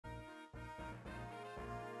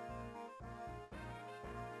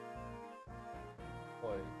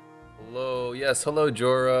Hello, yes, hello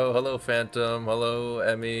Joro, hello Phantom, hello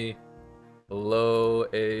Emmy, hello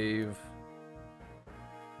Ave.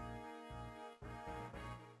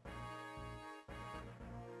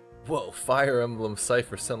 Whoa, Fire Emblem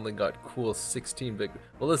Cypher suddenly got cool 16 big.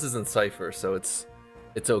 Well, this isn't Cypher, so it's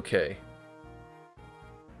okay.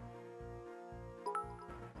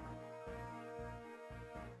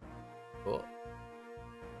 Cool.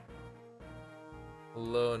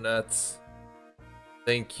 Hello Nets.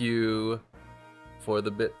 Thank you for the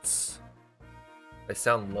bits. I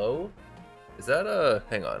sound low? Is that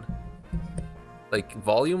hang on. Like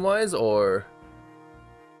volume wise or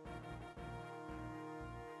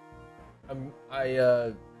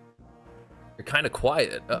you're kind of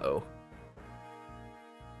quiet. Uh-oh.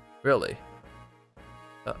 Really?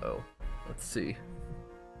 Uh-oh. Let's see.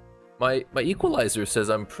 My equalizer says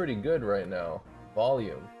I'm pretty good right now.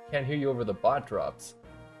 Volume. Can't hear you over the bot drops.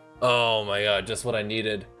 Oh my god, just what I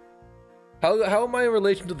needed. How am I in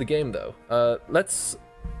relation to the game though? Let's,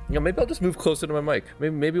 you know, maybe I'll just move closer to my mic.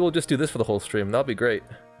 Maybe we'll just do this for the whole stream. That'll be great.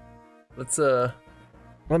 Let's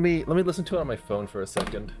let me listen to it on my phone for a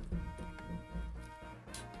second.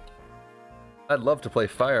 I'd love to play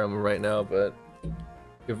Fire Emblem right now, but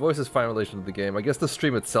your voice is fine in relation to the game. I guess the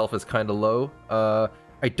stream itself is kind of low.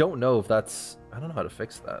 I don't know if that's, I don't know how to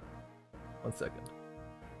fix that. One second.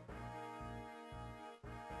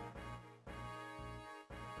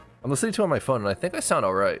 I'm listening to it on my phone, and I think I sound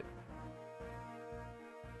alright.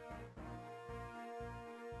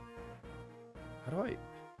 How do I...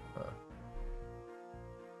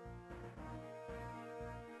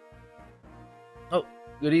 Oh,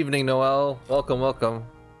 good evening, Noel. Welcome, welcome.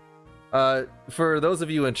 For those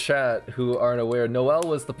of you in chat who aren't aware, Noel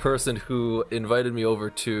was the person who invited me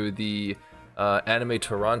over to the Anime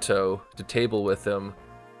Toronto to table with him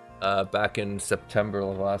back in September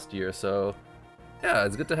of last year, so... Yeah,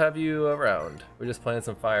 it's good to have you around. We're just playing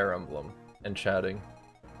some Fire Emblem and chatting.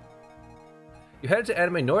 You headed to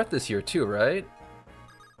Anime North this year too, right?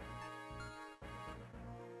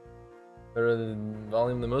 Better than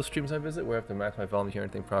volume than most streams I visit, where I have to max my volume to hear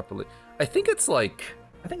anything properly. I think it's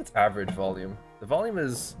average volume. The volume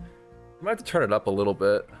is, you might have to turn it up a little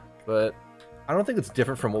bit, but I don't think it's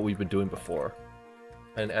different from what we've been doing before.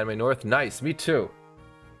 And Anime North, nice, me too.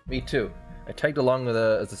 Me too. I tagged along with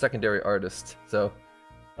as a secondary artist, so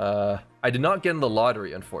I did not get in the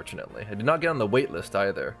lottery, unfortunately. I did not get on the wait list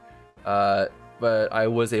either, but I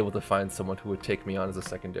was able to find someone who would take me on as a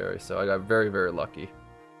secondary, so I got very, very lucky.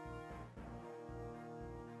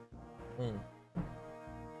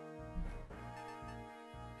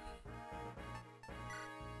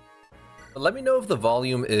 Let me know if the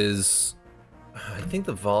volume is... I think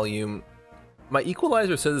the volume... My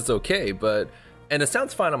equalizer says it's okay, but... And it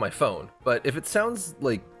sounds fine on my phone, but if it sounds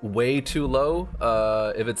like way too low,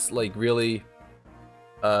 if it's like really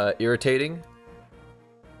irritating,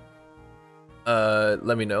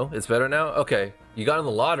 let me know. It's better now? Okay, you got in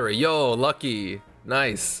the lottery. Yo, lucky.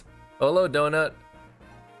 Nice. Hello, Donut.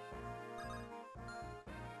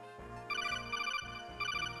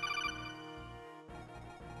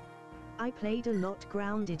 I played a lot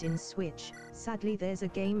Grounded in Switch. Sadly there's a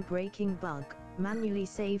game-breaking bug. Manually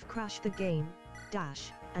save crash the game.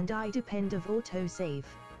 And I depend of autosave.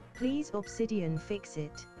 Please Obsidian fix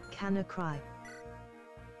it. Canna cry.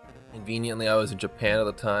 Conveniently, I was in Japan at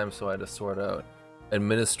the time, so I had to sort out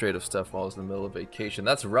administrative stuff while I was in the middle of vacation.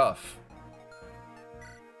 That's rough.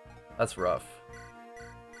 That's rough.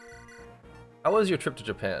 How was your trip to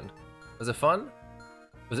Japan? Was it fun?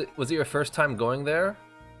 Was it your first time going there?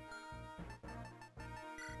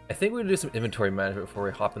 I think we need to do some inventory management before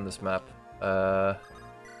we hop in this map.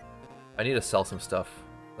 I need to sell some stuff.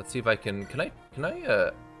 Let's see if I can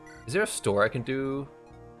I, is there a store I can do?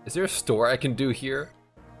 Is there a store I can do here?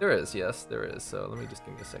 There is, yes, there is. So let me just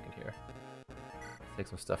give me a second here. Take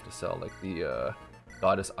some stuff to sell, like the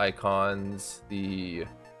goddess icons, the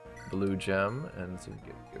blue gem, and so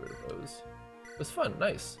get rid of those. It was fun,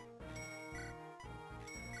 nice.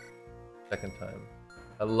 Second time.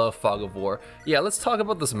 I love Fog of War. Yeah, let's talk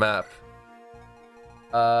about this map.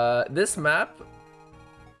 This map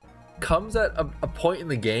comes at a point in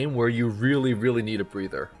the game where you really, really need a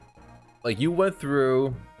breather. Like, you went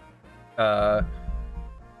through Dread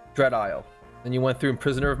Isle, then you went through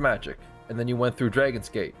Prisoner of Magic, and then you went through Dragon's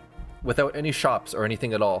Gate without any shops or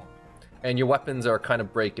anything at all. And your weapons are kind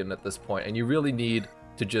of breaking at this point, and you really need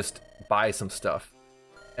to just buy some stuff.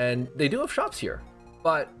 And they do have shops here,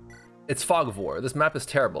 but it's Fog of War. This map is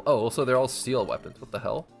terrible. Oh, also they're all steel weapons. What the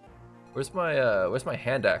hell? Where's my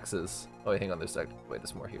hand axes? Oh, wait, hang on, wait,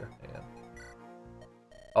 there's more here. Hang on.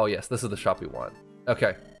 Oh yes, this is the shop we want.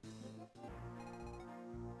 Okay.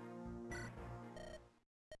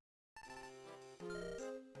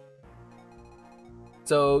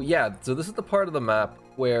 So yeah, so this is the part of the map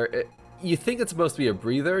where you think it's supposed to be a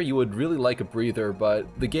breather. You would really like a breather, but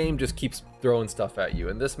the game just keeps throwing stuff at you.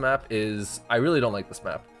 And this map is, I really don't like this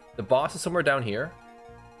map. The boss is somewhere down here,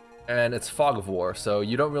 and it's Fog of War, so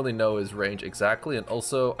you don't really know his range exactly. And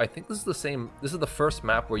also, I think this is the first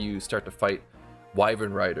map where you start to fight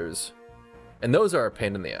Wyvern Riders. And those are a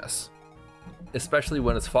pain in the ass. Especially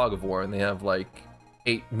when it's Fog of War and they have like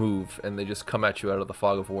 8 move and they just come at you out of the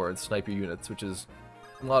Fog of War and snipe your units, which is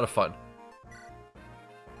a lot of fun.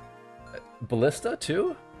 Ballista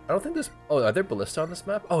too? I don't think there's... Oh, are there Ballista on this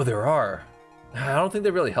map? Oh, there are. I don't think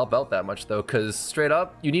they really help out that much though, because straight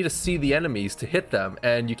up, you need to see the enemies to hit them,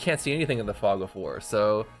 and you can't see anything in the Fog of War,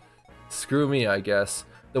 so screw me, I guess.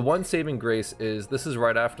 The one saving grace is this is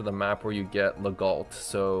right after the map where you get Legault,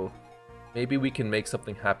 so maybe we can make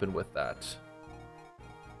something happen with that.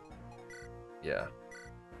 Yeah.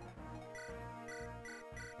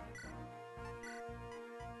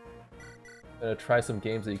 I'm gonna try some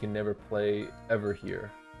games that you can never play ever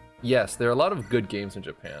here. Yes, there are a lot of good games in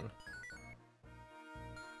Japan.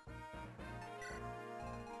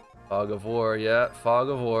 Fog of War, yeah, Fog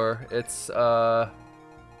of War. It's,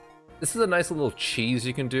 this is a nice little cheese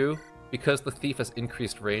you can do. Because the thief has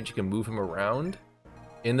increased range, you can move him around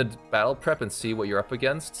in the battle prep and see what you're up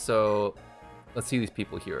against. So, let's see these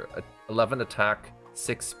people here. 11 attack,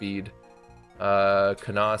 6 speed.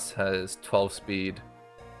 Kanas has 12 speed.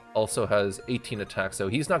 Also has 18 attack, so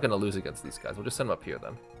he's not going to lose against these guys. We'll just send him up here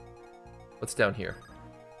then. What's down here?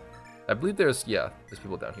 I believe there's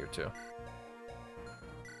people down here too.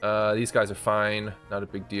 These guys are fine, not a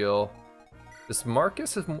big deal. Does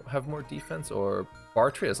Marcus have more defense, or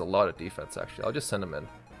Bartray has a lot of defense actually? I'll just send him in.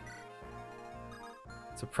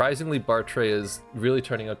 Surprisingly, Bartray is really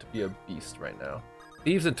turning out to be a beast right now.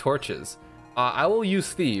 Thieves and torches. I will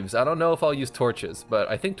use thieves. I don't know if I'll use torches, but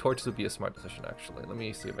I think torches would be a smart decision actually. Let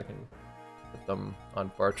me see if I can put them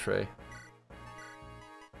on Bartray.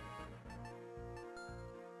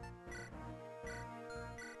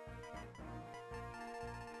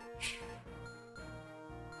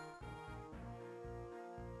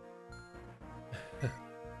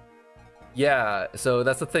 Yeah, so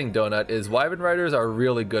that's the thing, Donut, is Wyvern Riders are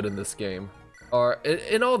really good in this game. Or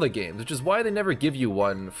in all the games, which is why they never give you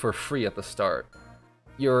one for free at the start.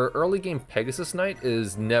 Your early game Pegasus Knight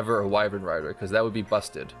is never a Wyvern Rider, because that would be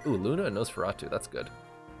busted. Ooh, Luna and Nosferatu, that's good.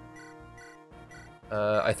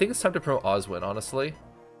 I think it's time to promote Oswin, honestly.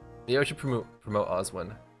 Yeah, I should promote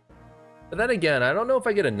Oswin. But then again, I don't know if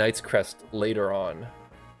I get a Knight's Crest later on.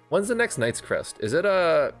 When's the next Knight's Crest? Is it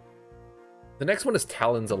a... The next one is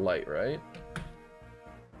Talons of Light, right?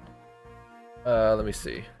 Let me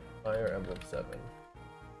see. Fire Emblem 7.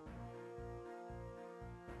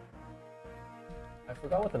 I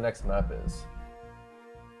forgot what the next map is.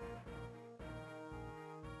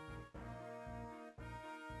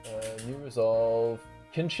 New Resolve.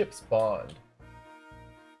 Kinship's Bond.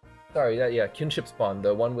 Sorry, yeah, Kinship's Bond.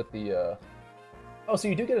 The one with the, Oh, so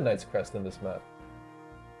you do get a Knight's Crest in this map.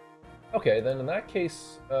 Okay, then in that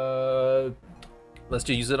case, let's just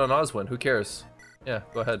use it on Oswin. Who cares? Yeah,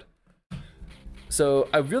 go ahead. So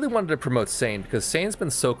I really wanted to promote Sane because Sane's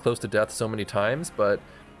been so close to death so many times, but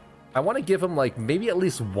I want to give him like maybe at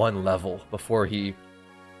least 1 level before he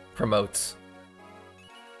promotes.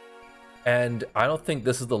 And I don't think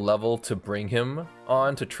this is the level to bring him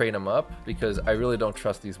on to train him up because I really don't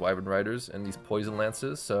trust these Wyvern Riders and these Poison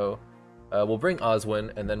Lances. So we'll bring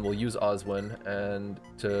Oswin and then we'll use Oswin and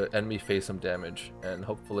to enemy face some damage. And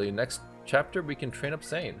hopefully next chapter we can train up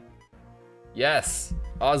Sane. Yes!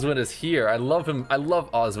 Oswin is here. I love him. I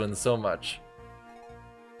love Oswin so much.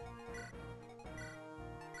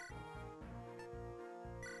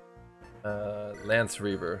 Lance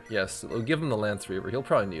Reaver. Yes, we'll give him the Lance Reaver. He'll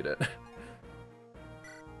probably need it.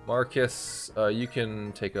 Marcus, you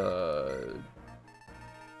can take a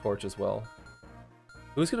torch as well.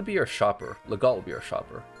 Who's going to be our shopper? Legault will be our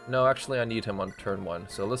shopper. No, actually I need him on turn 1,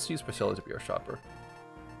 so let's use Priscilla to be our shopper.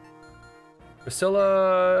 Priscilla,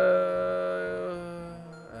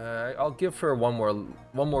 I'll give her one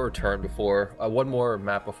more turn before, one more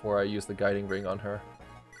map before I use the guiding ring on her.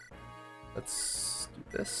 Let's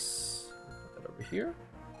do this. Put that over here.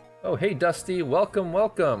 Oh, hey Dusty, welcome,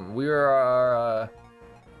 welcome. We're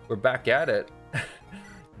back at it,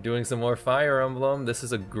 doing some more Fire Emblem. This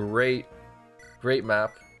is a great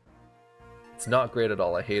map. It's not great at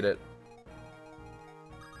all. I hate it.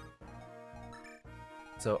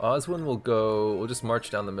 So Oswin will go, we'll just march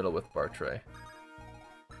down the middle with Bartray.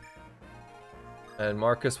 And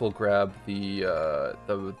Marcus will grab the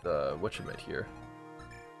whatchamit here.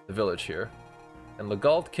 The village here. And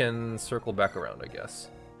Legault can circle back around, I guess.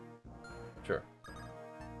 Sure.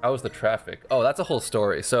 How was the traffic? Oh, that's a whole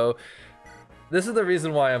story. So this is the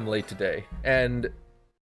reason why I'm late today. And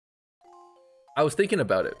I was thinking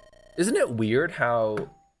about it. Isn't it weird how...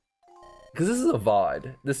 Because this is a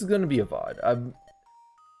VOD. This is going to be a VOD.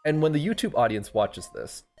 And when the YouTube audience watches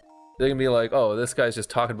this, they're going to be like, oh, this guy's just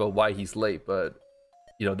talking about why he's late, but,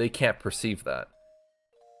 you know, they can't perceive that.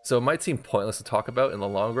 So it might seem pointless to talk about in the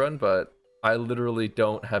long run, but I literally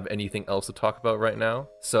don't have anything else to talk about right now.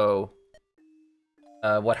 So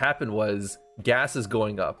what happened was gas is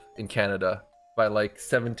going up in Canada by like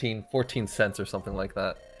 14 cents or something like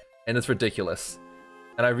that. And it's ridiculous.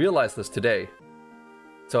 And I realized this today.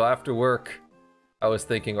 So after work, I was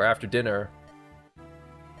thinking, or after dinner,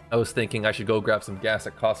 I was thinking I should go grab some gas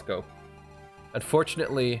at Costco.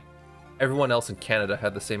 Unfortunately, everyone else in Canada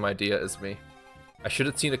had the same idea as me. I should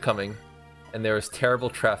have seen it coming, and there was terrible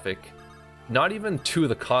traffic, not even to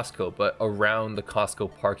the Costco, but around the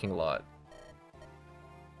Costco parking lot.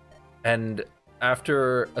 And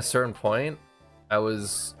after a certain point, I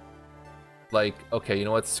was like, okay, you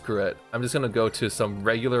know what, screw it. I'm just gonna go to some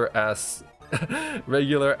regular ass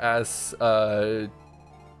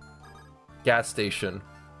gas station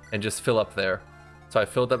and just fill up there. So I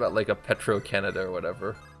filled up at like a Petro Canada or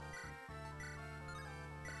whatever.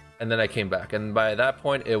 And then I came back, and by that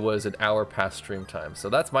point it was an hour past stream time. So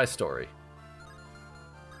that's my story.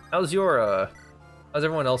 How's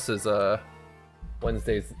everyone else's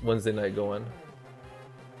Wednesday night going?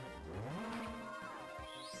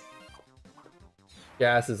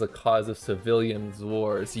 Gas is a cause of civilians'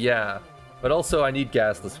 wars. Yeah, but also I need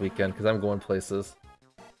gas this weekend because I'm going places.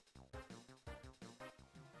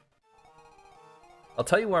 I'll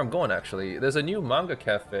tell you where I'm going, actually. There's a new manga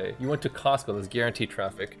cafe. You went to Costco, there's guaranteed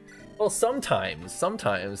traffic. Well, sometimes.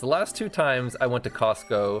 The last 2 times I went to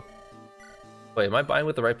Costco... Wait, am I buying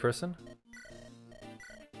with the right person?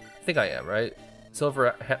 I think I am, right?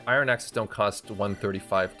 Silver iron axes don't cost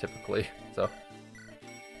 $135 typically, so...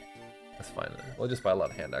 That's fine. We'll just buy a lot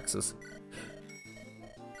of hand axes.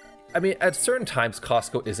 I mean, at certain times,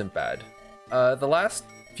 Costco isn't bad. The last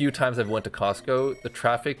few times I've went to Costco, the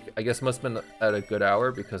traffic, I guess, must have been at a good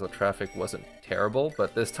hour because the traffic wasn't terrible.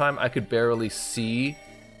 But this time, I could barely see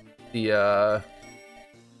the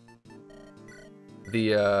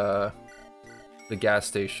gas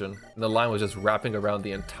station. And the line was just wrapping around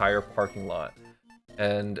the entire parking lot.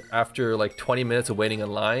 And after like 20 minutes of waiting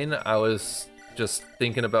in line, I was just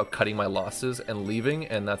thinking about cutting my losses and leaving,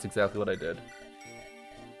 and that's exactly what I did.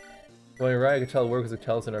 Going right, I could tell workers would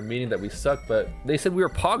tell us in our meeting that we suck, but they said we were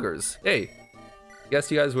poggers. Hey, I guess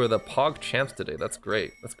you guys were the pog champs today. That's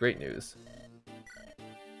great. That's great news.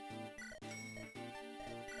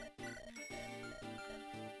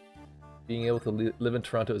 Being able to live in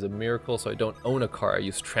Toronto is a miracle, so I don't own a car. I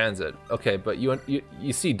use transit. Okay, but you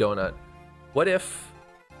see, Donut. What if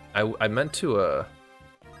I meant to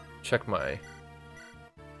check my...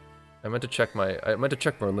 I meant to check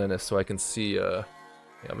Merlinus so I can see, yeah,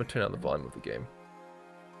 I'm gonna turn down the volume of the game.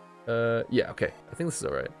 Yeah, okay. I think this is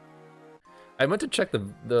alright. I meant to check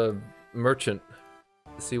the merchant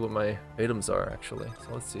to see what my items are, actually.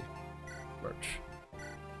 So let's see. Merch.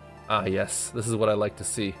 Ah, yes. This is what I like to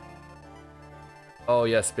see. Oh,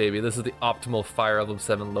 yes, baby. This is the optimal Fire Emblem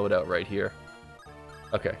 7 loadout right here.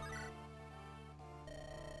 Okay.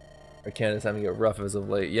 Arcana's having it rough as of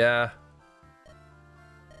late. Yeah.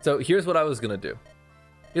 So here's what I was gonna do.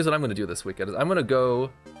 Here's what I'm gonna do this weekend. Is I'm gonna go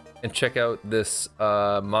and check out this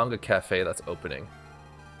manga cafe that's opening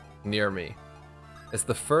near me. It's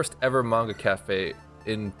the first ever manga cafe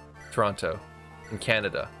in Toronto, in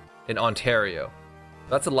Canada, in Ontario.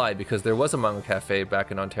 That's a lie because there was a manga cafe back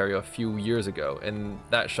in Ontario a few years ago, and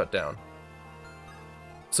that shut down.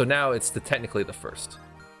 So now it's technically the first,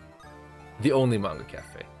 the only manga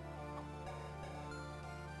cafe.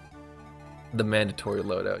 The mandatory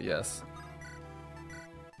loadout, yes.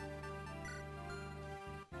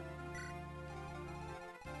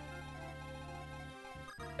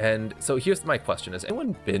 And so here's my question. Has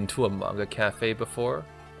anyone been to a manga cafe before?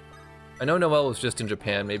 I know Noel was just in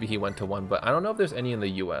Japan, maybe he went to one, but I don't know if there's any in the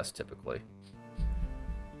US typically.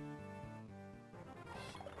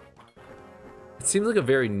 It seems like a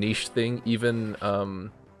very niche thing, even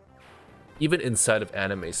inside of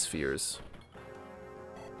anime spheres.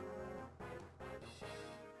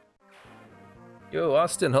 Yo,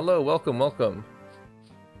 Austin, hello, welcome, welcome.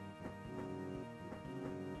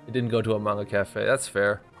 I didn't go to a manga cafe, that's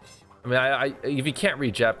fair. I mean, if you can't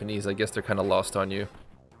read Japanese, I guess they're kind of lost on you.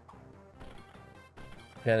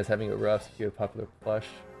 Japan is having a rough, secure popular plush.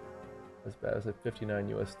 As bad as like 59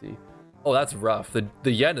 USD. Oh, that's rough.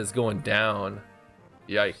 The yen is going down.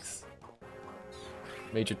 Yikes.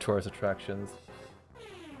 Major tourist attractions.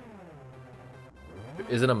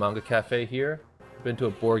 There isn't a manga cafe here. I've been to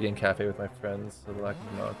a board game cafe with my friends, so the lack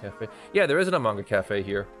of a manga cafe. Yeah, there isn't a manga cafe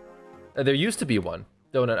here. There used to be one.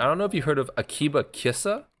 Donut. I don't know if you heard of Akiba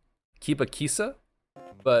Kisa,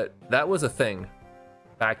 but that was a thing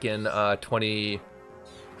back in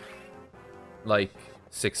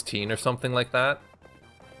 2016 or something like that.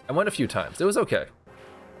 I went a few times. It was okay.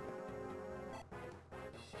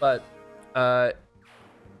 But I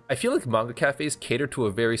feel like manga cafes cater to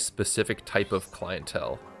a very specific type of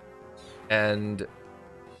clientele. And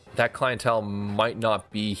that clientele might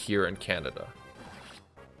not be here in Canada.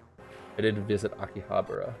 I did visit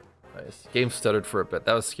Akihabara. Nice. Game stuttered for a bit.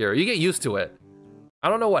 That was scary. You get used to it. I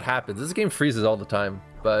don't know what happens. This game freezes all the time,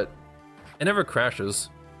 but it never crashes.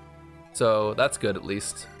 So that's good at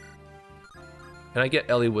least. Can I get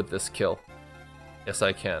Ellie with this kill? Yes,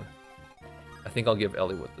 I can. I think I'll give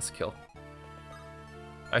Ellie with this kill.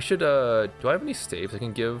 I should, do I have any staves I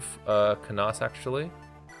can give Canas actually?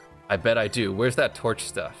 I bet I do. Where's that torch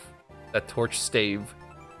stuff? That torch stave.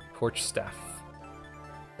 Torch staff.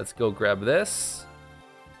 Let's go grab this.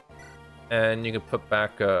 And you can put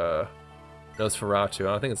back Nosferatu.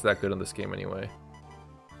 I don't think it's that good in this game anyway.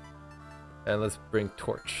 And let's bring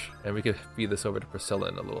Torch. And we can feed this over to Priscilla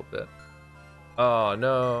in a little bit. Oh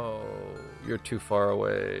no, you're too far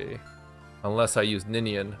away. Unless I use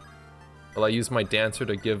Ninian. Will I use my Dancer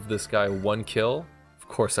to give this guy one kill? Of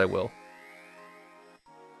course I will.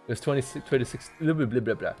 It was 26, blah, blah,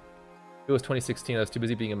 blah, blah. It was 2016, I was too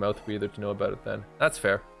busy being a mouth breather to know about it then. That's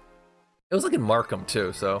fair. It was like in Markham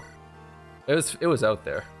too, so it was out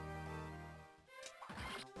there.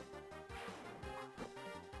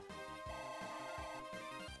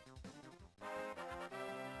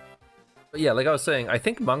 But yeah, like I was saying, I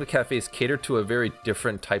think manga cafes cater to a very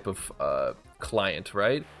different type of client,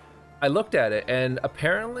 right? I looked at it, and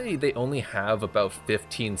apparently they only have about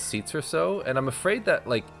 15 seats or so, and I'm afraid that,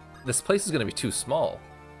 like, this place is going to be too small.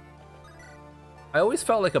 I always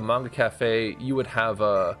felt like a manga cafe, you would have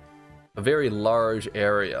a very large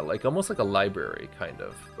area, like almost like a library, kind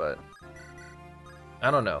of, but I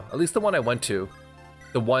don't know. At least the one I went to,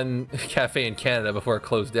 the one cafe in Canada before it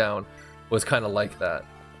closed down, was kind of like that.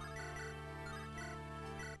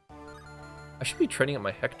 I should be training up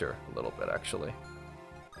my Hector a little bit, actually.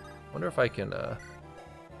 Wonder if I can,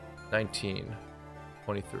 19,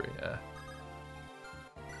 23, yeah.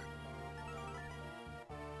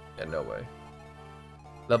 Yeah, no way.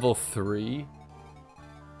 Level 3?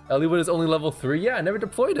 Eliwood is only level 3? Yeah, I never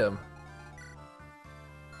deployed him.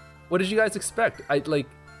 What did you guys expect?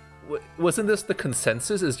 Wasn't this the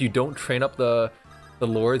consensus, is you don't train up the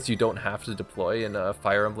lords you don't have to deploy in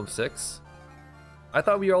Fire Emblem 6? I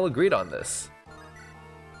thought we all agreed on this.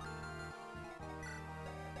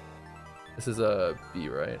 This is a B,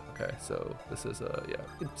 right? Okay, so this is a, yeah,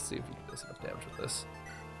 we can see if he does enough damage with this.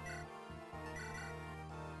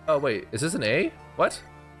 Oh wait, is this an A? What?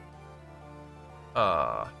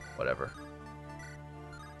 Whatever.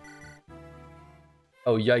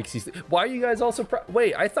 Oh yikes! Why are you guys also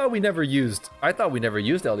wait? I thought we never used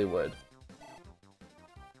Eliwood.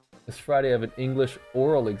 This Friday I have an English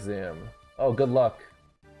oral exam. Oh, good luck.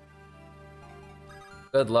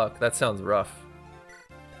 Good luck. That sounds rough.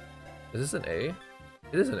 Is this an A?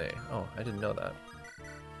 It is an A. Oh, I didn't know that.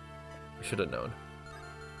 I should have known.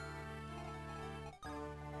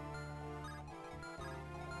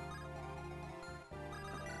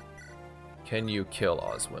 Can you kill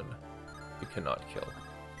Oswin? You cannot kill.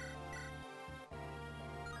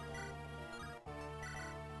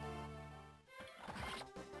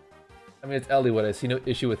 I mean, it's Eliwood. I see no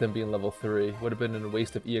issue with him being level 3. Would have been a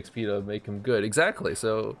waste of EXP to make him good. Exactly.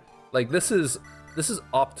 So, like, this is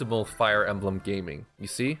optimal Fire Emblem gaming. You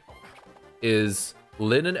see, is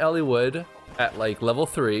Lyn and Eliwood at like level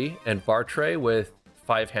 3, and Bartray with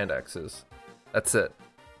 5 hand axes. That's it.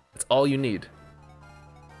 That's all you need.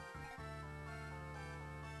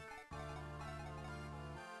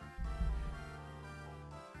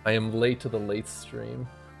 I am late to the late stream.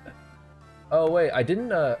 Oh wait, I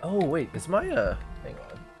didn't, oh wait, is my, hang on.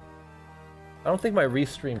 I don't think my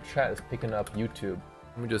restream chat is picking up YouTube.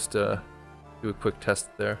 Let me just, do a quick test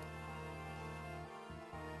there.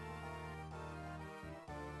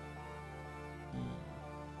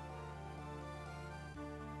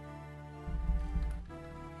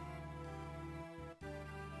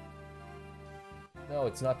 No,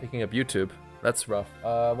 it's not picking up YouTube. That's rough.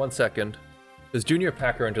 1 second. Because Junior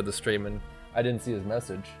Packer entered the stream and I didn't see his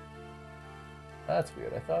message. That's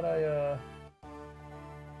weird. I thought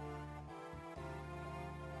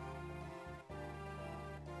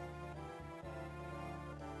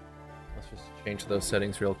let's just change those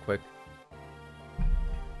settings real quick.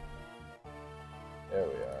 There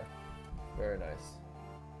Very nice.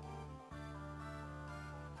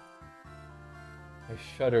 I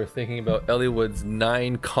shudder thinking about Eliwood's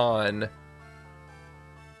 9 con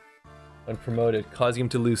when promoted, causing him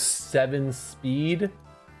to lose 7 speed.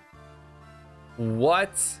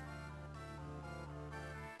 What?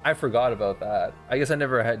 I forgot about that. I guess I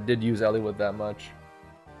never did use Eliwood that much.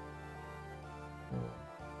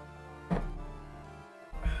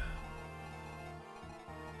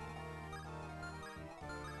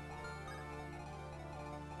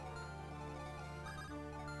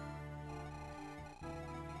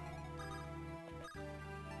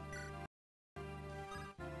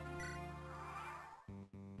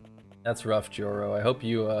 That's rough, Joro. I hope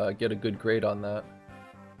you get a good grade on that.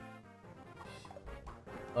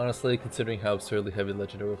 Honestly, considering how absurdly heavy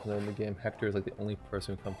legendary weapons are in the game, Hector is like the only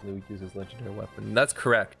person who company would use his legendary weapon. That's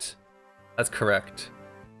correct. That's correct.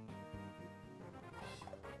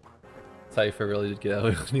 Cypher really did get out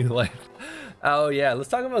of new life. Oh yeah, let's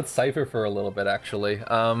talk about Cypher for a little bit actually.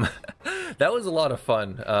 That was a lot of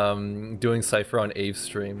fun, doing Cypher on Abe's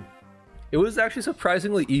stream. It was actually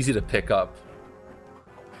surprisingly easy to pick up.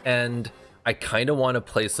 And I kind of want to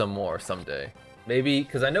play some more someday. Maybe,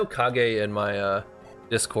 because I know Kage in my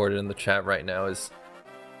Discord in the chat right now is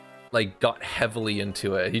like got heavily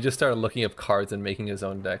into it. He just started looking up cards and making his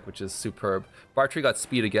own deck, which is superb. Bartrey got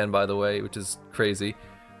speed again, by the way, which is crazy.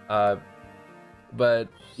 But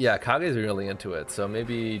yeah, Kage's really into it. So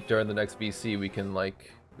maybe during the next VC we can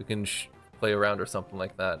play around or something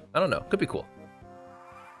like that. I don't know. Could be cool.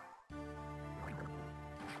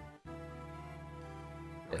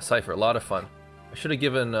 Yeah, Cypher, a lot of fun. I should have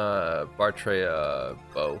given Bartrey a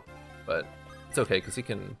bow, but it's okay because he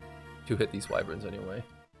can 2-hit these wyverns anyway.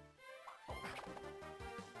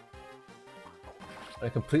 I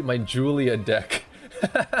complete my Julia deck.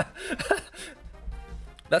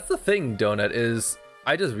 That's the thing, Donut, is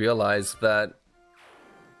I just realized that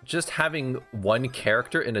just having one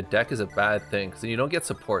character in a deck is a bad thing because you don't get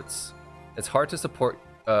supports. It's hard to support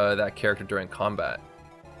that character during combat.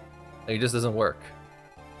 Like, it just doesn't work.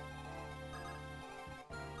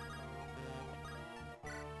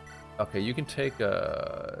 Okay, you can take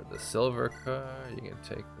the silver card, you can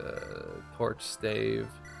take the torch stave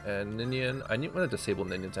and Ninian. I want to disable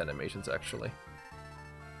Ninian's animations actually.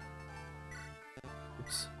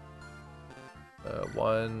 Oops. 1,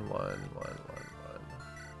 1, 1, 1, 1.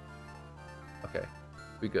 Okay,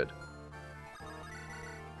 we good.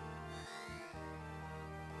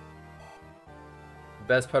 The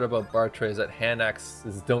best part about Bartrey is that hand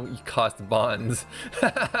axes don't cost bonds.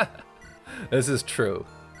 This is true.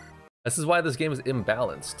 This is why this game is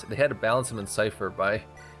imbalanced. They had to balance him in Cypher by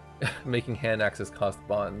making hand axes cost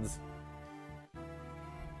bonds.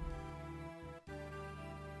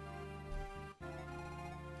 To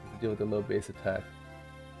deal with the low base attack.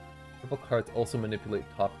 Purple cards also manipulate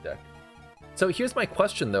top deck. So here's my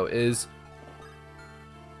question though, is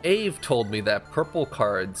Ave told me that purple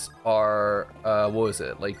cards are, what was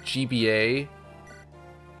it, like GBA?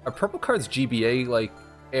 Are purple cards GBA like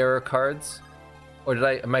error cards? Or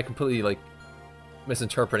am I completely like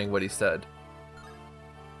misinterpreting what he said?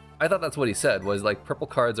 I thought that's what he said, was like purple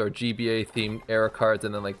cards are GBA themed error cards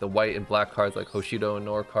and then like the white and black cards like Hoshido and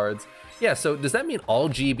Nor cards. Yeah, so does that mean all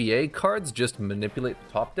GBA cards just manipulate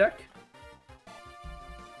the top deck?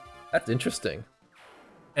 That's interesting.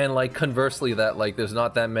 And like conversely that like there's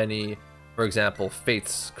not that many, for example,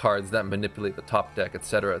 Fates cards that manipulate the top deck,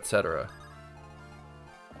 etc, etc.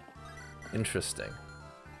 Interesting.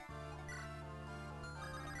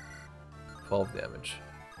 12 damage.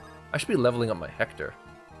 I should be leveling up my Hector.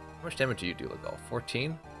 How much damage do you do, Legal?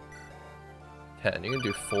 14? 10. You can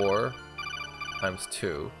do 4 times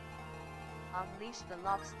 2. Unleash the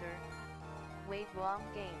lobster. Wait, wrong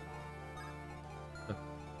game.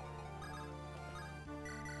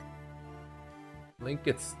 Link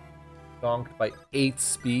gets donked by 8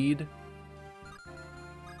 speed.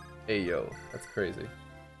 Hey yo, that's crazy.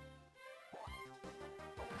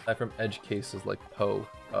 Aside from edge cases like Poe.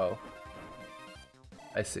 Oh.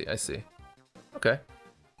 I see, I see. Okay.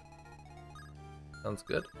 Sounds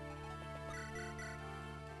good.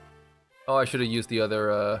 Oh, I should have used the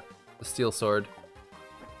other, the steel sword.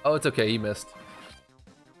 Oh, it's okay, he missed.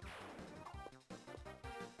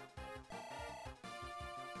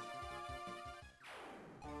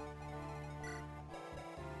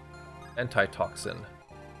 Antitoxin.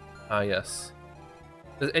 Ah, yes.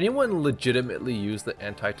 Does anyone legitimately use the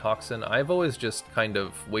antitoxin? I've always just kind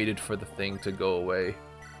of waited for the thing to go away.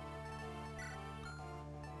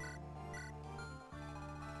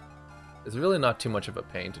 It's really not too much of a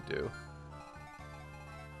pain to do.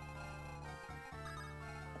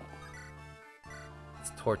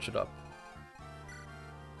 Let's torch it up.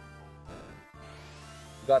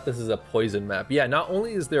 Got this as a poison map. Yeah, not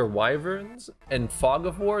only is there wyverns and fog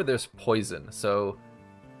of war, there's poison. So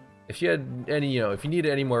if you had any, if you need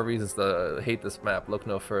any more reasons to hate this map, look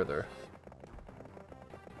no further.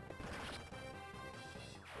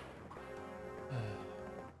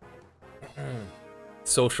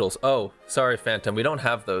 Socials. Oh, sorry, Phantom. We don't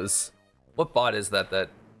have those. What bot is that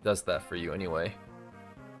does that for you anyway?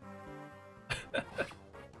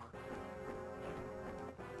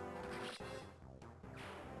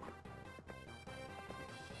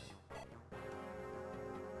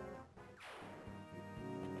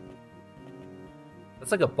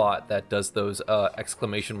 That's like a bot that does those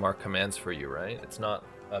exclamation mark commands for you, right? It's not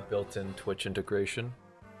a built-in Twitch integration.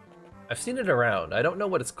 I've seen it around. I don't know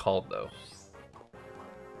what it's called though.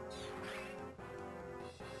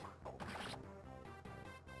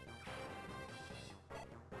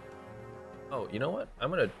 Oh, you know what? I'm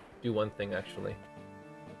gonna do one thing actually.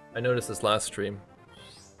 I noticed this last stream.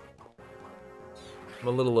 I'm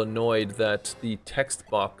a little annoyed that the text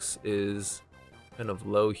box is kind of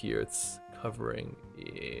low here. It's covering.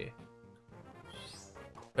 Yeah.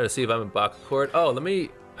 Try to see if I'm in Bakcourt. Oh, let me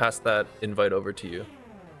pass that invite over to you.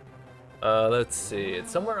 Let's see. It's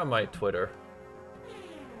somewhere on my Twitter.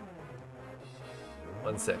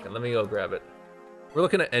 1 second. Let me go grab it. We're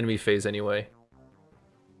looking at enemy phase anyway.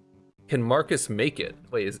 Can Marcus make it?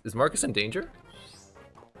 Wait, is Marcus in danger?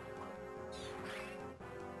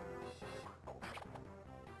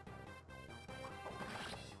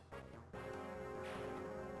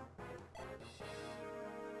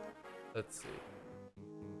 Let's see.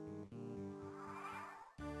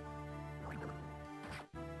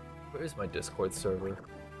 Where is my Discord server?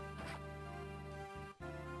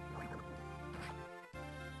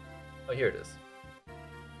 Oh, here it is.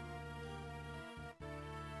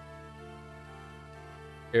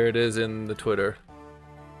 Here it is in the Twitter.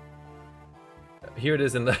 Here it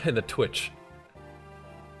is in the Twitch.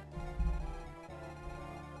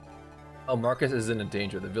 Oh, Marcus is in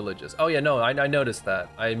danger. The villages. Oh yeah, no, I noticed that.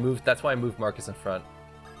 I moved. That's why I moved Marcus in front,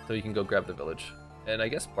 so you can go grab the village. And I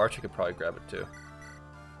guess Barcha could probably grab it too.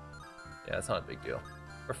 Yeah, it's not a big deal.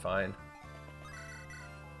 We're fine.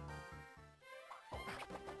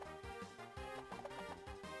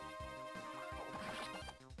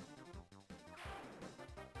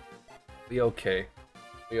 Be okay.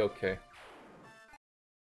 Be okay.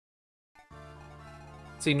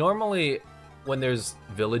 See, normally when there's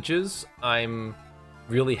villages, I'm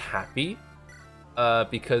really happy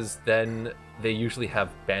because then they usually have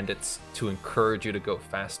bandits to encourage you to go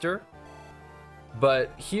faster.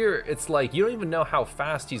 But here, it's like, you don't even know how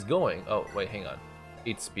fast he's going. Oh, wait, hang on.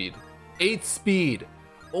 8 speed. 8 speed!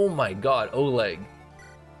 Oh my god, Oleg.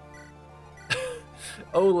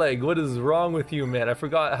 Oleg, what is wrong with you, man? I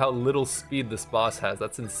forgot how little speed this boss has.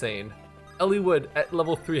 That's insane. Elliewood at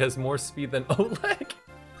level 3 has more speed than Oleg?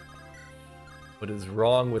 What is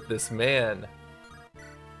wrong with this man?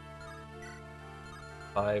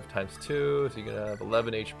 5 times 2, so you're gonna have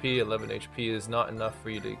 11 HP. 11 HP is not enough for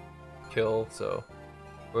you to kill, so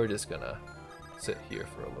we're just gonna sit here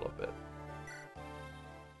for a little bit.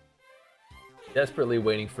 Desperately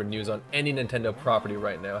waiting for news on any Nintendo property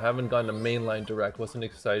right now. Haven't gotten a mainline direct. Wasn't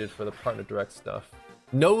excited for the partner direct stuff.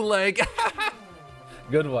 No leg.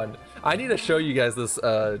 Good one. I need to show you guys this.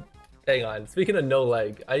 Hang on. Speaking of no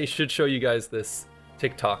leg, I should show you guys this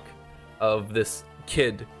TikTok of this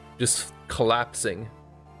kid just collapsing.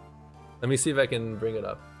 Let me see if I can bring it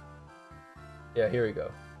up. Yeah, here we go.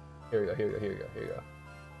 Here we go. Here we go. Here we go. Here we go.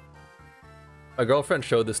 My girlfriend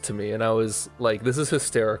showed this to me and I was like, this is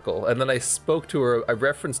hysterical. And then I spoke to her, I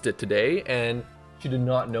referenced it today and she did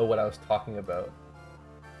not know what I was talking about.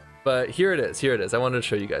 But here it is, here it is. I wanted to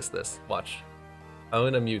show you guys this. Watch. I'm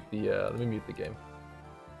gonna mute the, let me mute the game.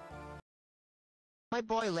 My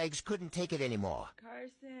boy legs couldn't take it anymore.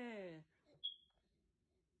 Carson,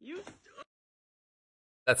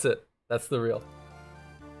 That's it. That's the reel.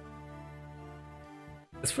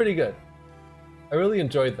 It's pretty good. I really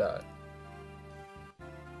enjoyed that.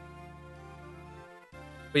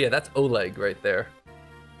 But yeah, that's Oleg right there.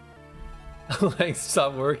 Oleg,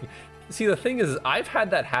 stop working. See, the thing is, I've had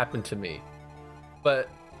that happen to me, but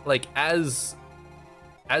like as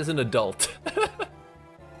an adult,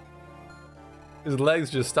 his legs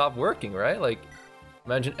just stop working, right? Like,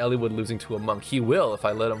 imagine Elliewood losing to a monk. He will if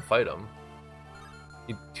I let him fight him.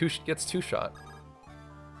 He gets 2-shot.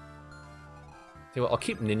 So I'll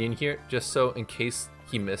keep Ninian here just so in case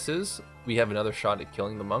he misses, we have another shot at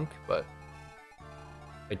killing the monk, but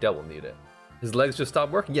I double need it. His legs just stop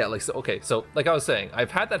working? Yeah, like, so, okay, so like I was saying,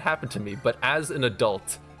 I've had that happen to me, but as an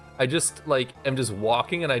adult, I just like am just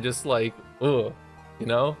walking and I just like, ugh, you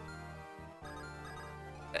know?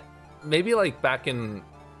 maybe like back in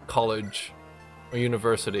college or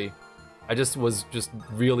university, I just was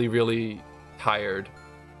really, really tired,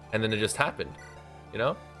 and then it just happened, you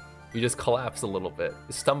know? You just collapse a little bit,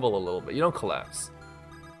 you stumble a little bit, you don't collapse.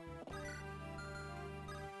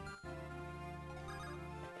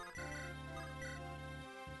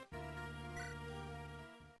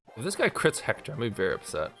 If this guy crits Hector, I'm gonna be very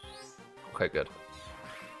upset. Okay, good.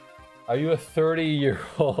 Are you a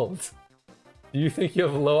 30-year-old? Do you think you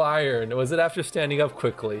have low iron? Was it after standing up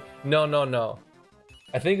quickly? No, no, no.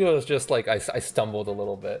 I think it was just like I stumbled a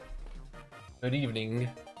little bit. Good evening.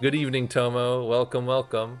 Good evening, Tomo. Welcome,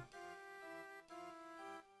 welcome.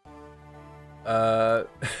 We're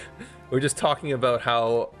just talking about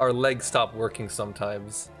how our legs stop working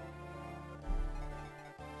sometimes.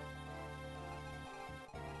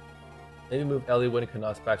 Maybe move Ellie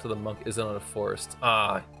Winnicanoss back so the monk isn't on a forest.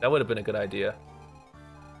 Ah, that would have been a good idea.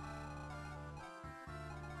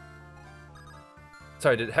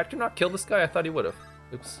 Sorry, did Hector not kill this guy? I thought he would have.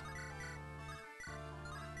 Oops.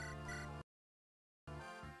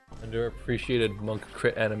 Underappreciated monk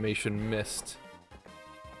crit animation missed.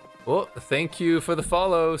 Oh, thank you for the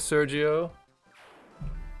follow, Sergio.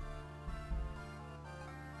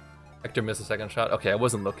 Hector missed a second shot. Okay, I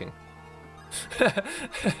wasn't looking.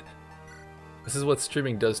 This is what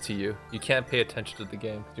streaming does to you. You can't pay attention to the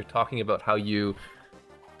game. You're talking about how you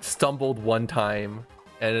stumbled one time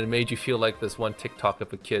and it made you feel like this one TikTok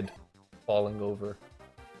of a kid falling over.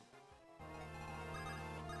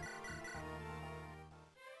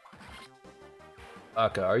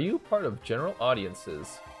 Aka, are you part of general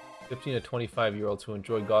audiences, 15 to 25-year-olds who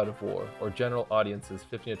enjoy God of War, or general audiences,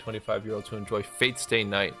 15 to 25-year-olds who enjoy Fate Stay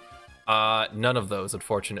Night? None of those,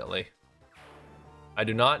 unfortunately. I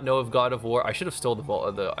do not know of God of War. I should have stole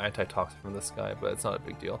the anti-toxic from this guy, but it's not a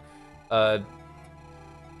big deal. I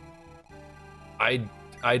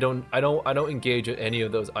don't engage in any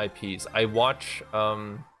of those IPs. I watch.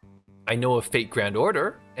 I know of Fate Grand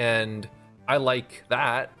Order, and I like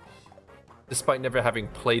that, despite never having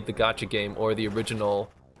played the gacha game or the original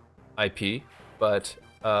IP. But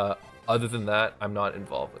other than that, I'm not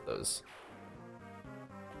involved with those.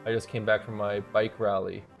 I just came back from my bike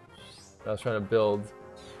rally. I was trying to build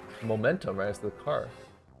momentum right next to the car.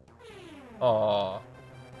 Aww.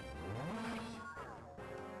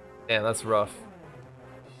 Damn, that's rough.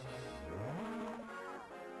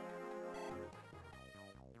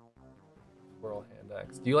 Squirrel hand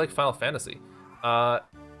axe. Do you like Final Fantasy? I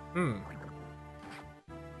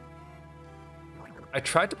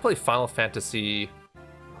tried to play Final Fantasy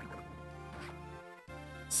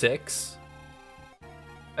 6,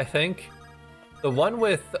 I think. It's the one on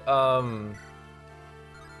the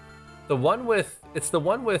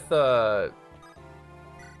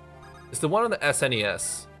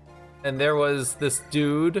SNES. And there was this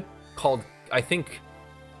dude called, I think,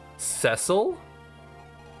 Cecil?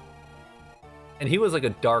 And he was like a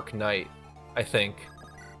Dark Knight, I think.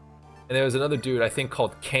 And there was another dude, I think,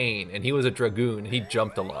 called Kane, and he was a Dragoon. He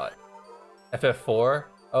jumped a lot. FF4?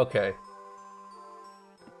 Okay.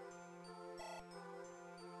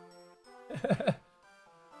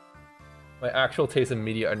 My actual taste in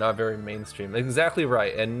media are not very mainstream. Exactly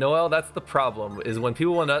right. And Noel, that's the problem, is when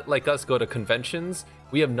people like us go to conventions,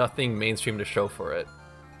 we have nothing mainstream to show for it.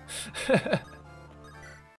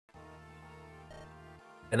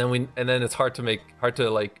 and then it's hard to make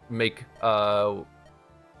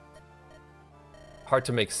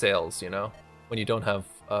sales, you know, when you don't have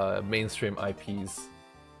mainstream IPs.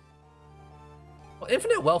 Well,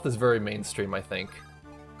 Infinite Wealth is very mainstream, I think.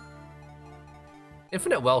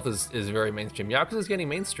 Infinite Wealth is very mainstream. Yakuza is getting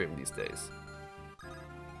mainstream these days.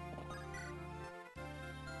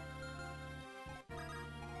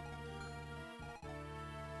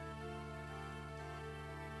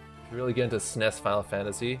 If you really get into SNES Final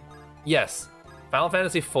Fantasy, yes, Final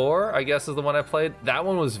Fantasy IV, I guess, is the one I played. That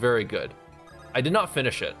one was very good. I did not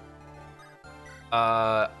finish it.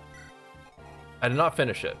 I did not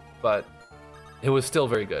finish it, but it was still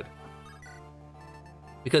very good.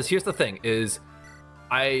 Because here's the thing, is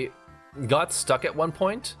I got stuck at one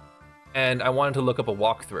point, and I wanted to look up a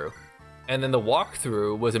walkthrough. And then the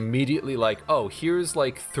walkthrough was immediately like, oh, here's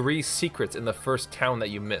like 3 secrets in the first town that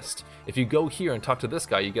you missed. If you go here and talk to this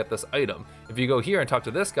guy, you get this item. If you go here and talk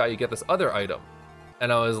to this guy, you get this other item.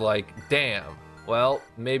 And I was like, damn, well,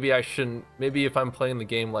 maybe I shouldn't, maybe if I'm playing the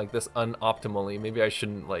game like this unoptimally, maybe I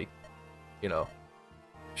shouldn't, like, you know,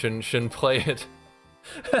 shouldn't play it.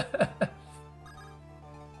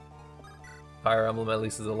 Fire Emblem at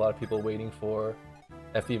least is a lot of people waiting for.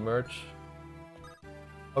 FE merch.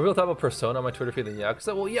 A real talk about Persona on my Twitter feed than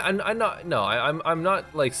Yakuza. Well, yeah, I'm not. No, I'm not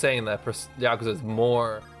like saying that Yakuza is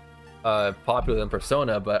more popular than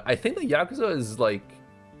Persona, but I think that Yakuza is like,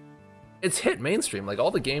 it's hit mainstream. Like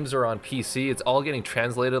all the games are on PC. It's all getting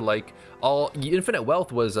translated. Like all Infinite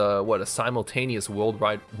Wealth was a simultaneous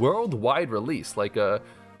worldwide release, like a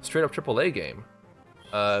straight up AAA game.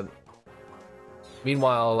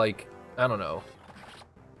 Meanwhile, like I don't know,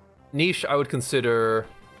 niche. I would consider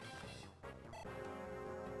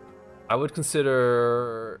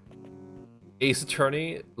Ace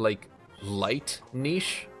Attorney like light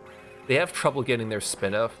niche. They have trouble getting their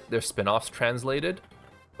spin-offs translated,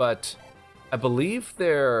 but I believe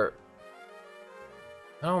I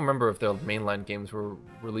don't remember if their mainline games were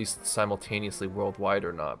released simultaneously worldwide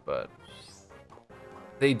or not, but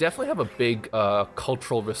they definitely have a big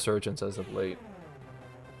cultural resurgence as of late.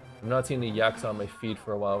 I've not seen the Yakuza on my feed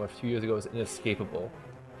for a while, but a few years ago it was inescapable.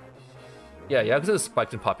 Yeah, Yakuza has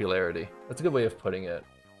spiked in popularity. That's a good way of putting it.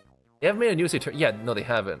 They haven't made a new Ace Attorney. Yeah, no, they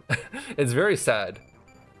haven't. It's very sad.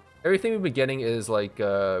 Everything we've been getting is like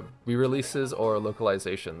re-releases or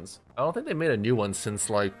localizations. I don't think they made a new one since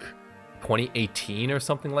like 2018 or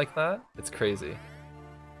something like that. It's crazy.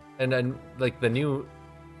 And then like the new,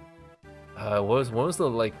 what was the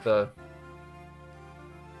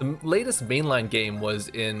latest mainline game was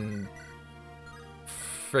in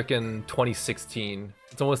frickin' 2016.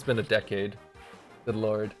 It's almost been a decade. Good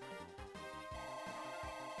lord.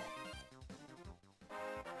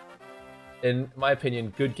 In my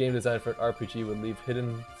opinion, good game design for an RPG would leave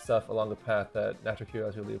hidden stuff along the path that natural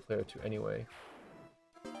curiosity would lead a player to anyway.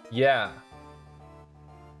 Yeah.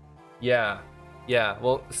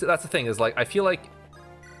 Well, see, that's the thing, is like, I feel like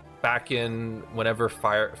back in whenever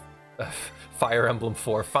Fire Emblem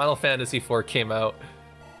 4, Final Fantasy 4 came out,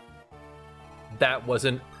 that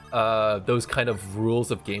wasn't, those kind of rules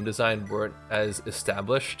of game design weren't as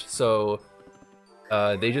established, so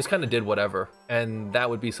they just kind of did whatever, and that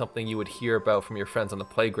would be something you would hear about from your friends on the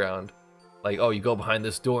playground. Like, oh, you go behind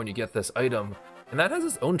this door and you get this item, and that has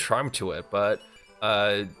its own charm to it, but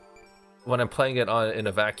when I'm playing it in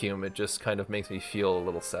a vacuum, it just kind of makes me feel a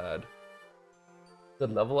little sad.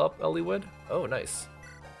 Good level up, Elliewood? Oh, nice.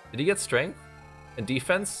 Did he get strength? And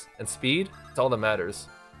defense? And speed? It's all that matters.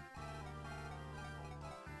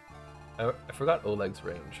 I forgot Oleg's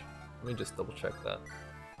range. Let me just double check that.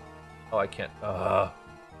 Oh, I can't. I've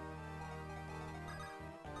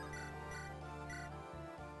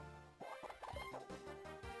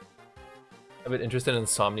been interested in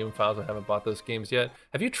Somnium Files. I haven't bought those games yet.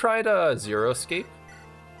 Have you tried Zero Escape?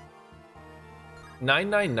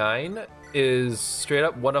 999 is straight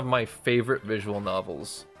up one of my favorite visual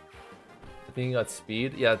novels. I think you got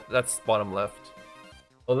speed. Yeah, that's bottom left.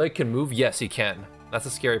 Oleg can move? Yes, he can. That's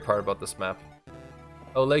the scary part about this map.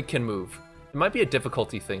 Oleg can move. It might be a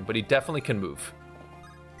difficulty thing, but he definitely can move.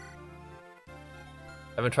 I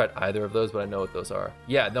haven't tried either of those, but I know what those are.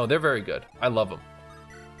 Yeah, no, they're very good. I love them.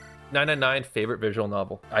 999, favorite visual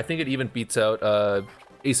novel. I think it even beats out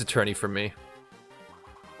Ace Attorney for me.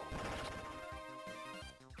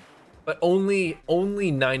 But only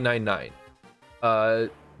 999.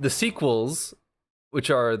 The sequels, which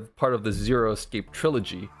are part of the Zero Escape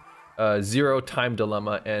trilogy, Zero Time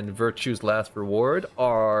Dilemma and Virtue's Last Reward,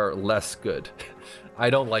 are less good. I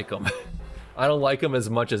don't like them. I don't like them as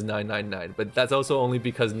much as 999, but that's also only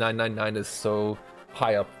because 999 is so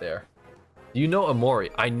high up there. Do you know Amori?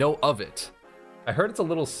 I know of it. I heard it's a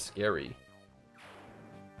little scary.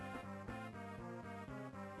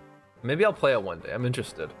 Maybe I'll play it one day. I'm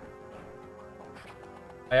interested.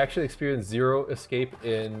 I actually experienced Zero Escape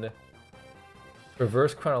in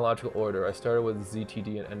reverse chronological order. I started with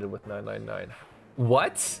ZTD and ended with 999.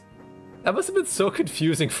 What? That must have been so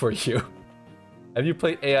confusing for you. Have you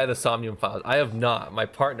played AI the Somnium Files? I have not. My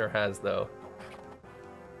partner has, though.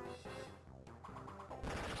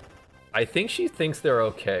 I think she thinks they're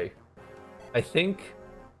okay. I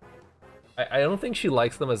don't think she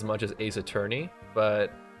likes them as much as Ace Attorney,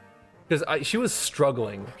 but because she was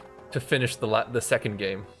struggling to finish the second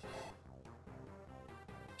game.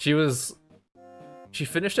 She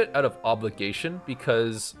finished it out of obligation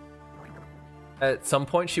because at some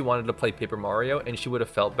point she wanted to play Paper Mario, and she would have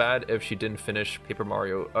felt bad if she didn't finish Paper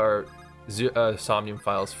Mario or Somnium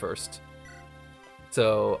Files first.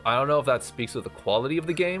 So I don't know if that speaks to the quality of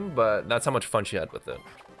the game, but that's how much fun she had with it.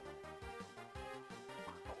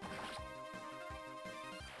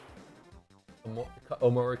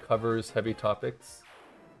 Omar covers heavy topics.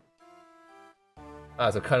 Ah,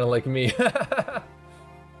 so kind of like me. I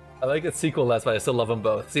like its sequel less, but I still love them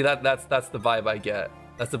both. See, that's the vibe I get.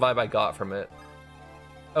 That's the vibe I got from it.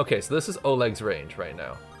 Okay, so this is Oleg's range right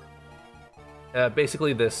now.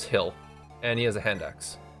 Basically this hill, and he has a hand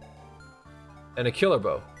axe. And a killer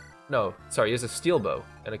bow. No, sorry, he has a steel bow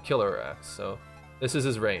and a killer axe, so this is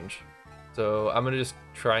his range. So I'm gonna just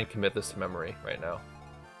try and commit this to memory right now,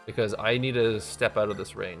 because I need to step out of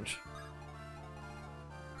this range.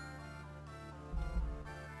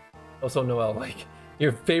 Also, Noel, like,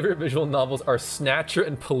 your favorite visual novels are Snatcher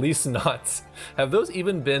and Police Knots. Have those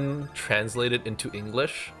even been translated into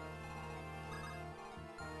English?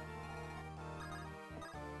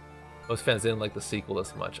 Most fans didn't like the sequel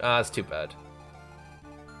as much. Ah, it's too bad.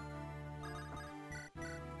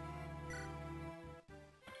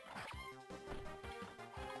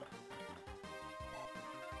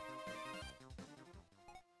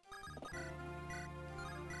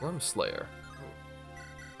 Worm Slayer.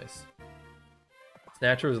 Oh, nice.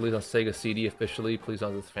 Snatcher was released on Sega CD officially. Please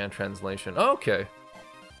don't use fan translation. Oh, okay.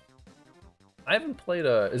 I haven't played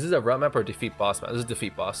a... Is this a route map or a defeat boss map? This is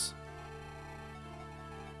defeat boss.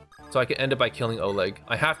 So I can end it by killing Oleg.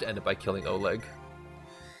 I have to end it by killing Oleg.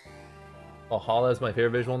 Valhalla is my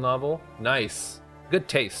favorite visual novel. Nice. Good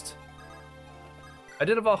taste. I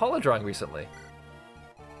did a Valhalla drawing recently.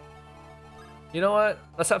 You know what?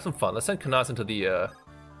 Let's have some fun. Let's send Kanas into the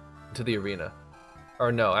arena.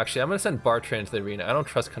 Or no, actually, I'm gonna send Bartran into the arena. I don't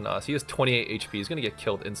trust Kanas. He has 28 HP. He's gonna get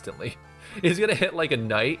killed instantly. He's gonna hit like a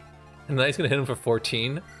knight, and the knight's gonna hit him for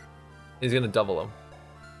 14. He's gonna double him.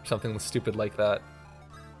 Something stupid like that.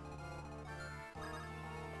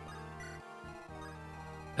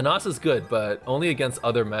 Kanas is good, but only against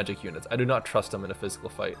other magic units. I do not trust him in a physical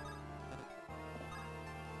fight.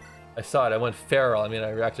 I saw it, I went feral. I mean, I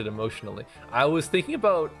reacted emotionally. I was thinking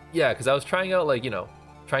about, yeah, because I was trying out, like, you know,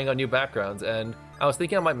 trying out new backgrounds, and I was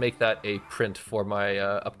thinking I might make that a print for my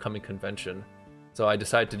upcoming convention. So I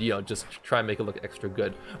decided to, you know, just try and make it look extra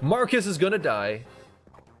good. Marcus is gonna die.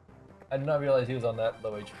 I did not realize he was on that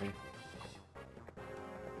low HP.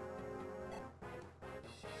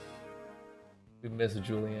 We miss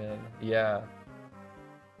Julianne. Yeah.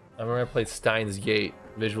 I remember I played Steins Gate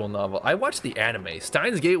visual novel. I watched the anime.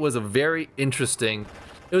 Steins Gate was a very interesting...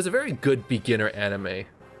 It was a very good beginner anime.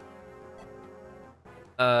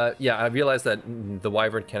 Yeah, I realized that the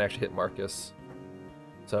Wyvern can't actually hit Marcus.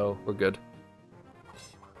 So, we're good.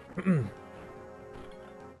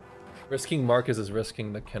 Risking Marcus is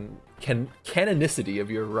risking the canonicity of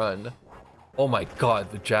your run. Oh my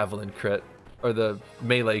god, the Javelin crit. Or the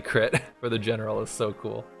melee crit for the general is so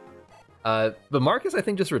cool. But Marcus, I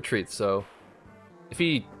think, just retreats, so... If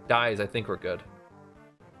he dies, I think we're good.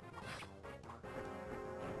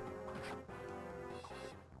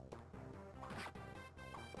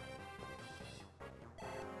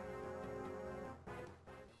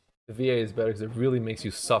 The VA is better because it really makes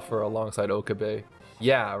you suffer alongside Okabe.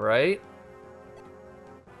 Yeah, right?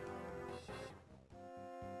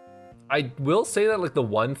 I will say that, like, the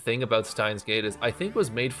one thing about Steins Gate is I think it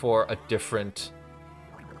was made for a different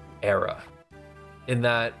era. In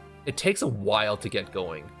that it takes a while to get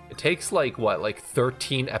going. It takes, like, what, like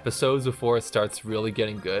 13 episodes before it starts really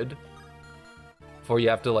getting good? Before you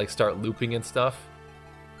have to, like, start looping and stuff.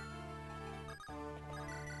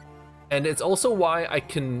 And it's also why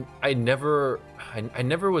I never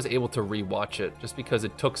was able to rewatch it, just because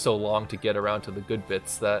it took so long to get around to the good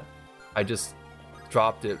bits that I just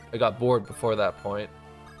dropped it. I got bored before that point.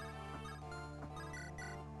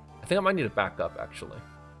 I think I might need a backup, actually.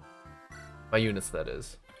 My units, that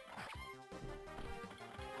is.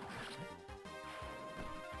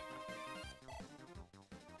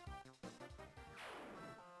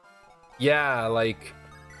 Yeah, like,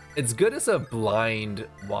 it's good as a blind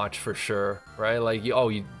watch for sure, right? Like,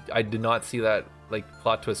 I did not see that, like,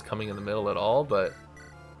 plot twist coming in the middle at all, but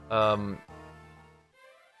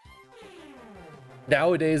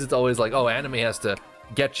nowadays it's always like, oh, anime has to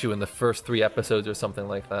get you in the first 3 episodes or something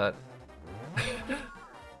like that.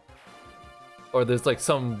 Or there's like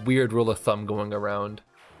some weird rule of thumb going around.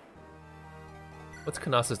 What's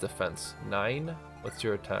Kanasa's defense? 9? What's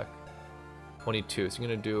your attack? 22, so you're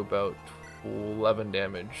gonna do about 11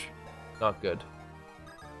 damage. Not good.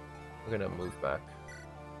 We're gonna move back.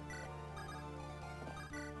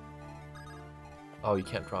 Oh, you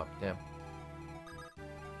can't drop, damn.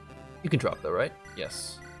 You can drop though, right?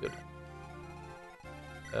 Yes, good.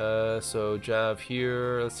 So Jav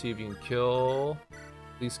here, let's see if you can kill.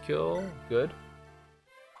 Please kill, good.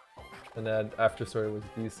 And that after story was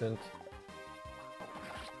decent.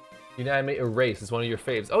 You animate Erase, it's one of your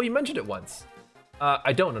faves. Oh, you mentioned it once.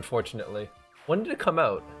 I don't, unfortunately. When did it come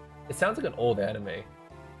out? It sounds like an old anime.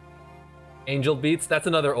 Angel Beats, that's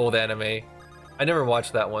another old anime. I never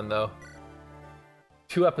watched that one though.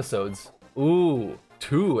 2 episodes. Ooh,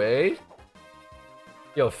 2, eh?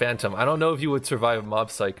 Yo, Phantom, I don't know if you would survive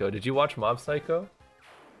Mob Psycho. Did you watch Mob Psycho?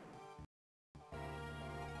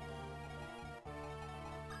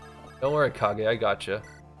 Don't worry, Kage, I gotcha.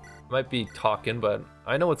 Might be talking, but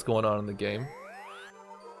I know what's going on in the game.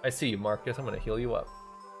 I see you, Marcus. I'm gonna heal you up.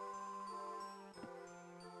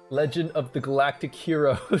 Legend of the Galactic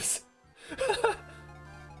Heroes.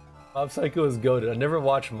 Mob Psycho is goated. I never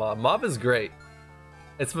watched Mob. Mob is great.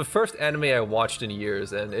 It's the first anime I watched in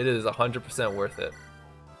years, and it is 100% worth it.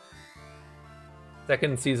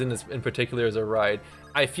 Second season is, in particular, is a ride.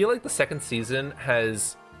 I feel like the second season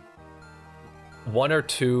has one or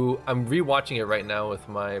two. I'm rewatching it right now with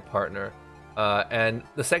my partner, and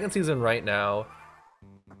the second season right now.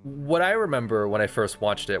 What I remember when I first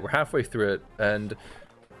watched it, we're halfway through it, and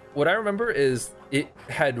what I remember is it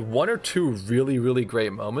had one or two really, really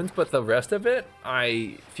great moments, but the rest of it,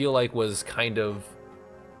 I feel like was kind of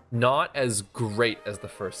not as great as the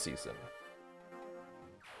first season.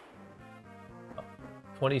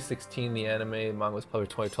 2016, the anime, manga was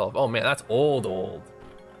published 2012. Oh man, that's old.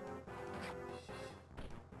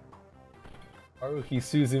 Haruhi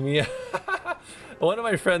Suzumiya. One of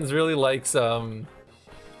my friends really likes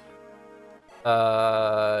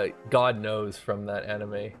God Knows from that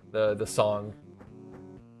anime, the song.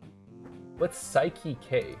 What's Psyche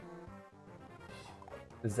K?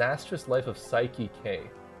 Disastrous Life of Psyche K.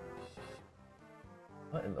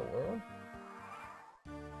 What in the world?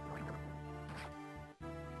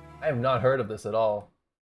 I have not heard of this at all.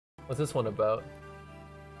 What's this one about?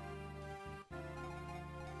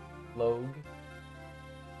 Logue?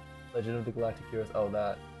 Legend of the Galactic Heroes. Oh,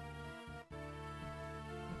 that.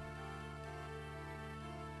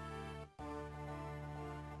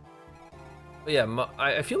 But yeah,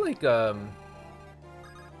 I feel like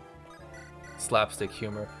slapstick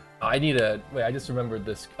humor. I need a wait. I just remembered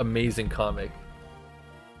this amazing comic.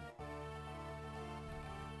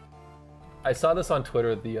 I saw this on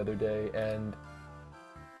Twitter the other day, and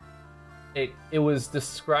it was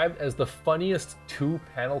described as the funniest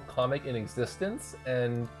 2-panel comic in existence,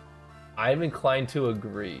 and I'm inclined to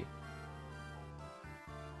agree.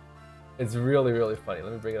 It's really, really funny.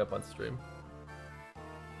 Let me bring it up on stream.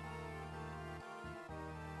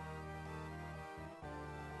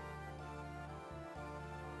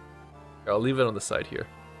 I'll leave it on the side here.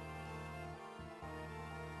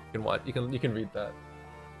 You can watch. You can read that.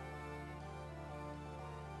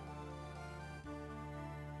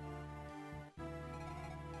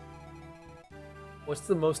 What's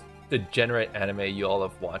the most degenerate anime you all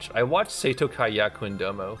have watched? I watched Seito Kaiyaku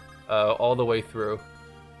Indomo all the way through.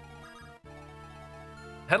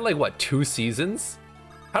 Had like what, 2 seasons?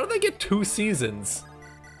 How did they get 2 seasons?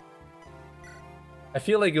 I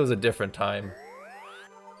feel like it was a different time.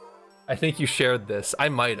 I think you shared this. I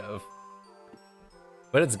might have.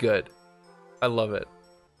 But it's good. I love it.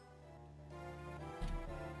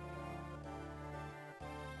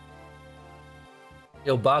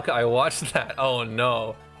 Yo, Baka, I watched that. Oh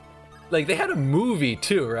no. Like, they had a movie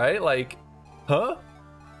too, right? Like, huh?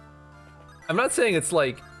 I'm not saying it's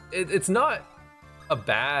like, it's not a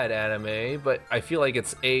bad anime, but I feel like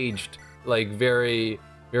it's aged like very,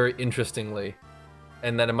 very interestingly.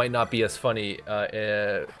 And that it might not be as funny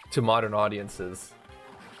to modern audiences.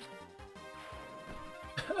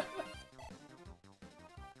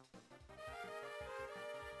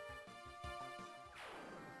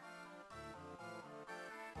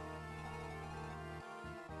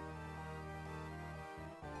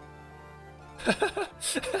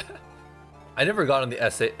 I never got on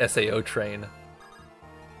the SAO train.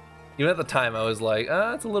 Even at the time, I was like,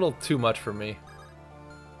 it's a little too much for me.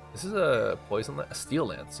 This is a poison lance, a steel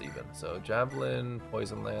lance even. So javelin,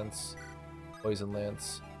 poison lance, poison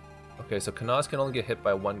lance. Okay, so Kanaz can only get hit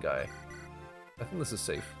by one guy. I think this is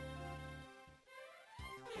safe.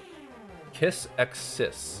 Kiss X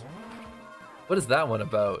Sis. What is that one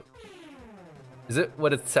about? Is it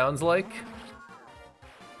what it sounds like?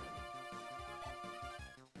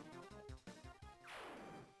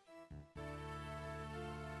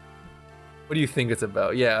 What do you think it's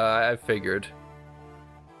about? Yeah, I figured.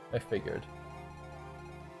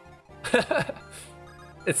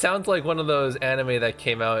 It sounds like one of those anime that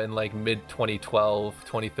came out in like mid 2012,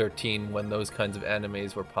 2013 when those kinds of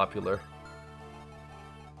animes were popular.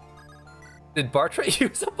 Did Bartray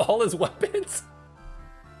use up all his weapons?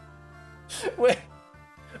 Wait.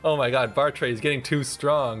 Oh my god, Bartray is getting too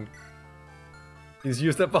strong. He's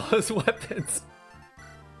used up all his weapons.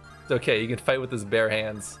 It's okay, he can fight with his bare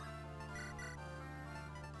hands.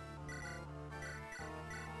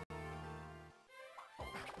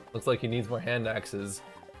 Looks like he needs more hand axes.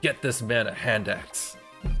 Get this man a hand axe.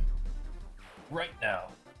 Right now.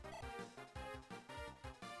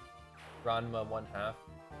 Ranma 1/2.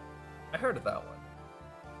 I heard of that one.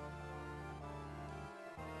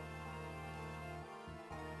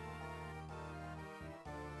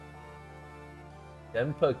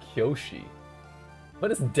 Denpa Kyoshi.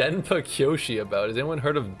 What is Denpa Kyoshi about? Has anyone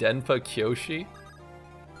heard of Denpa Kyoshi?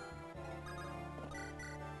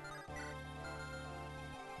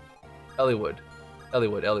 Elliewood.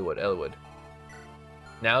 Elliewood, Elliewood, Elliewood.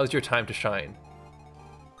 Now is your time to shine.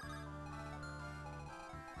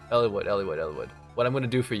 Elliewood, Elliewood, Elliewood. What I'm going to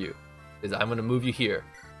do for you is I'm going to move you here.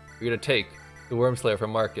 You're going to take the Wormslayer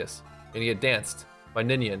from Marcus. You're going to get danced by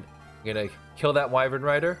Ninian. You're going to kill that Wyvern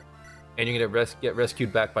Rider. And you're going to get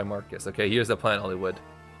rescued back by Marcus. Okay, here's the plan, Elliewood.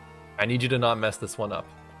 I need you to not mess this one up.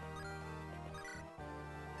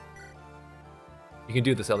 You can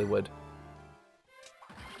do this, Elliewood.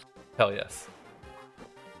 Hell yes.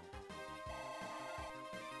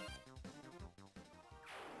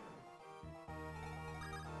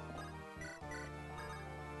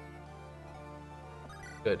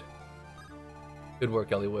 Good. Good work,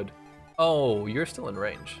 Elliewood. Oh, you're still in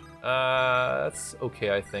range. That's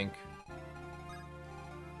okay, I think.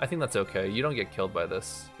 I think that's okay. You don't get killed by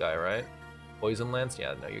this guy, right? Poison Lance?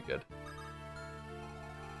 Yeah, no, you're good.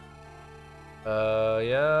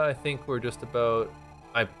 Yeah, I think we're just about...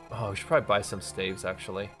 Oh, we should probably buy some staves,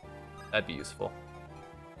 actually. That'd be useful.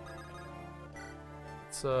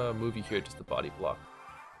 Let's move you here, just a body block.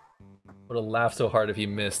 Would have laughed so hard if he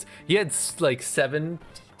missed. He had like 7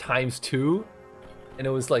 times 2, and it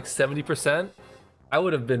was like 70%. I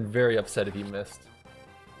would have been very upset if he missed.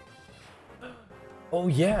 Oh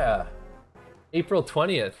yeah, April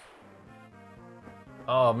 20th.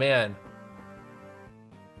 Oh man.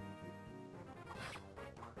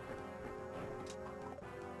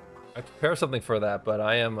 I prepare something for that, but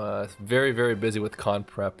I am very, very busy with con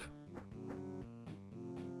prep.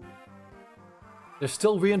 There's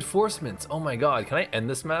still reinforcements. Oh my god, can I end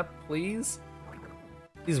this map, please?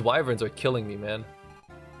 These wyverns are killing me, man.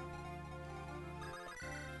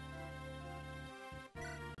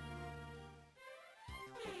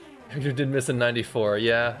 Hector did miss in 94.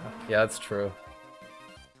 Yeah, that's true.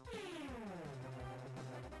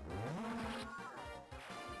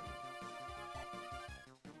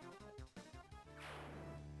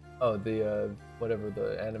 Oh, the whatever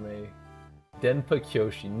the anime, Denpa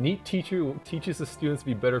Kyoshi. Neat teacher who teaches the students to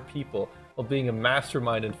be better people while being a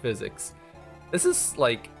mastermind in physics. This is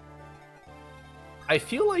like, I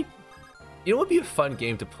feel like, you know what would be a fun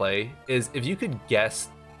game to play is if you could guess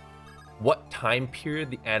what time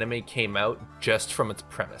period the anime came out just from its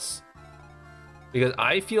premise. Because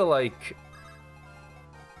I feel like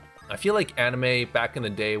anime back in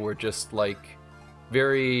the day were just like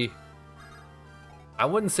very, I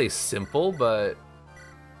wouldn't say simple, but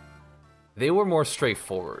they were more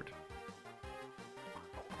straightforward.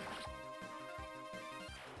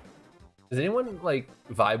 Does anyone like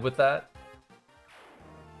vibe with that?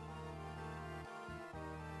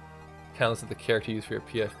 Counts as the character used for your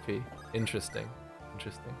PFP. Interesting.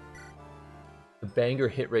 Interesting. The banger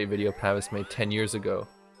hit rate video Pavis made 10 years ago.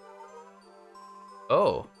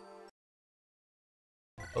 Oh.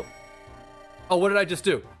 Oh. Oh, what did I just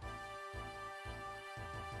do?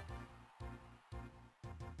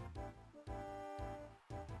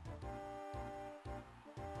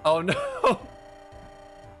 Oh no!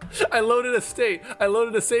 I loaded a state. I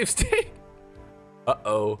loaded a save state.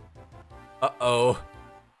 Uh-oh. Uh-oh.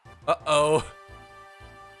 Uh-oh.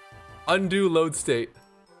 Undo load state.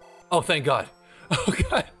 Oh, thank God. Oh,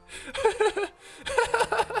 God.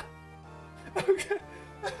 Okay.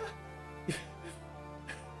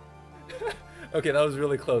 Okay, that was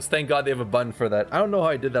really close. Thank God they have a button for that. I don't know how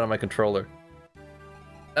I did that on my controller.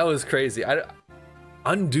 That was crazy.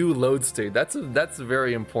 Undo load state. That's a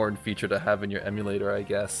very important feature to have in your emulator, I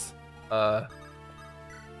guess. Wow.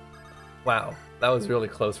 That was really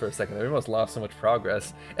close for a second. I almost lost so much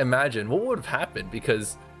progress. Imagine what would have happened,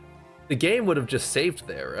 because the game would have just saved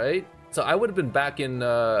there, right? So I would have been back in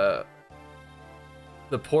the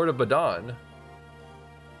port of Badon.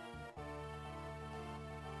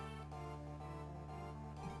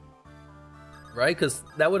 Right? Because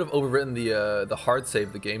that would have overwritten the hard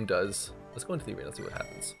save the game does. Let's go into the arena and see what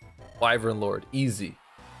happens. Wyvern Lord, easy.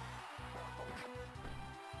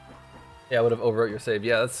 Yeah, I would have overwrote your save.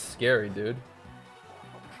 Yeah, that's scary, dude.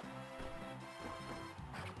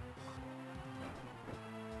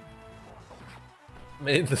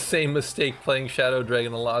 Made the same mistake playing Shadow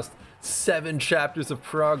Dragon and lost 7 chapters of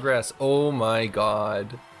progress. Oh my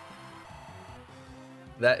god.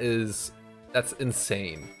 That's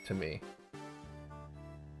insane to me.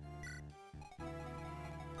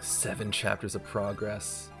 7 chapters of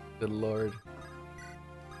progress. Good lord.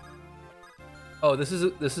 Oh, this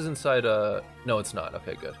is inside no, it's not.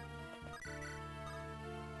 Okay, good.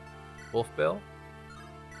 Wolf Bale?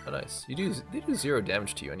 Oh nice. They do 0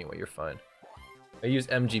 damage to you anyway, you're fine. I use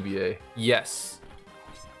MGBA. Yes.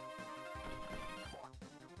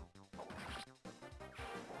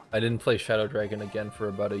 I didn't play Shadow Dragon again for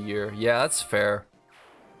about a year. Yeah, that's fair.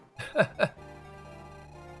 I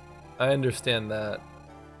understand that.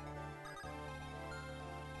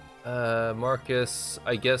 Marcus,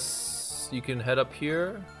 I guess you can head up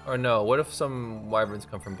here? Or no, what if some wyverns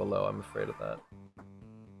come from below? I'm afraid of that.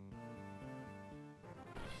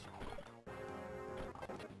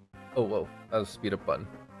 Oh, whoa, that was a speed up button.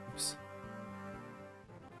 Oops.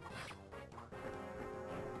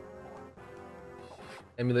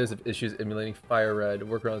 Emulators have issues emulating Fire Red.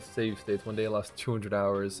 Workaround save states. One day I lost 200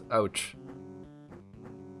 hours. Ouch.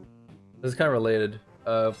 This is kind of related.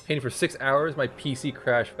 Painting for 6 hours, my PC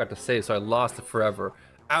crashed, forgot to save, so I lost it forever.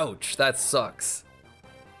 Ouch, that sucks.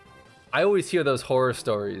 I always hear those horror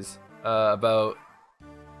stories about...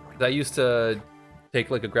 I used to take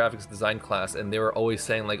like a graphics design class, and they were always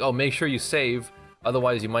saying like, oh, make sure you save,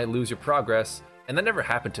 otherwise you might lose your progress. And that never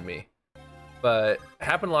happened to me. But it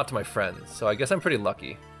happened a lot to my friends, so I guess I'm pretty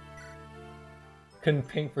lucky. Couldn't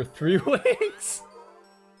paint for 3 weeks?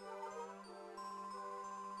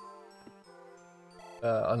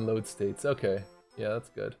 Unload states, okay. Yeah, that's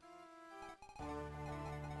good.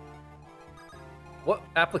 What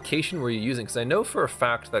application were you using? Because I know for a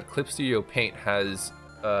fact that Clip Studio Paint does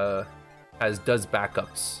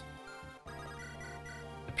backups.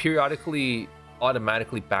 It periodically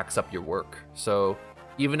automatically backs up your work. So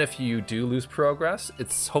even if you do lose progress,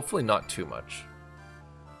 it's hopefully not too much.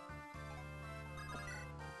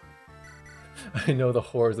 I know the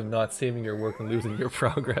horrors of not saving your work and losing your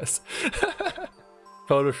progress.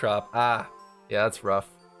 Photoshop, yeah, that's rough.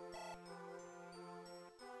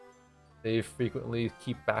 They frequently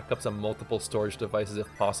keep backups on multiple storage devices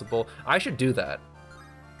if possible. I should do that.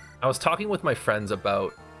 I was talking with my friends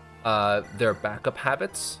about their backup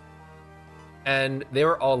habits, and they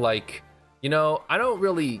were all like, you know, I don't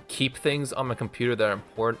really keep things on my computer that are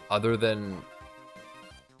important other than...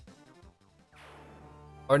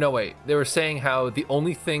 Or no, wait, they were saying how the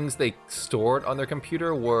only things they stored on their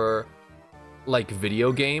computer were like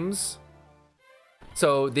video games.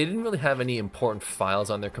 So they didn't really have any important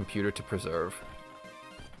files on their computer to preserve.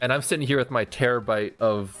 And I'm sitting here with my terabyte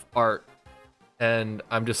of art, and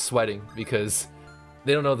I'm just sweating because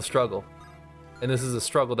they don't know the struggle. And this is a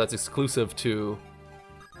struggle that's exclusive to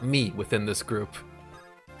me within this group.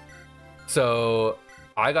 So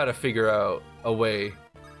I gotta figure out a way,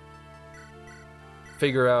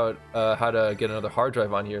 how to get another hard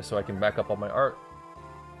drive on here so I can back up all my art.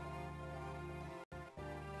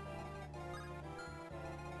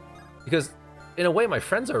 Because in a way, my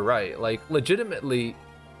friends are right. Like, legitimately,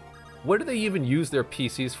 what do they even use their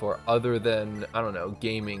PCs for other than, I don't know,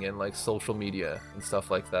 gaming and like social media and stuff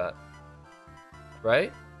like that?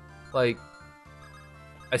 Right? Like,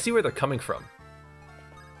 I see where they're coming from.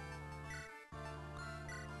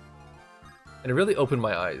 And it really opened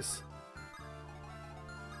my eyes.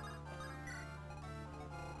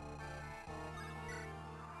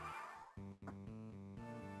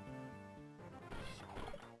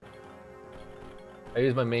 I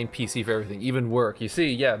use my main PC for everything, even work. You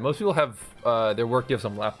see, yeah, most people have, their work gives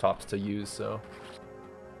them laptops to use, so.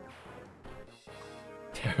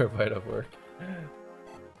 Terabyte of work.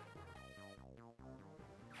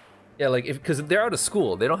 Yeah, like, because they're out of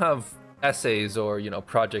school, they don't have essays or, you know,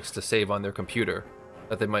 projects to save on their computer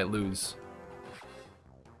that they might lose.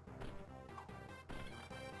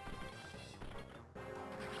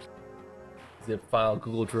 Zip file,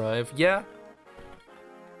 Google Drive, yeah.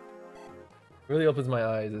 Really opens my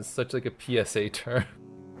eyes. It's such like a PSA term.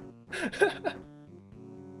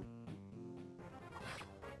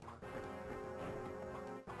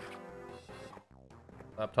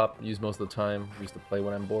 Laptop used most of the time. Used to play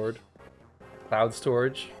when I'm bored. Cloud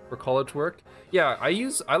storage for college work. Yeah,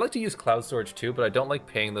 I like to use cloud storage too, but I don't like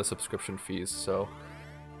paying the subscription fees. So,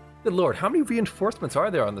 good lord, how many reinforcements are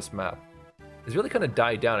there on this map? It's really kind of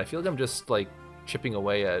died down. I feel like I'm just like chipping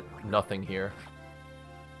away at nothing here.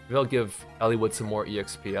 Maybe I'll give Elliewood some more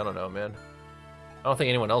EXP. I don't know, man. I don't think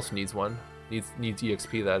anyone else needs one. Needs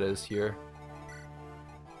EXP, that is, here.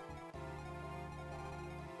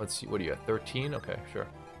 Let's see, what are you at, 13? Okay, sure.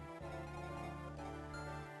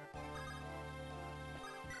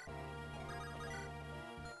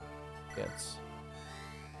 Yes.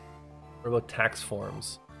 What about tax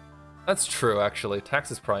forms? That's true, actually.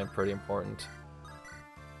 Tax is probably pretty important.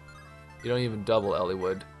 You don't even double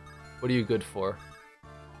Elliewood. What are you good for?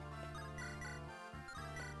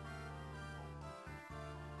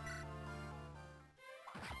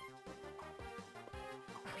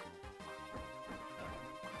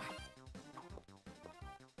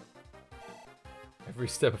 Every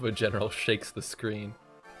step of a general shakes the screen.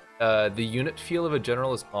 The unit feel of a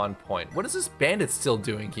general is on point. What is this bandit still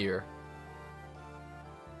doing here?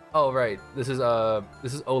 Oh right, this is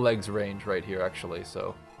Oleg's range right here actually,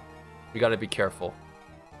 so we gotta be careful.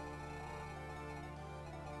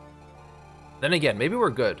 Then again, maybe we're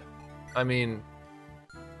good. I mean,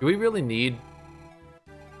 do we really need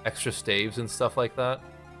extra staves and stuff like that?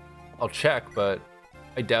 I'll check, but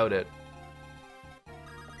I doubt it.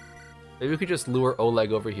 Maybe we could just lure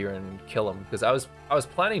Oleg over here and kill him, because I was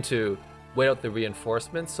planning to wait out the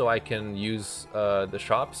reinforcements so I can use the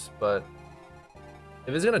shops, but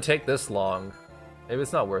if it's gonna take this long, maybe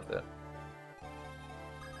it's not worth it.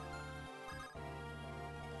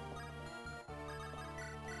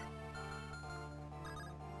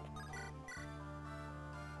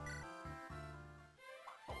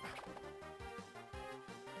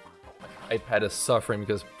 My iPad is suffering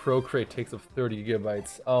because Procreate takes up 30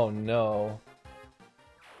 gigabytes. Oh no.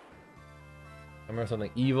 I remember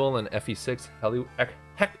something evil and FE6,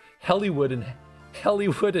 Hollywood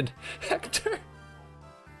and Hector.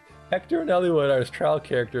 Hector and Hollywood are trial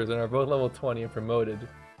characters and are both level 20 and promoted.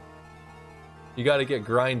 You gotta get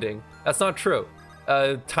grinding. That's not true.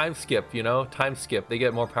 Time skip, you know? Time skip. They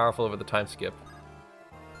get more powerful over the time skip.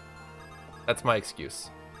 That's my excuse.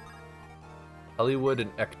 Hollywood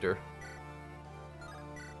and Hector.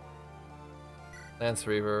 Lance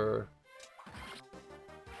Reaver.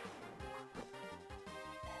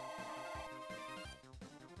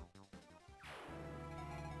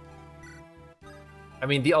 I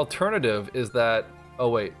mean, the alternative is that... Oh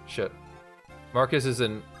wait, shit. Marcus is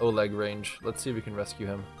in Oleg range. Let's see if we can rescue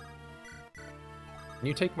him. Can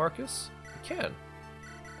you take Marcus? You can.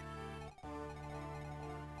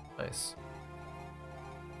 Nice.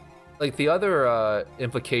 Like, the other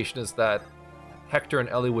implication is that Hector and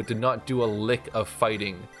Eliwood did not do a lick of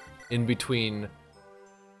fighting in between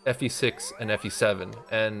FE6 and FE7,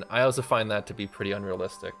 and I also find that to be pretty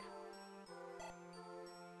unrealistic.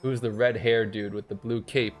 Who's the red-haired dude with the blue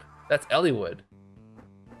cape? That's Eliwood.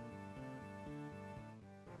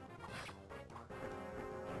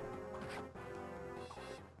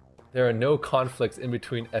 There are no conflicts in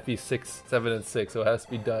between FE6, 7, and 6, so it has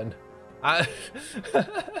to be done.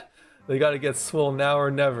 They gotta get swole now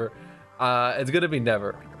or never. It's gonna be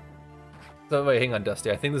never. So wait, hang on, Dusty.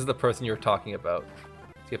 I think this is the person you were talking about.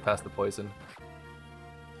 Let's get past the poison.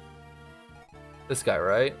 This guy,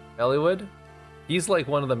 right? Eliwood? He's like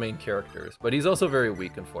one of the main characters, but he's also very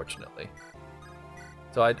weak, unfortunately.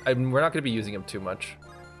 So we're not gonna be using him too much.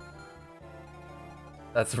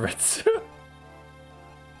 That's Retsu.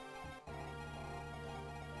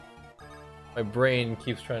 My brain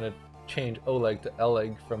keeps trying to change Oleg to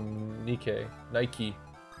Eleg from Nike.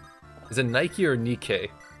 Is it Nike or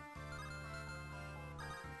Nike?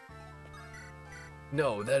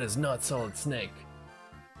 No, that is not Solid Snake.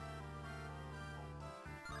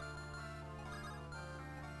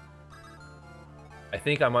 I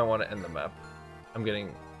think I might want to end the map. I'm gonna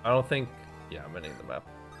end the map.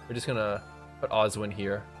 We're just gonna put Oswin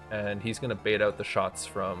here, and he's gonna bait out the shots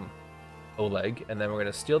from Oleg, and then we're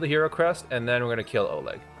gonna steal the hero crest, and then we're gonna kill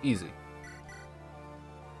Oleg. Easy.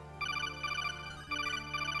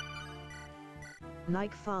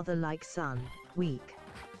 Like father, like son. Weak.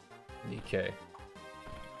 Nikkei.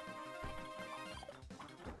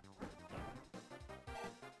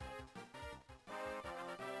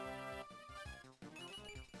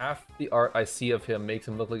 Half the art I see of him makes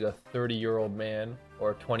him look like a 30-year-old man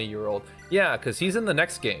or a 20-year-old. Yeah, because he's in the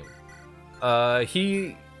next game.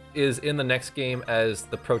 He is in the next game as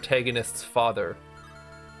the protagonist's father.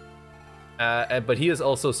 But he is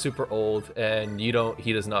also super old, and he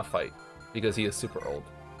does not fight because he is super old.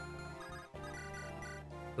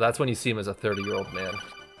 So that's when you see him as a 30-year-old man.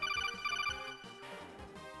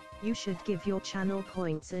 You should give your channel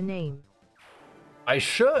points a name. I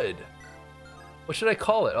should! What should I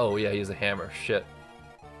call it? Oh yeah, he has a hammer. Shit.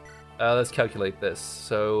 Let's calculate this.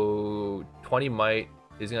 So 20 might.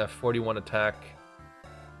 He's gonna have 41 attack.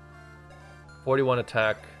 41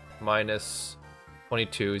 attack minus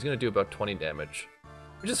 22. He's gonna do about 20 damage,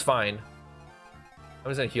 which is fine. I'm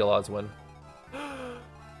just gonna heal Oswin.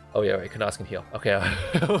 Oh yeah, right. Kanos can heal. Okay,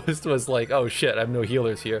 I was like, oh shit, I have no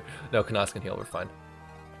healers here. No, Kanos can heal. We're fine.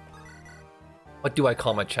 What do I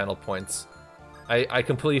call my channel points? I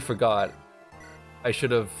completely forgot. I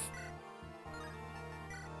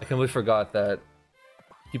completely forgot that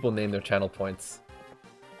people name their channel points.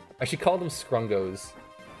 I should call them Scrungos.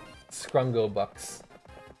 Scrungo bucks.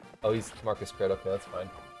 Oh, he's Marcus Cred. Okay, that's fine.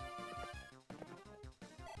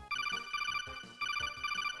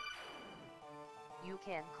 You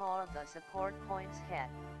can call the support points head.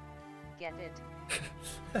 get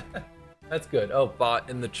it. That's good. Oh, bot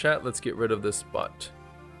in the chat. Let's get rid of this bot.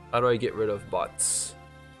 How do I get rid of bots?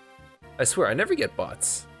 I swear, I never get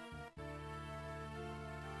bots.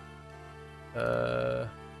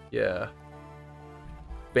 Yeah.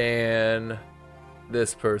 Ban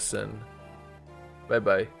this person.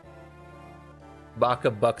 Bye-bye.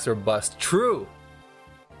 Baka bucks or bust. True!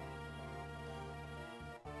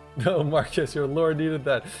 No, Marcus, your lord needed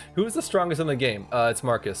that. Who's the strongest in the game? It's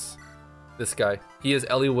Marcus. This guy. He is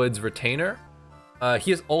Eliwood's retainer.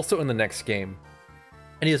 He is also in the next game.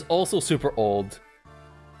 And he is also super old.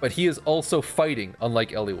 But he is also fighting, unlike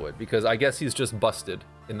Eliwood, because I guess he's just busted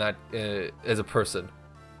in that as a person.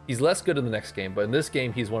 He's less good in the next game, but in this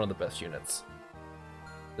game, he's one of the best units.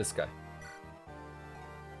 This guy.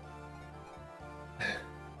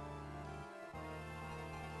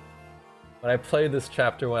 When I played this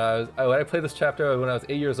chapter when I was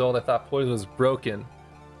 8 years old, I thought Poison was broken.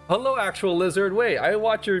 Hello, actual lizard. Wait, I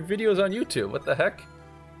watch your videos on YouTube. What the heck?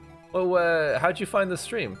 Oh, how'd you find the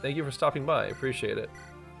stream? Thank you for stopping by. I appreciate it.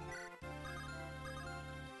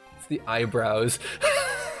 It's the eyebrows.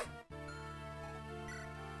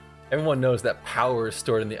 Everyone knows that power is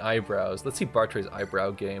stored in the eyebrows. Let's see Bartray's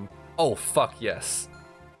eyebrow game. Oh, fuck yes.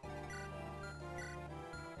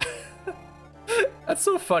 That's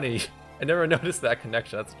so funny. I never noticed that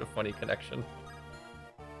connection. That's such a funny connection.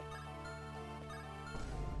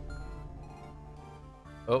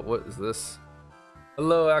 Oh, what is this?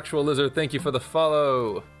 Hello, actual lizard. Thank you for the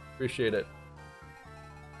follow. Appreciate it.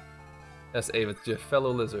 Yes, Ava, it's your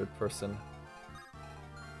fellow lizard person.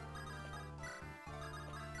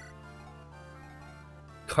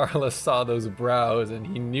 Carla saw those brows and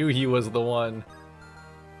he knew he was the one.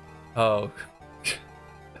 Oh.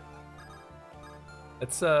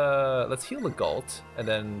 Let's heal the Galt and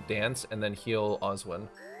then dance and then heal Oswin.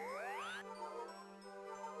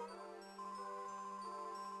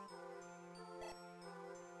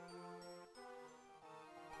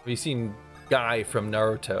 Have you seen Guy from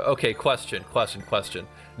Naruto? Okay, question.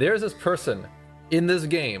 There's this person in this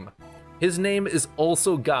game. His name is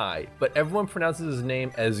also Guy, but everyone pronounces his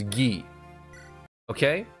name as Gi.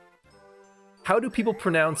 Okay? How do people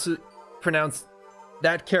pronounce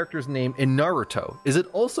that character's name in Naruto? Is it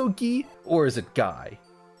also Gi or is it Guy?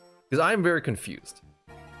 Because I'm very confused.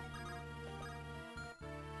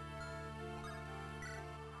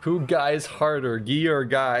 Who Guy's harder, Gi or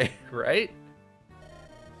Guy, right?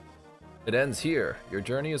 It ends here. Your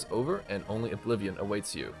journey is over and only oblivion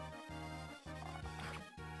awaits you.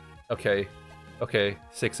 Okay. Okay,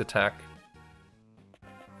 6 attack.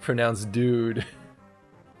 Pronounced dude.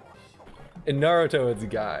 In Naruto, it's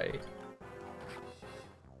Guy.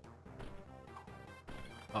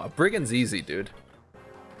 Brigand's easy, dude.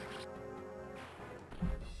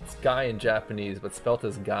 It's Guy in Japanese, but spelt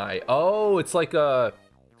as Guy. Oh, it's like a...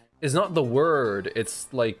 It's not the word, it's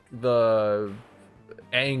like the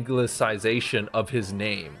anglicization of his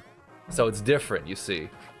name. So it's different, you see.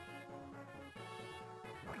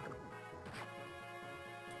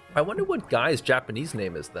 I wonder what Guy's Japanese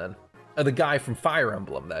name is then. The guy from Fire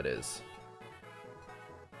Emblem, that is.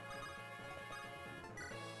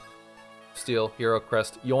 Steel, Hero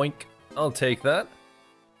Crest, yoink. I'll take that.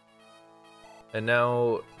 And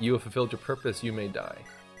now you have fulfilled your purpose, you may die.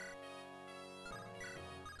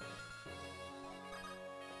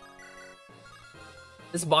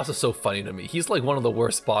 This boss is so funny to me. He's like one of the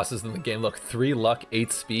worst bosses in the game. Look, 3 luck,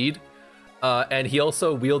 8 speed. And he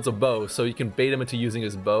also wields a bow, so you can bait him into using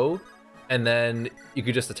his bow, and then you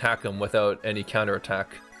could just attack him without any counterattack.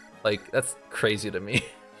 Like, that's crazy to me.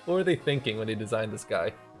 What were they thinking when they designed this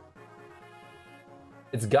guy?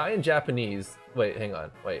 It's Guy in Japanese. Wait, hang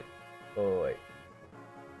on. Wait. Oh, wait.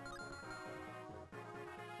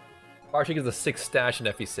 Archie gives a 6 stash in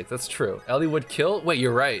FE6. That's true. Ellie would kill? Wait,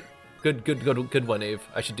 you're right. Good one, Ave.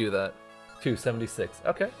 I should do that. 276.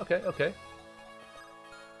 Okay.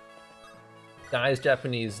 Guy's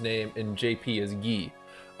Japanese name in JP is Gi.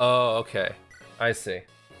 Oh, okay. I see.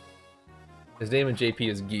 His name in JP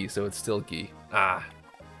is Gi, so it's still Gi. Ah.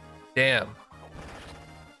 Damn.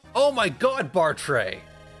 Oh my god, Bartray!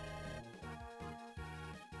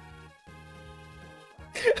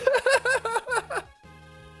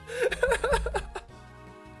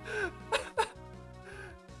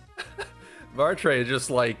 Bartray just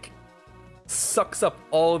like sucks up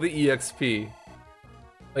all the EXP.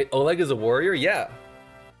 Wait, Oleg is a warrior? Yeah.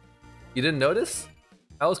 You didn't notice?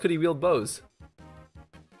 How else could he wield bows?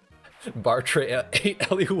 Bartray ate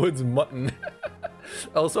Eliwood's mutton.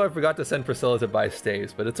 Also, I forgot to send Priscilla to buy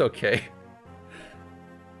staves, but it's okay.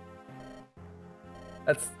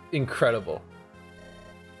 That's incredible.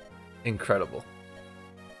 Incredible.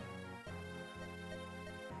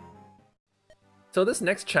 So this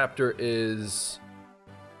next chapter is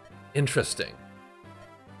interesting.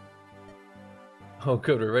 Oh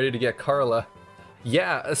good, we're ready to get Carla.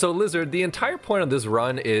 Yeah, so Lizard, the entire point of this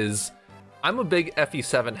run is I'm a big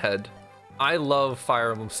FE7 head. I love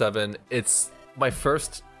Fire Emblem 7. It's my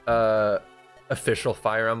first official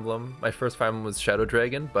Fire Emblem. My first Fire Emblem was Shadow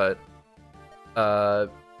Dragon, but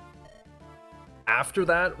after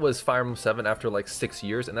that was Fire Emblem 7 after like 6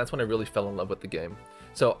 years, and that's when I really fell in love with the game.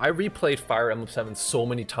 So I replayed Fire Emblem 7 so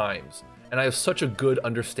many times, and I have such a good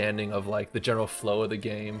understanding of like the general flow of the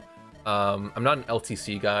game. I'm not an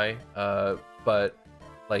LTC guy, but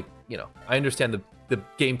like, you know, I understand the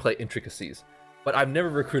gameplay intricacies, but I've never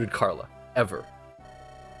recruited Carla, ever.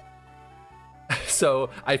 So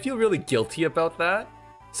I feel really guilty about that.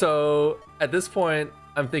 So at this point,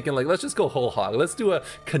 I'm thinking like, let's just go whole hog. Let's do a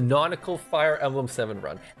canonical Fire Emblem 7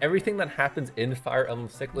 run. Everything that happens in Fire Emblem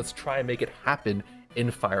 6, let's try and make it happen in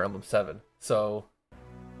Fire Emblem 7. So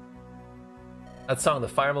that song, the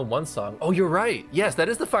Fire Emblem 1 song. Oh, you're right. Yes, that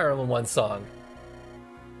is the Fire Emblem 1 song.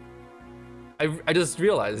 I just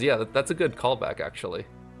realized, yeah, that's a good callback, actually.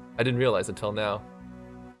 I didn't realize until now.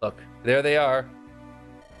 Look, there they are.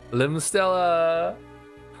 Limstella.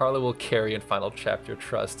 Carla will carry in final chapter,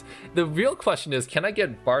 trust. The real question is, can I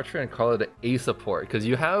get Bartra and Carla to A support? Because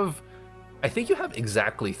you have, I think you have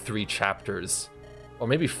exactly 3 chapters, or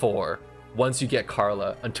maybe 4, once you get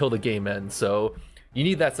Carla until the game ends. So you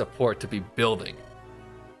need that support to be building.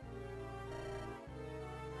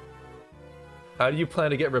 How do you plan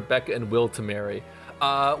to get Rebecca and Will to marry?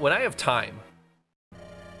 When I have time.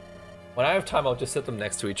 When I have time, I'll just sit them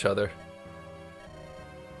next to each other.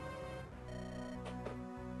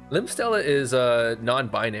 Limstella is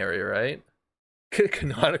non-binary, right?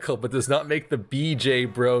 Canonical, but does not make the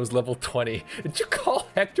BJ Bros level 20. Did you call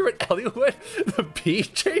Hector and Eliwood the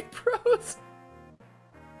BJ Bros?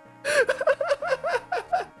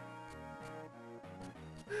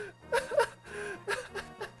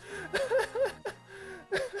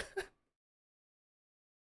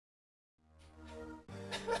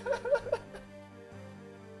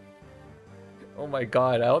 Oh my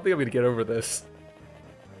god, I don't think I'm gonna get over this.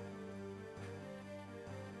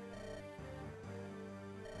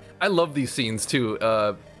 I love these scenes too.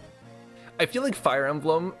 I feel like Fire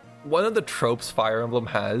Emblem, one of the tropes Fire Emblem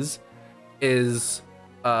has is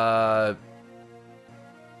the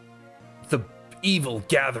evil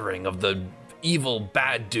gathering of the evil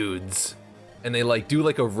bad dudes. And they like do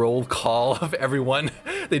like a roll call of everyone.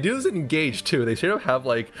 They do this in Engage too. They straight up have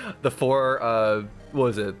like the 4 what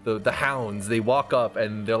was it? The hounds. They walk up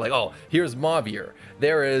and they're like, oh, here's Mauvier.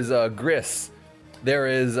 There is Gris. There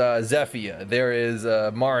is Zephia. There is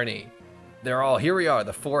Marnie. They're all, here we are,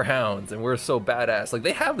 the 4 hounds, and we're so badass. Like,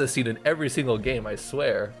 they have this scene in every single game, I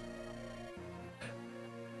swear.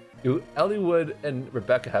 Do Eliwood and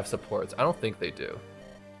Rebecca have supports? I don't think they do.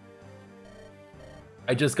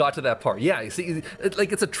 I just got to that part. Yeah, you see,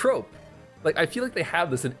 like, it's a trope. Like, I feel like they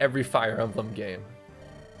have this in every Fire Emblem game.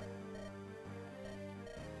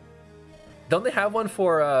 Don't they have one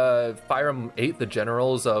for Fire Emblem 8, the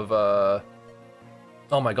generals of...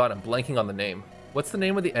 Oh my god, I'm blanking on the name. What's the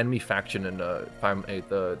name of the enemy faction in Fire Emblem 8?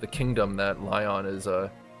 The kingdom that Lion is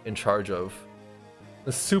in charge of.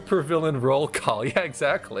 The supervillain roll call. Yeah,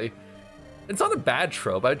 exactly. It's not a bad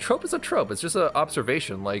trope. A trope is a trope. It's just an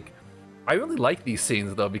observation. Like, I really like these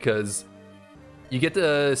scenes though, because you get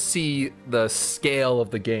to see the scale of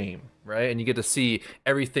the game, right? And you get to see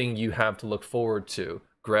everything you have to look forward to.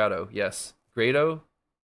 Grotto, yes.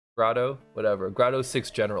 Grotto, whatever. Grotto's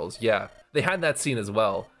 6 generals, yeah. They had that scene as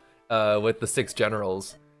well, with the 6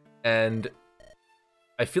 generals. And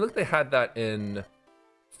I feel like they had that in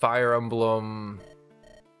Fire Emblem...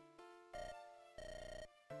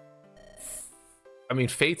 I mean,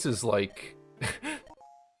 Fates is like...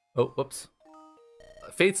 Oh, whoops.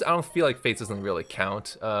 Fates, I don't feel like Fates doesn't really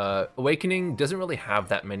count. Awakening doesn't really have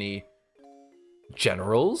that many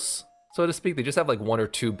generals, so to speak. They just have like 1 or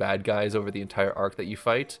 2 bad guys over the entire arc that you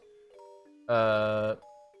fight.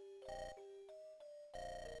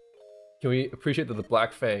 Can we appreciate that the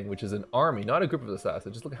Black Fang, which is an army, not a group of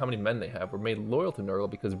assassins, just look at how many men they have, were made loyal to Nurgle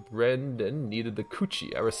because Brendan needed the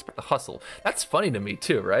coochie. I respect the hustle. That's funny to me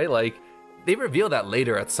too, right? Like, they reveal that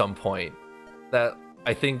later at some point. That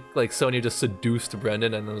I think like Sonya just seduced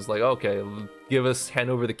Brendan and was like, okay, hand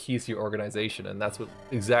over the keys to your organization, and that's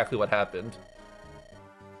exactly what happened.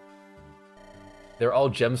 They're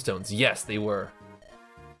all gemstones. Yes, they were.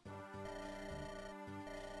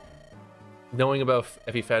 Knowing about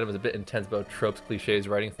FE fandom is a bit intense about tropes, cliches,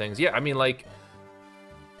 writing things. Yeah, I mean, like,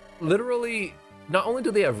 literally, not only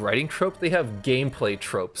do they have writing tropes, they have gameplay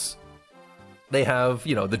tropes. They have,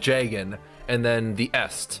 you know, the Jagan and then the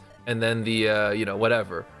est, and then the, you know,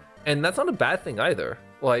 whatever. And that's not a bad thing either.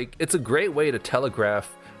 Like, it's a great way to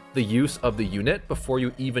telegraph the use of the unit before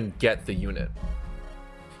you even get the unit.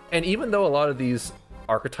 And even though a lot of these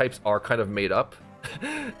archetypes are kind of made up,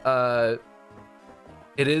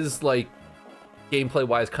 it is, like,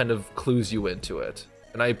 gameplay-wise kind of clues you into it.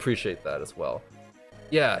 And I appreciate that as well.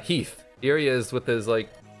 Yeah, Heath. Here he is with his, like,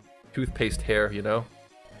 toothpaste hair, you know?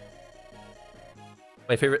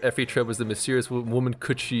 My favorite FE trope was the mysterious woman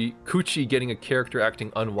Coochie getting a character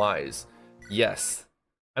acting unwise. Yes.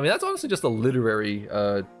 I mean, that's honestly just a literary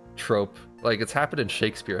trope. Like, it's happened in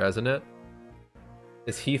Shakespeare, hasn't it?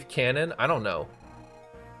 Is Heath canon? I don't know.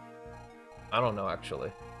 I don't know,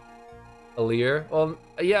 actually. Alear? Well,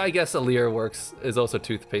 yeah, I guess Alear works, is also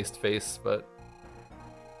toothpaste face, but...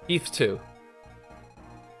 Heath too.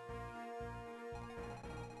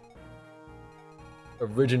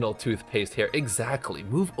 Original toothpaste hair. Exactly.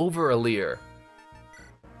 Move over, Alear.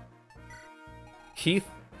 Heath?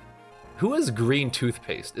 Who is green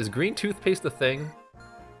toothpaste? Is green toothpaste a thing?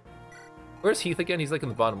 Where's Heath again? He's like in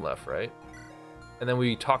the bottom left, right? And then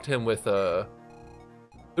we talked to him with, who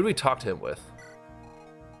do we talk to him with?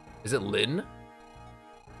 Is it Lyn?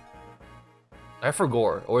 I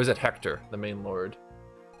forgot. Or is it Hector, the main lord?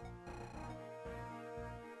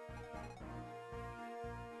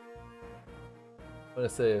 I'm gonna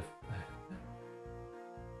say if...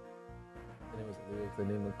 the name was Lyrics, the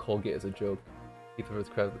name of Colgate is a joke. Heath was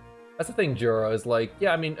crowd. That's the thing, Juro, is like,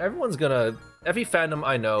 yeah, I mean, everyone's gonna... Every fandom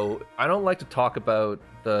I know, I don't like to talk about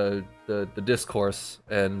the discourse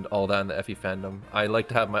and all that in the FE fandom. I like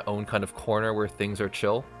to have my own kind of corner where things are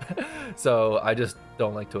chill. So I just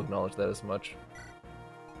don't like to acknowledge that as much.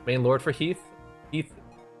 Main lord for Heath? Heath?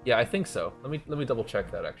 Yeah, I think so. Let me double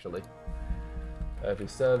check that actually.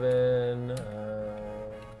 FE7,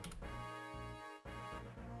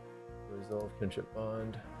 resolve kinship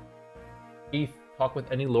bond. Heath, talk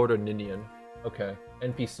with any lord or Ninian. Okay.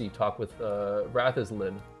 NPC, talk with Wrath is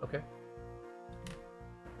Lyn. Okay.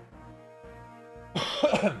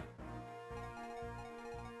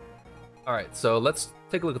 Alright, so let's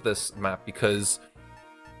take a look at this map because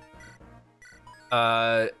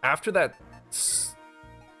after that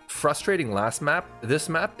frustrating last map, this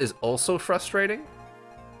map is also frustrating,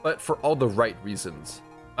 but for all the right reasons.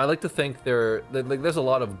 I like to think there's a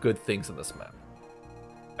lot of good things in this map.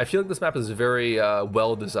 I feel like this map is very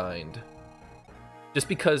well designed, just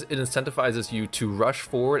because it incentivizes you to rush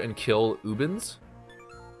forward and kill Ubins.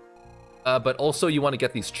 But also you want to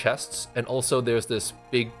get these chests, and also there's this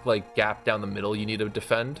big like gap down the middle you need to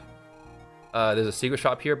defend. There's a secret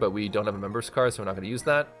shop here, but we don't have a member's card, so we're not going to use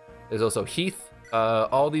that. There's also Heath.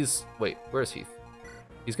 All these... Wait, where's Heath?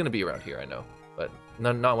 He's going to be around here, I know. But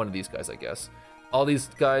not one of these guys, I guess. All these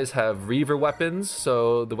guys have Reaver weapons,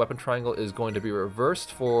 so the weapon triangle is going to be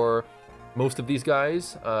reversed for most of these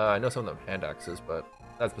guys. I know some of them hand axes, but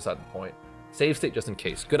that's beside the point. Save state just in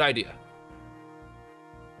case. Good idea.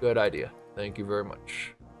 Good idea. Thank you very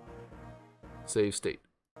much. Save state.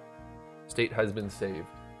 State has been saved.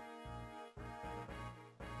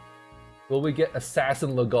 Will we get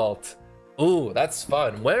Assassin Legault? Ooh, that's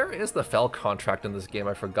fun. Where is the Fel contract in this game?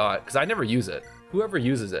 I forgot, because I never use it. Whoever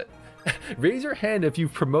uses it. Raise your hand if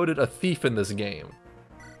you've promoted a thief in this game.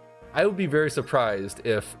 I would be very surprised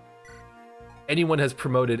if anyone has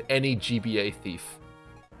promoted any GBA thief.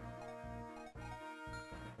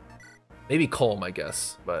 Maybe Colm, I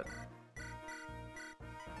guess, but...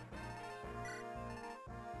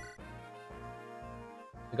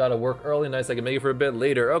 I gotta work early, nice I can make it for a bit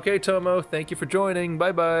later. Okay, Tomo, thank you for joining,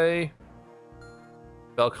 bye-bye.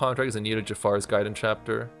 Bell contract is Anita Jafar's Gaiden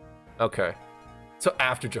chapter. Okay. So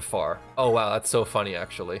after Jafar. Oh wow, that's so funny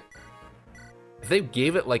actually. If they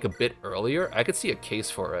gave it like a bit earlier, I could see a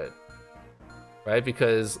case for it. Right,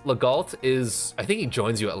 because Legault is, I think he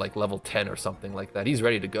joins you at like level 10 or something like that. He's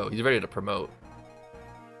ready to go, he's ready to promote.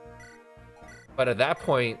 But at that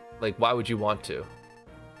point, like why would you want to?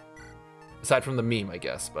 Aside from the meme, I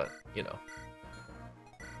guess, but you know.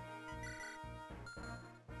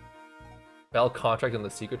 Bell contract in the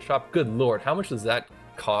secret shop? Good lord, how much does that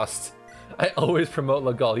cost? I always promote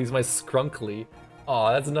Legault, he's my Skrunkly.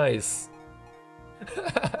 Aw, that's nice.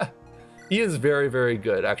 He is very, very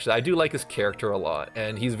good, actually. I do like his character a lot,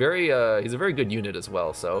 and he's a very good unit as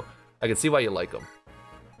well, so I can see why you like him.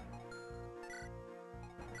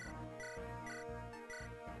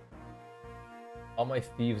 All my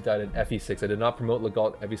thieves died in FE6. I did not promote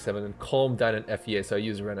Legault FE7, and Colm died in FE8, so I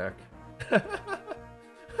used Renek.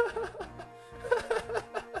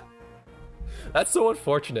 That's so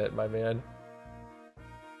unfortunate, my man.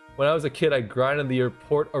 When I was a kid, I grinded the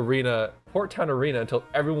Port Town Arena until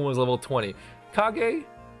everyone was level 20. Kage,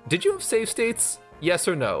 did you have save states? Yes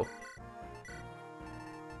or no?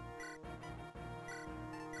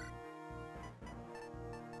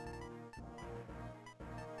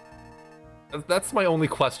 That's my only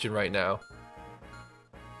question right now.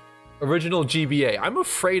 Original GBA. I'm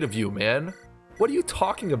afraid of you, man. What are you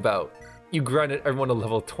talking about? You grinded everyone to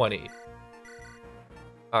level 20.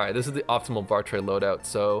 Alright, this is the optimal Bartray loadout,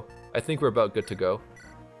 so I think we're about good to go.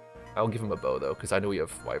 I'll give him a bow, though, because I know we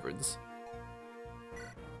have wyverns.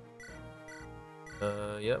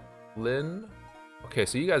 Yep. Lynn. Okay,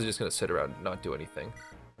 so you guys are just gonna sit around and not do anything.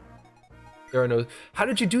 There are no... How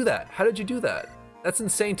did you do that? How did you do that? That's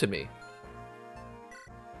insane to me.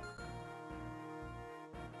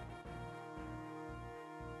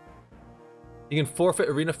 You can forfeit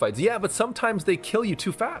arena fights. Yeah, but sometimes they kill you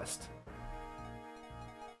too fast.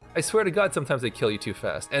 I swear to God, sometimes they kill you too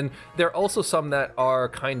fast. And there are also some that are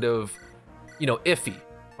kind of, you know, iffy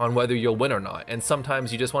on whether you'll win or not. And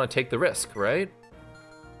sometimes you just want to take the risk, right?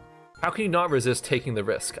 How can you not resist taking the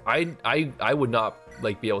risk? I would not,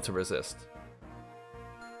 like, be able to resist.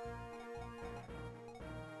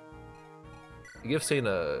 You give Sane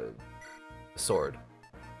a sword.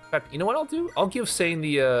 In fact, you know what I'll do? I'll give Sane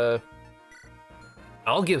the,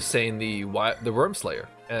 Worm Slayer,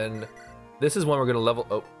 and this is one we're gonna level.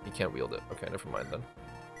 Oh, he can't wield it. Okay, never mind then.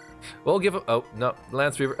 We'll give him. Oh no,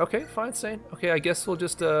 Lance Reaver. Okay, fine, Sane. Okay, I guess we'll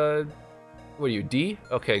just what are you, D?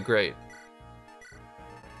 Okay, great.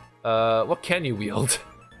 What can you wield?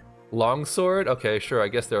 Longsword. Okay, sure. I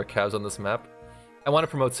guess there are calves on this map. I want to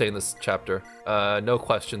promote Sane this chapter. No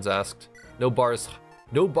questions asked. No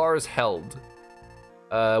bars held.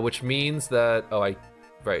 Which means that. Oh,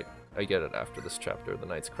 right. I get it after this chapter, the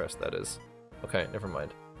Knight's Crest, that is. Okay, never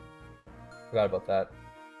mind. Forgot about that.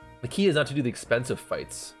 The key is not to do the expensive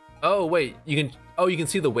fights. Oh, wait, you can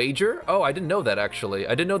see the wager? Oh, I didn't know that, actually.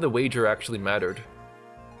 I didn't know the wager actually mattered.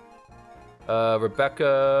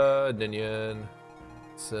 Rebecca, Ninian,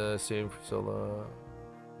 same Priscilla.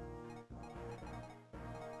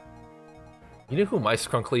 You know who my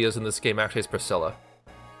Skrunkly is in this game? Actually, it's Priscilla.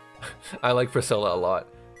 I like Priscilla a lot.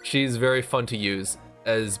 She's very fun to use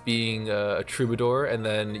as being a troubadour, and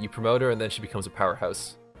then you promote her and then she becomes a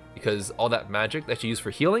powerhouse, because all that magic that you use for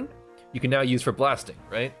healing you can now use for blasting,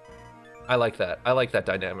 right? I like that. I like that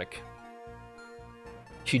dynamic.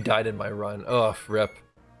 She died in my run. Oh, rip.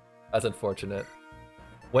 That's unfortunate.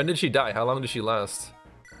 When did she die? How long did she last?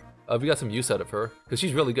 We got some use out of her because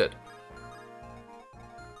she's really good.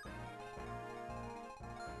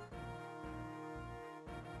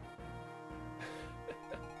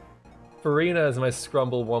 Farina is my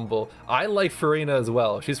Scrumble Wumble. I like Farina as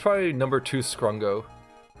well. She's probably number 2 Scrungo.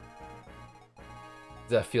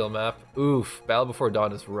 Zephiel map. Oof, Battle Before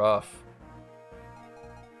Dawn is rough.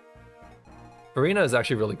 Farina is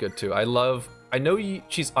actually really good too. I know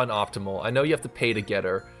she's unoptimal. I know you have to pay to get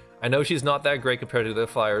her. I know she's not that great compared to the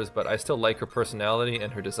flyers, but I still like her personality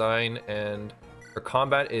and her design, and her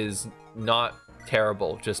combat is not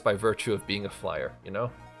terrible just by virtue of being a flyer, you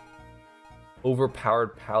know?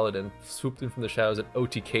 Overpowered paladin swooped in from the shadows and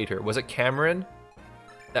OTK'd her. Was it Cameron?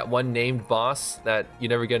 That one named boss that you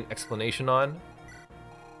never get an explanation on?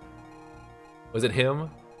 Was it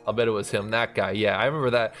him? I'll bet it was him. That guy. Yeah, I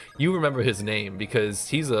remember that. You remember his name because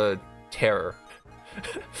he's a terror.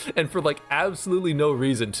 And for like absolutely no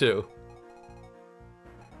reason too.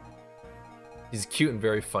 He's cute and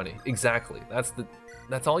very funny. Exactly.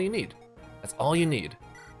 That's all you need. That's all you need.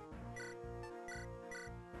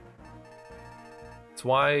 That's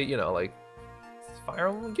why, you know, like, fire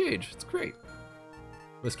and engage. It's great.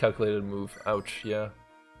 Miscalculated move. Ouch, yeah.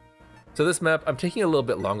 So this map, I'm taking a little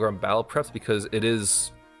bit longer on battle preps because it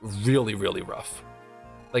is really, really rough.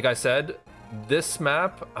 Like I said, this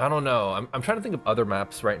map, I don't know. I'm trying to think of other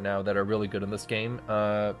maps right now that are really good in this game.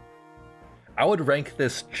 I would rank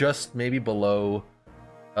this just maybe below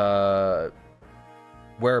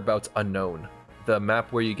Whereabouts Unknown. The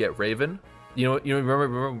map where you get Raven. You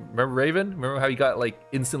remember Raven? Remember how he got like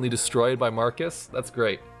instantly destroyed by Marcus? That's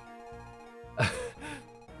great.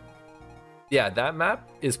 Yeah, that map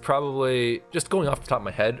is probably, just going off the top of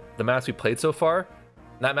my head, the maps we played so far,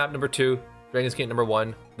 that map number 2, Dragon's Gate number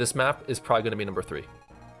 1, this map is probably going to be number 3.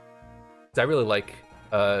 I really like,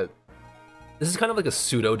 this is kind of like a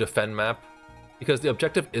pseudo defend map, because the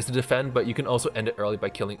objective is to defend, but you can also end it early by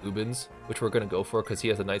killing Ubins, which we're going to go for because he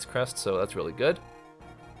has a Knight's Crest, so that's really good.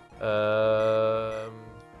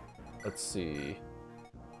 Let's see.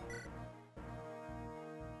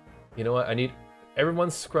 You know what? I need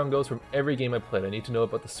everyone's Scrungos from every game I played. I need to know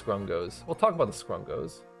about the Scrungos. We'll talk about the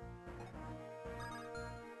Scrungos.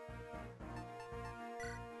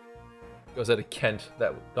 Goes out of Kent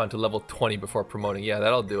that gone to level 20 before promoting. Yeah,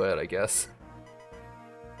 that'll do it, I guess.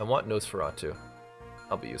 I want Nosferatu.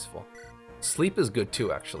 That'll be useful. Sleep is good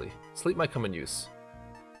too, actually. Sleep might come in use.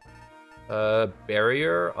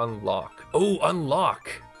 Barrier, unlock. Oh, unlock!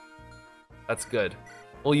 That's good.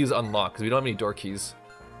 We'll use unlock, because we don't have any door keys.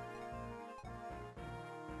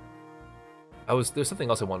 There's something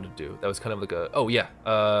else I wanted to do. That was kind of like a... Oh, yeah.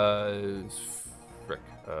 Frick.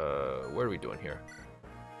 What are we doing here?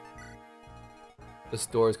 This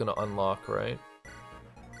door is gonna unlock, right?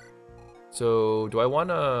 So, do I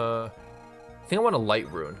wanna... I think I want a light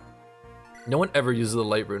rune. No one ever uses the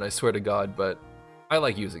light rune, I swear to God, but I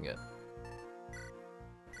like using it.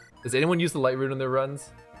 Does anyone use the light rune in their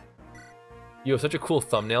runs? You have such a cool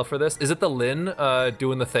thumbnail for this. Is it the Lin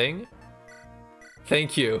doing the thing?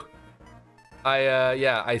 Thank you.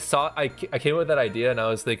 Yeah, I came up with that idea and I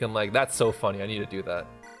was thinking like, that's so funny, I need to do that.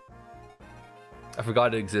 I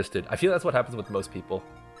forgot it existed. I feel that's what happens with most people.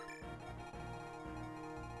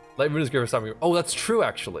 Light rune is good for stopping. Oh, that's true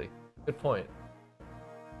actually. Good point.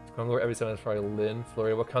 Scrungo every 7 is probably Lin.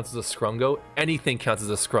 Flurry, what counts as a Scrungo? Anything counts as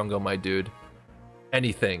a Scrungo, my dude.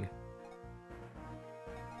 Anything.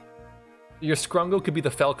 Your Scrungo could be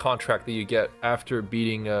the fell contract that you get after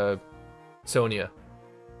beating Sonya.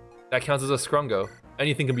 That counts as a Scrungo.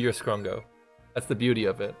 Anything can be your Scrungo. That's the beauty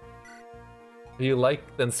of it. If you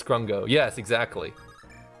like, then Scrungo. Yes, exactly.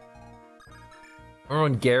 Remember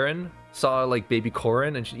when Garen saw like baby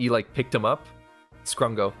Corrin and he like picked him up?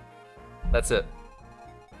 Scrungo. That's it.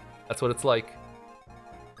 That's what it's like.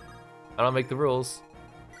 I don't make the rules.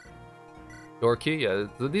 Door key? Yeah,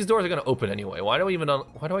 these doors are gonna open anyway. Why do I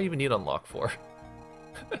even need unlock for?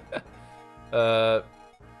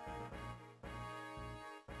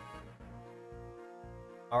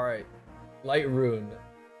 Alright. Light rune.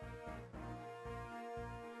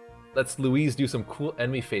 Lets Louise do some cool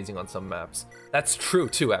enemy phasing on some maps. That's true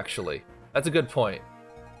too, actually. That's a good point.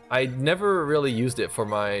 I never really used it for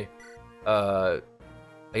my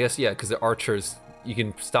I guess, yeah, because the archers, you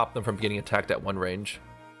can stop them from getting attacked at one range.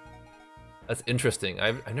 That's interesting.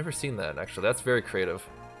 I've never seen that, actually. That's very creative.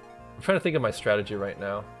 I'm trying to think of my strategy right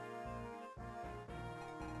now.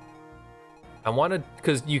 I wanted,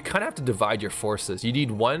 because you kind of have to divide your forces. You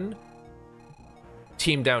need one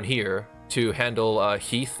team down here to handle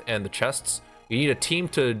Heath and the chests. You need a team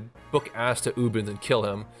to book ass to Ubins and kill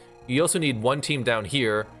him. You also need one team down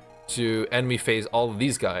here to enemy phase all of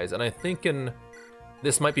these guys. And I'm thinking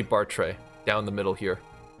this might be Bartray down the middle here.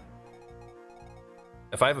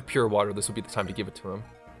 If I have a pure water, this would be the time to give it to him.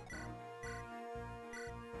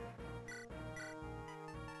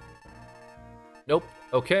 Nope.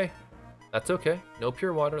 Okay. That's okay. No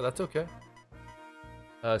pure water. That's okay.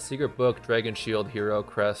 Secret book, dragon shield, hero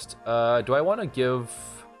crest. Do I want to give...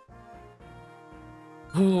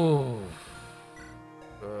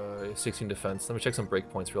 16 defense. Let me check some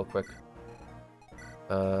breakpoints real quick.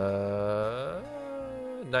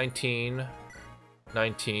 19.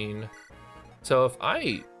 19. So if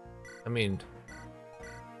I mean,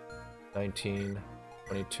 19,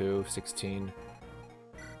 22, 16.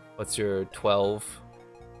 What's your 12?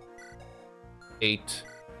 8,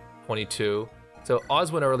 22. So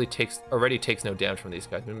Oswin already takes no damage from these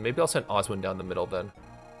guys. Maybe I'll send Oswin down the middle then.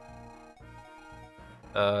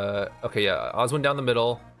 Okay, yeah, Oswin down the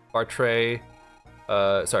middle. Bartray.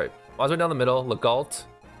 Sorry, Oswin down the middle. Legault.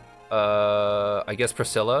 I guess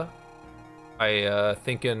Priscilla.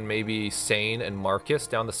 Thinking maybe Sane and Marcus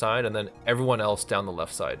down the side, and then everyone else down the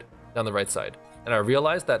left side, down the right side. And I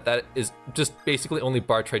realized that that is just basically only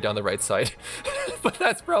Bartray down the right side, but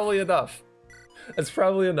that's probably enough. That's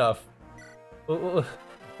probably enough.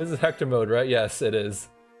 This is Hector mode, right? Yes, it is.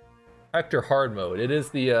 Hector hard mode. It is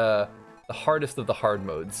the hardest of the hard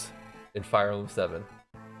modes in Fire Emblem 7.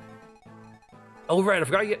 Oh right,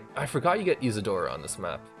 I forgot you get Isadora on this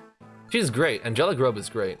map. She's great. Angelic Robe is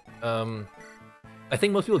great. I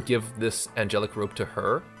think most people give this Angelic Robe to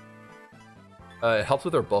her. It helps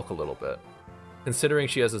with her bulk a little bit, considering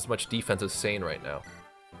she has as much defense as Sane right now.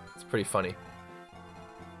 It's pretty funny.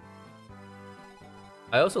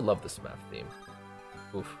 I also love this map theme.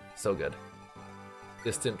 Oof, so good.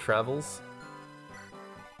 Distant travels.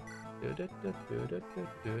 I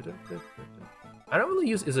don't really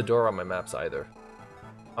use Isadora on my maps either.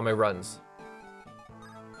 On my runs.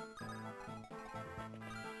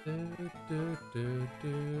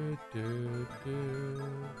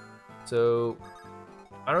 So,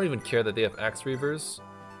 I don't even care that they have Axe Reavers.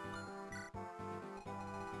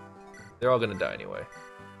 They're all gonna die anyway.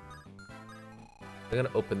 They're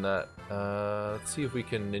gonna open that. Let's see if we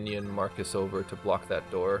can Ninian Marcus over to block that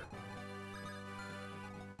door.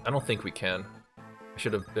 I don't think we can. I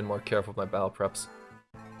should have been more careful with my battle preps.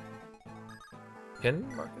 Pin,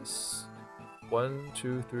 Marcus? 1,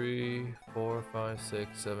 2, 3, 4, 5,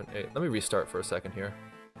 6, 7, 8. Let me restart for a second here.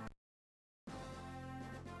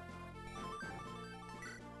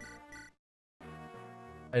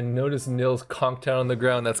 I noticed Nils conked down on the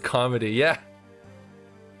ground. That's comedy. Yeah.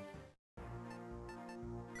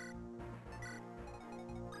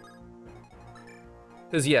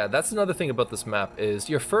 Because yeah, that's another thing about this map is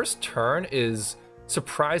your first turn is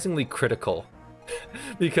surprisingly critical.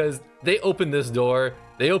 Because they open this door,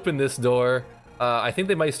 they open this door. I think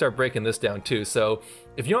they might start breaking this down too. So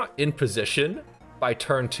if you're not in position by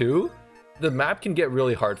turn 2, the map can get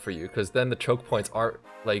really hard for you because then the choke points aren't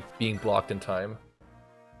like being blocked in time.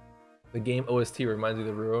 The game OST reminds me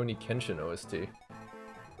of the Rurouni Kenshin OST.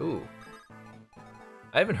 Ooh.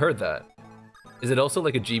 I haven't heard that. Is it also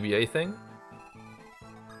like a GBA thing?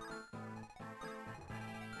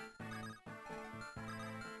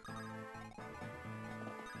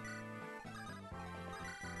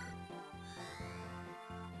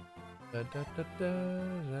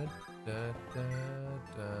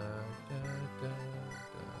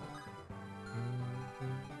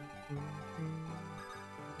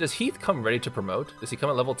 Does Heath come ready to promote? Does he come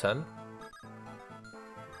at level 10?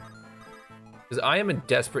 Because I am in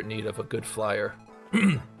desperate need of a good flyer.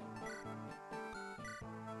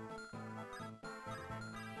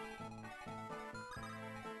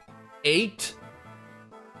 8?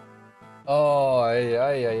 Oh,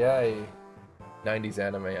 ay. 90s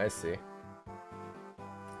anime, I see.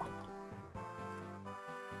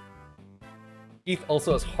 Heath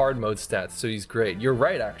also has hard mode stats, so he's great. You're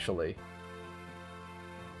right, actually.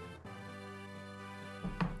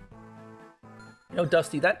 You know,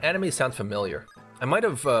 Dusty, that anime sounds familiar. I might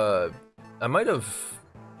have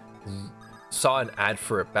saw an ad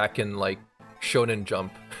for it back in like Shonen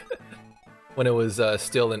Jump when it was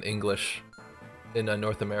still in English in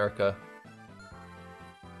North America.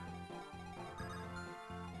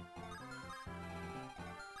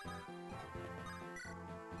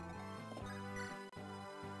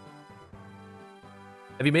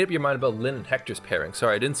 Have you made up your mind about Lynn and Hector's pairing?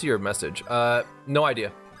 Sorry, I didn't see your message. No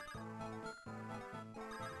idea.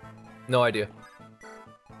 No idea.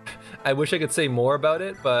 I wish I could say more about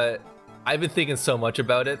it, but I've been thinking so much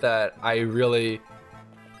about it that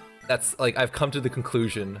that's like, I've come to the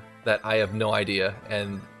conclusion that I have no idea,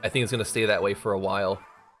 and I think it's gonna stay that way for a while.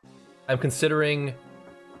 I'm considering,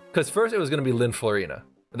 because first it was gonna be Lynn Florina,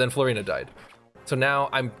 but then Florina died. So now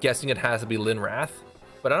I'm guessing it has to be Lynn Wrath,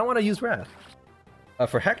 but I don't want to use Wrath.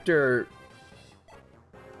 For Hector,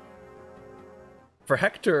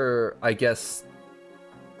 I guess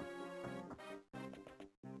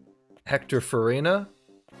Hector Farina?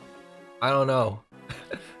 I don't know.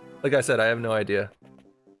 Like I said, I have no idea.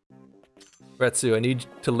 Retsu, I need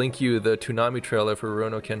to link you the Toonami trailer for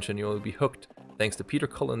Rurouni Kenshin. You will be hooked thanks to Peter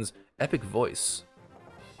Cullen's epic voice.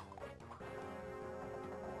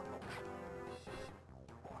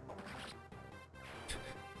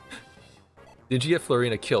 Did you get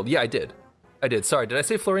Florina killed? Yeah, I did. I did. Sorry, did I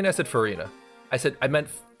say Florina? I said Farina. I meant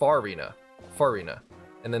Farina. Farina.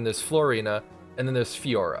 And then there's Florina, and then there's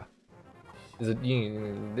Fiora.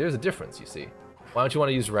 There's a difference, you see. Why don't you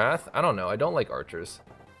want to use Wrath? I don't know. I don't like archers.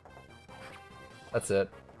 That's it.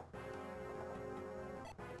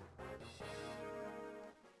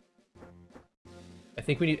 I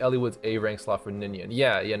think we need Eliwood's A rank slot for Ninian.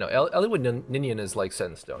 Yeah, no. Eliwood Ninian is like set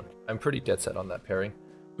in stone. I'm pretty dead set on that pairing.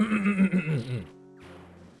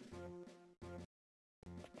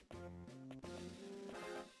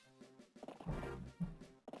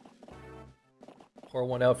 Pour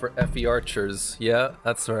one out for FE archers. Yeah,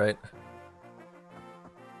 that's right.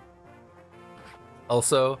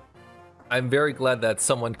 Also, I'm very glad that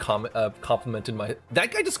someone complimented my.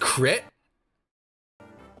 That guy just crit.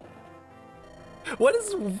 What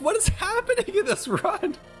is happening in this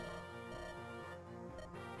run?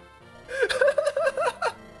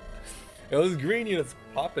 Those green units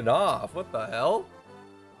popping off. What the hell?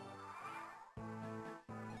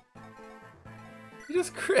 He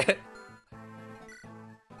just crit.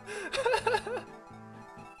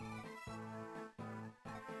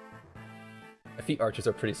 FE archers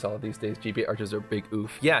are pretty solid these days. GBA archers are big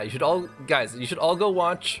oof. Yeah, you should all, guys, you should all go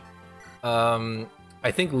watch. I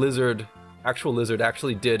think Actual Lizard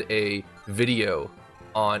actually did a video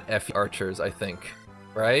on FE archers, I think.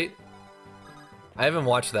 Right? I haven't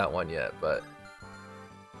watched that one yet, but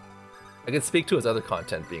I can speak to his other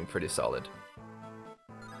content being pretty solid.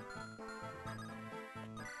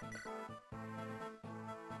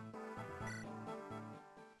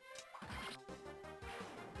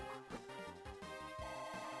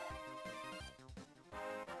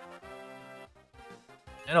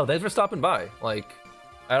 I know, thanks for stopping by. Like,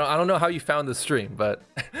 I don't know how you found this stream, but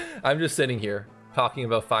I'm just sitting here talking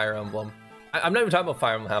about Fire Emblem. I'm not even talking about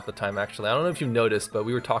Fire Emblem half the time, actually. I don't know if you noticed, but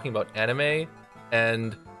we were talking about anime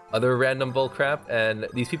and other random bullcrap, and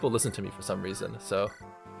these people listen to me for some reason, so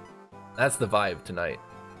that's the vibe tonight.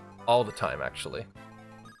 All the time, actually.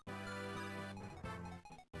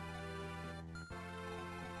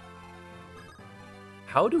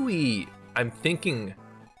 How do we... I'm thinking...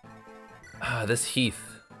 this Heath.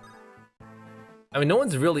 I mean, no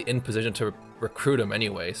one's really in position to recruit him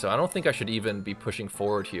anyway, so I don't think I should even be pushing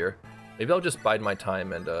forward here. Maybe I'll just bide my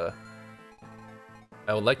time and,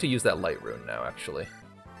 I would like to use that light rune now, actually.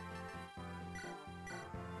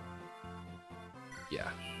 Yeah.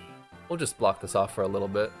 We'll just block this off for a little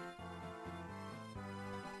bit.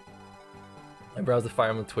 I browse the Fire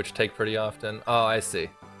Emblem Twitch take pretty often. Oh, I see.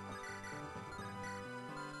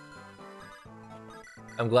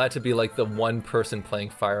 I'm glad to be like the one person playing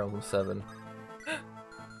Fire Emblem 7.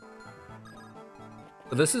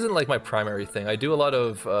 But this isn't like my primary thing. I do a lot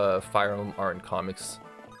of Fire Emblem art and comics.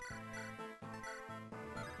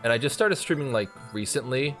 And I just started streaming like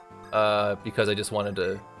recently because I just wanted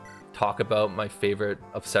to talk about my favorite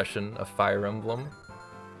obsession of Fire Emblem.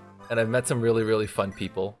 And I've met some really, really fun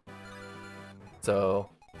people. So,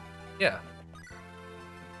 yeah.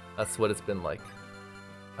 That's what it's been like.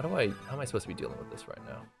 How am I supposed to be dealing with this right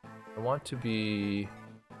now? I want to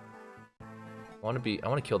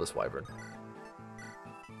kill this wyvern.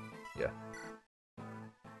 Yeah.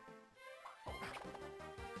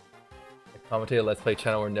 I commentate a Let's Play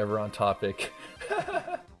channel, we're never on topic.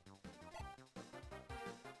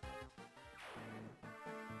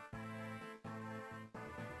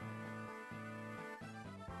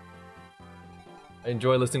 I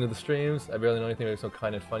enjoy listening to the streams. I barely know anything, but it's so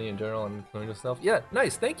kind and funny in general and knowing yourself. Yeah,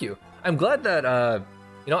 nice, thank you. I'm glad that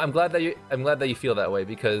I'm glad that you feel that way,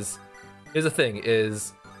 because here's the thing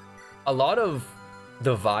is a lot of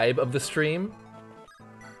the vibe of the stream,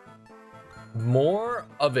 more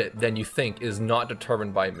of it than you think is not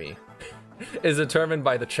determined by me. Is determined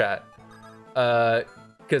by the chat.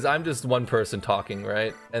 Because I'm just one person talking,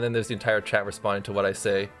 right? And then there's the entire chat responding to what I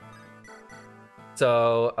say.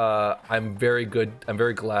 So I'm very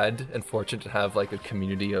glad and fortunate to have like a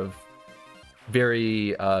community of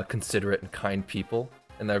very considerate and kind people,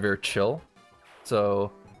 and they're very chill.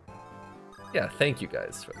 So yeah, thank you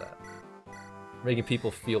guys for that. Making people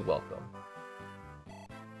feel welcome.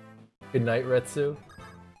 Good night, Retsu.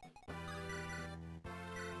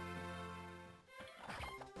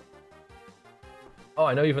 Oh,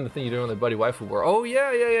 I know even the thing you're doing with the buddy waifu war. Oh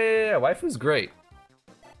yeah. Waifu's great.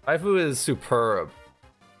 Waifu is superb.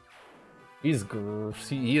 He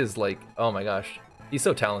is like, oh my gosh, he's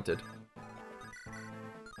so talented.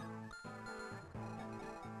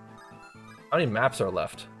 How many maps are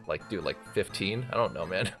left? Like, dude, like 15? I don't know,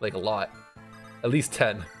 man. Like a lot. At least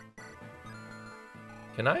 10.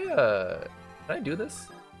 Can I do this?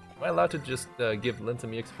 Am I allowed to just give Lin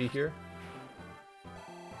some EXP here?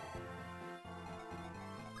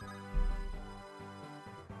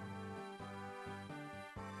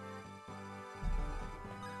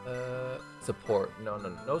 Support.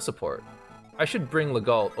 No support. I should bring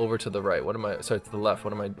Legault over to the right. Sorry, to the left.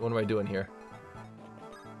 What am I doing here?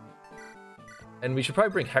 And we should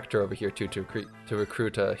probably bring Hector over here too to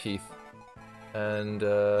recruit Heath. And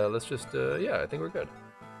let's just yeah, I think we're good.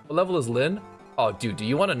 What level is Lin? Oh, dude, do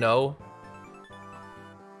you want to know?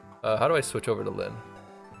 How do I switch over to Lin?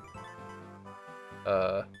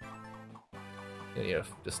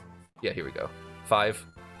 Yeah, here we go. 5.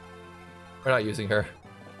 We're not using her.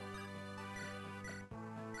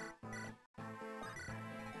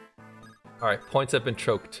 Alright, points have been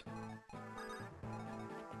choked.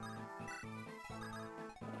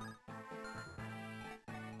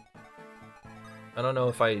 I don't know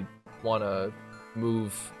if I want to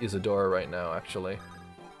move Isadora right now, actually.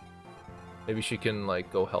 Maybe she can,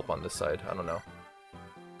 like, go help on this side. I don't know.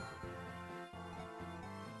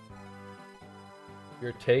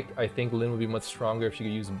 Your take, I think Lin would be much stronger if she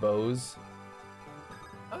could use bows.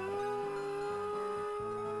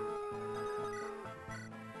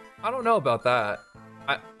 I don't know about that.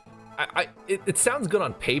 It sounds good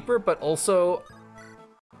on paper, but also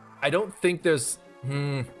I don't think there's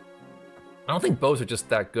I don't think bows are just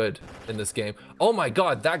that good in this game. Oh my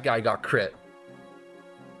god, that guy got crit.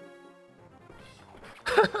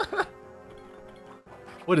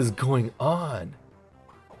 What is going on?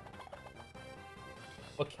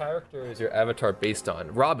 What character is your avatar based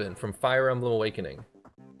on? Robin from Fire Emblem Awakening.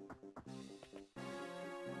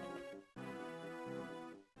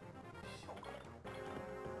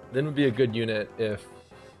 Lin would be a good unit if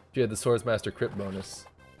she had the Swordsmaster crit bonus.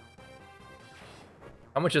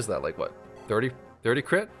 How much is that? Like what? 30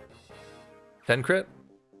 crit? 10 crit?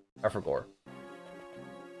 I forgot.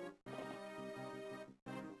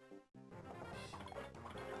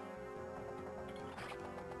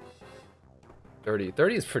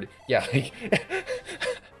 Thirty is pretty. Yeah, like,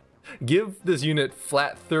 give this unit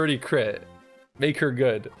flat 30 crit. Make her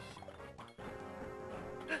good.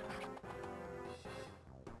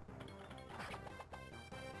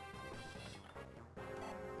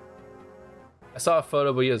 I saw a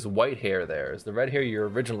photo, but he has white hair there. Is the red hair your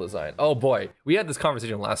original design? Oh boy, we had this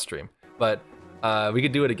conversation last stream, but we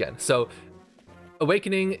could do it again. So,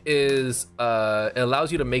 Awakening is, it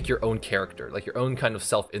allows you to make your own character, like your own kind of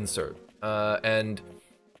self-insert. And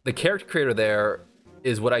the character creator there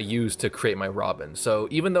is what I use to create my Robin. So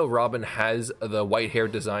even though Robin has the white hair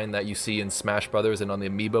design that you see in Smash Brothers and on the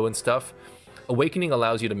Amiibo and stuff, Awakening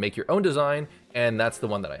allows you to make your own design, and that's the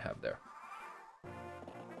one that I have there.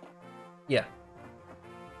 Yeah.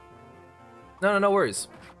 No worries.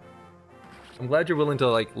 I'm glad you're willing to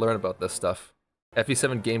like learn about this stuff.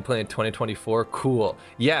 FE7 gameplay in 2024, cool.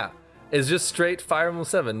 Yeah, it's just straight Fire Emblem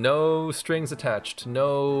 7, no strings attached,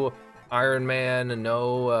 no Iron Man,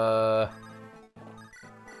 no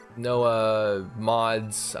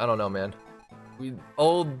mods. I don't know, man.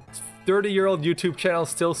 Old 30-year-old YouTube channel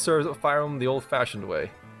still serves Fire Emblem the old-fashioned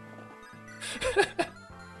way.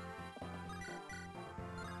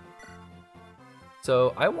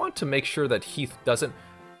 So I want to make sure that Heath doesn't.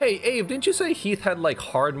 Hey, Abe, didn't you say Heath had like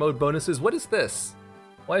hard mode bonuses? What is this?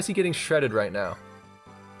 Why is he getting shredded right now?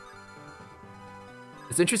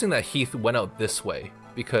 It's interesting that Heath went out this way,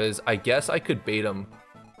 because I guess I could bait him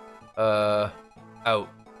out.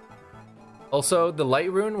 Also, the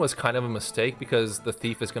light rune was kind of a mistake because the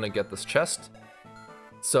thief is gonna get this chest.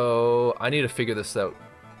 So I need to figure this out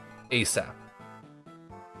ASAP.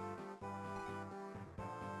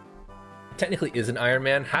 Technically is an Iron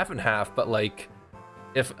Man, half and half, but like,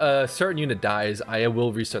 if a certain unit dies, I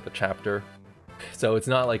will restart the chapter. So it's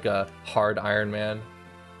not like a hard Iron Man.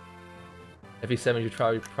 FE7 you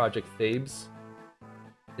try Project Thebes.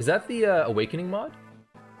 Is that the Awakening mod?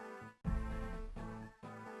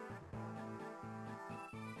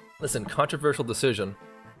 Listen, controversial decision.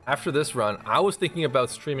 After this run, I was thinking about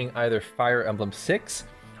streaming either Fire Emblem 6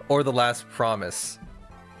 or The Last Promise.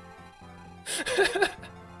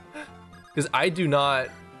 Because I don't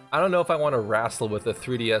know if I want to wrestle with a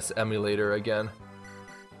 3DS emulator again.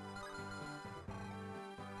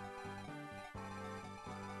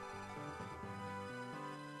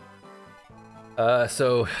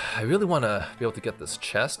 So I really want to be able to get this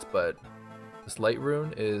chest, but this light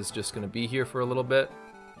rune is just going to be here for a little bit.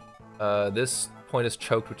 This point is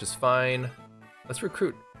choked, which is fine. Let's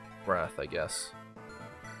recruit Wrath, I guess.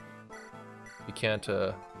 You can't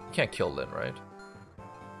kill Lyn, right?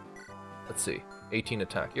 Let's see. 18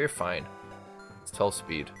 attack. You're fine. It's 12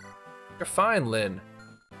 speed. You're fine, Lyn.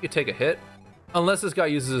 You can take a hit. Unless this guy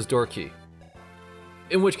uses his door key.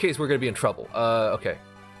 In which case, we're going to be in trouble. Okay.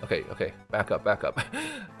 Okay. Back up.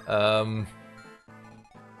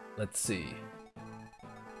 Let's see.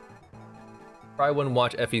 Probably wouldn't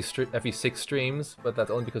watch FE6 streams, but that's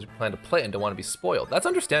only because we plan to play and don't want to be spoiled. That's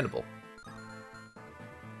understandable.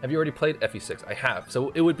 Have you already played FE6? I have.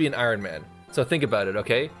 So it would be an Iron Man. So think about it,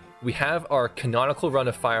 okay? We have our canonical run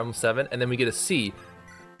of Fire Emblem 7, and then we get to see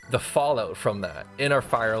the fallout from that in our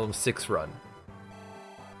Fire Emblem 6 run.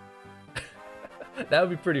 That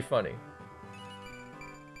would be pretty funny.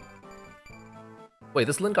 Wait,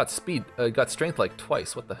 this Lyn got strength like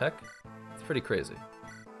twice. What the heck? It's pretty crazy.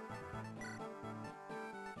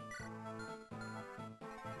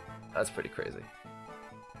 That's pretty crazy.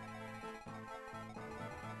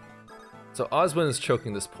 So Oswin is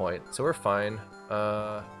choking this point, so we're fine.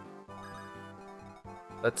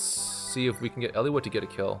 Let's see if we can get Eliwood to get a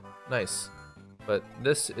kill. Nice. But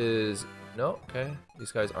this is... No, okay.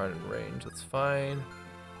 These guys aren't in range. That's fine.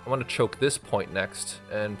 I want to choke this point next,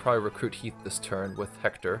 and probably recruit Heath this turn with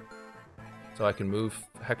Hector. So I can move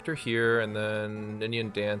Hector here, and then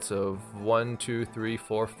Ninian Dance of 1, 2, 3,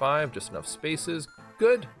 4, 5. Just enough spaces.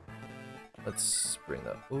 Good. Let's bring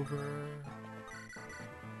that over.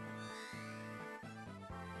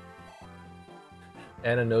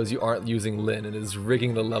 Anna knows you aren't using Lyn and is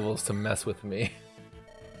rigging the levels to mess with me.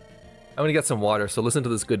 I'm gonna get some water, so listen to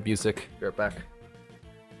this good music. Be right back.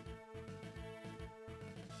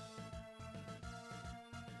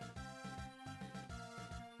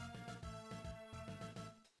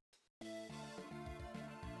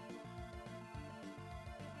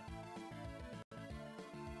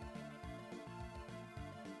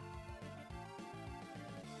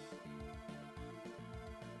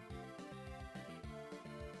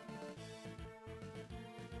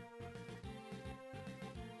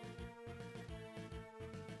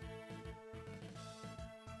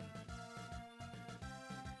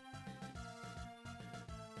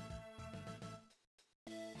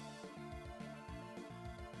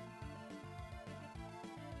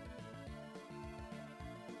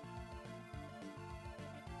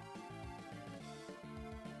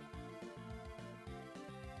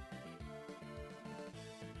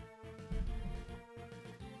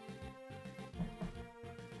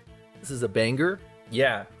 This is a banger?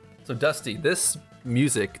 Yeah. So Dusty, this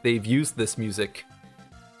music, they've used this music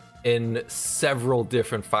in several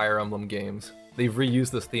different Fire Emblem games. They've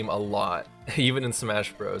reused this theme a lot, even in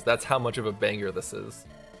Smash Bros. That's how much of a banger this is.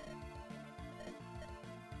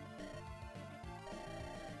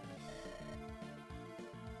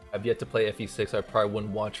 I've yet to play FE6, I probably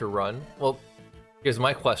wouldn't watch or run. Well, here's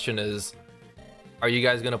my question is, are you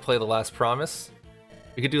guys gonna play The Last Promise?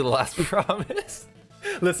 We could do The Last Promise.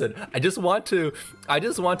 Listen, I just want to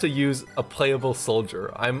use a playable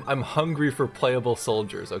soldier. I'm hungry for playable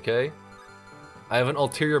soldiers, okay? I have an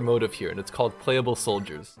ulterior motive here, and it's called playable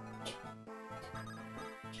soldiers.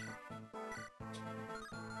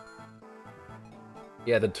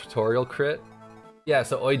 Yeah, the tutorial crit. Yeah,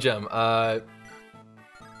 so Oigem,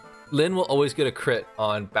 Lyn will always get a crit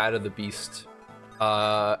on Bat of the Beast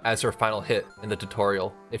as her final hit in the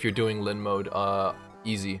tutorial if you're doing Lyn mode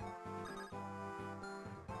easy.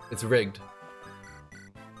 It's rigged.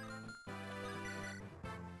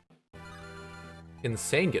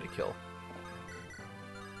 Insane get a kill.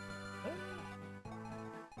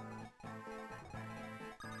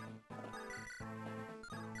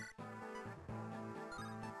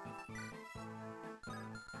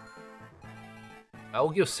 I will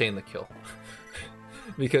give Sane the kill.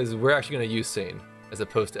 Because we're actually going to use Sane as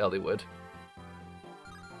opposed to Eliwood.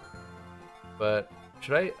 But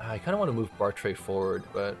should I kind of want to move Bartray forward,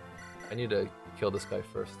 but I need to kill this guy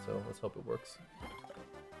first, so let's hope it works.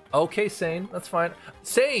 Okay, Sane, that's fine.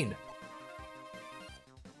 Sane!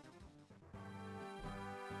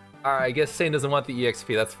 Alright, I guess Sane doesn't want the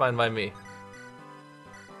EXP, that's fine by me.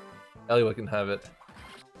 Eliwood can have it.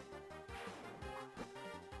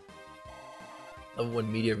 Love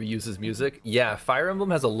when media reuses music. Yeah, Fire Emblem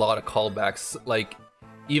has a lot of callbacks, like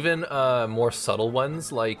even more subtle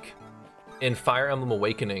ones, like in Fire Emblem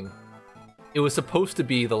Awakening. It was supposed to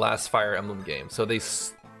be the last Fire Emblem game, so they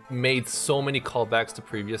made so many callbacks to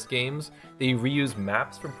previous games. They reuse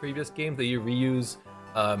maps from previous games, they reuse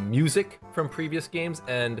music from previous games,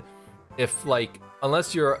 and if like,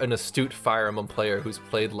 unless you're an astute Fire Emblem player who's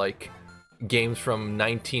played like games from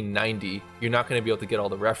 1990, you're not going to be able to get all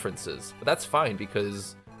the references. But that's fine,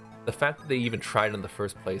 because the fact that they even tried in the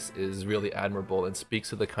first place is really admirable and speaks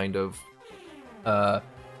to the kind of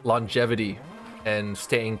longevity and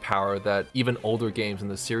staying power that even older games in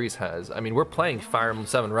the series has. I mean, we're playing Fire Emblem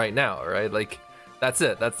 7 right now, right? Like, that's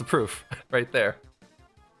it. That's the proof right there.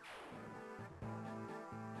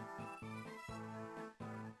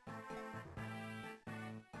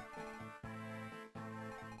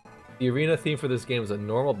 The arena theme for this game is a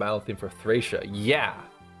normal battle theme for Thracia. Yeah!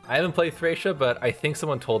 I haven't played Thracia, but I think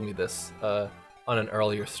someone told me this on an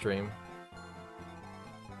earlier stream.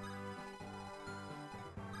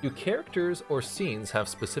 Do characters or scenes have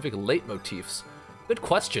specific leitmotifs? Good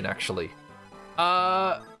question, actually.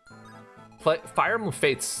 Fire Emblem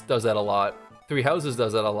Fates does that a lot. Three Houses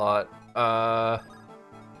does that a lot.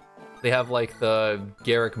 They have like the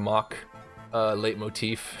Garrick Mach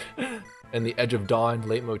leitmotif and the Edge of Dawn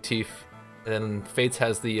leitmotif. And then Fates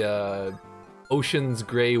has the Ocean's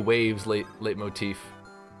Gray Waves leitmotif.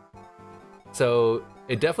 So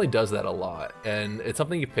it definitely does that a lot, and it's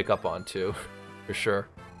something you pick up on too, for sure.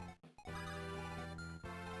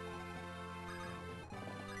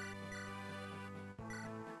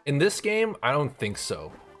 In this game, I don't think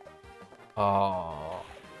so. Oh.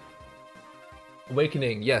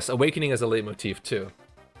 Awakening, yes, Awakening is a leitmotif too.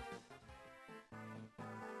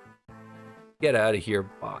 Get out of here,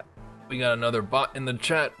 bot. We got another bot in the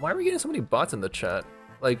chat. Why are we getting so many bots in the chat?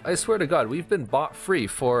 Like, I swear to God, we've been bot free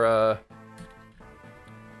for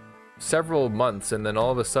several months, and then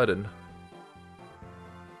all of a sudden,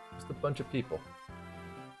 just a bunch of people.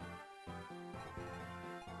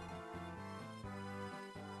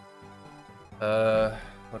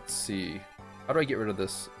 Let's see. How do I get rid of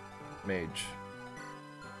this mage?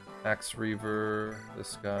 Axe Reaver,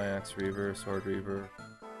 this guy, Axe Reaver, Sword Reaver.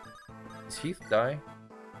 Does Heath die?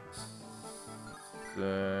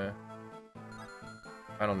 I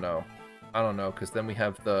don't know. I don't know, because then we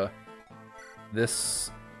have this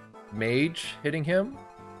mage hitting him,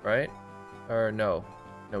 right? Or no.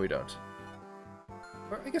 No, we don't.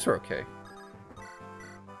 Or I guess we're okay.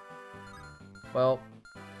 Well,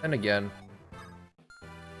 and again,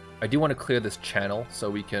 I do want to clear this channel so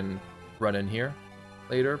we can run in here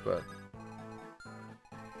later, but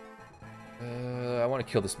I want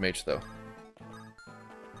to kill this mage though.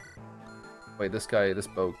 Wait, this guy, this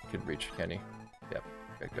bow can reach, can he? Yep.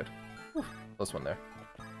 Okay, good. Whew, close one there.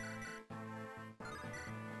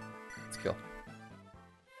 Let's kill.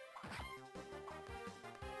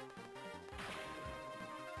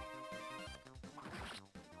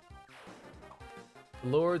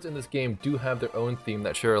 Lords in this game do have their own theme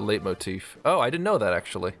that share a leitmotif. Oh, I didn't know that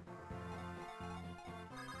actually.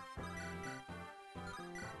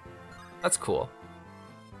 That's cool.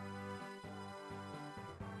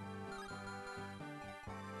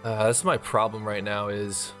 This is my problem right now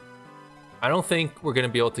is I don't think we're gonna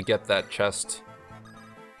be able to get that chest.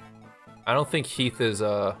 I don't think Heath is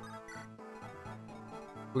we're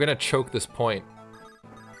gonna choke this point.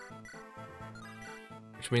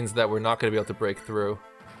 Which means that we're not gonna be able to break through.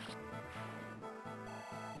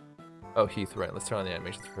 Oh, Heath, right. Let's turn on the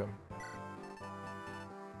animations for him.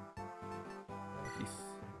 Heath.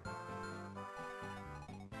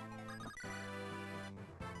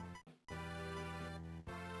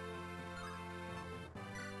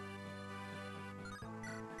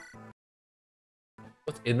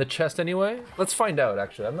 What's in the chest anyway? Let's find out,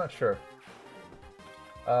 actually. I'm not sure.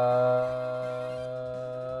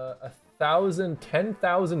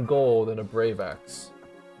 10,000 gold and a Brave Axe.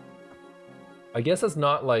 I guess that's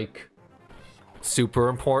not, like, super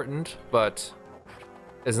important, but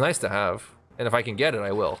it's nice to have. And if I can get it,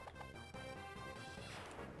 I will.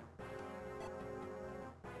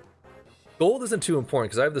 Gold isn't too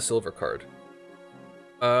important, because I have the silver card.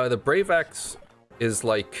 The Brave Axe is,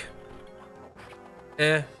 like...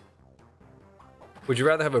 eh. Would you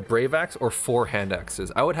rather have a Brave Axe or 4 hand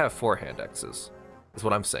axes? I would have 4 hand axes, is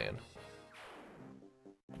what I'm saying.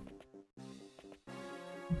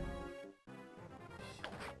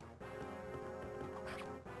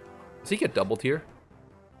 Does he get doubled here?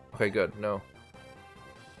 Okay, good. No.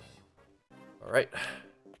 All right.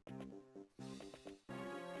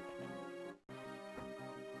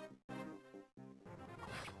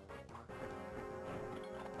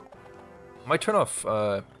 I might turn off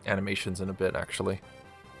animations in a bit, actually.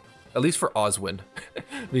 At least for Oswin.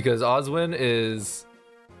 Because Oswin is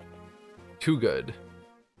too good.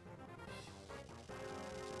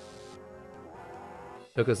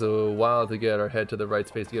 Took us a while to get our head to the right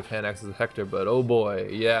space to give hand access to Hector, but oh boy,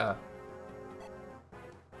 yeah.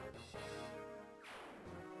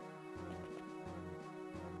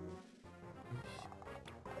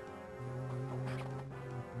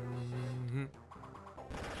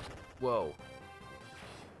 Whoa.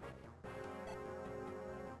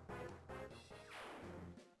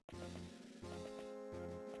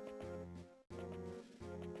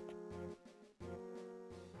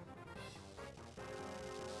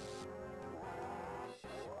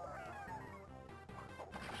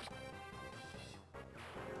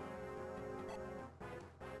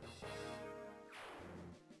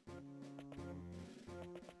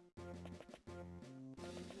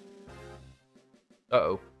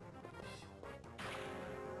 Uh-oh.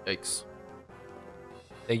 Yikes.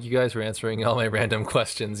 Thank you guys for answering all my random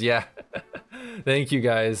questions. Yeah. Thank you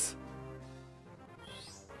guys.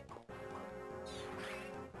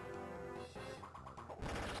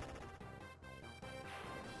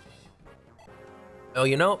 Oh,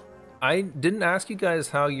 you know, I didn't ask you guys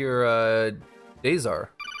how your days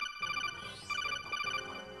are.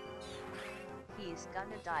 He's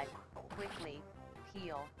gonna die. Quickly.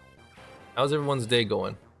 Heal. How's everyone's day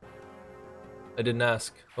going? I didn't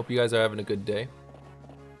ask. Hope you guys are having a good day.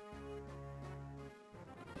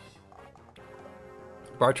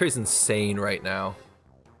 Bartray's insane right now.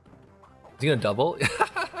 Is he gonna double?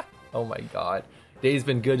 Oh my god. Day's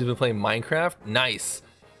been good. He's been playing Minecraft. Nice.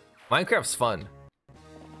 Minecraft's fun.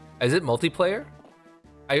 Is it multiplayer?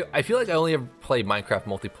 I feel like I only ever played Minecraft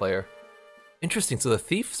multiplayer. Interesting. So the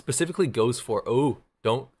thief specifically goes for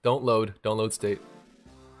don't load state.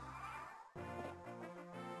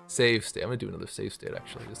 Save state. I'm gonna do another save state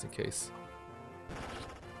actually, just in case.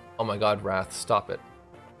 Oh my god, Wrath, stop it.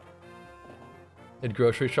 Did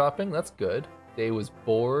grocery shopping? That's good. Day was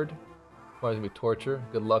bored. Might be torture.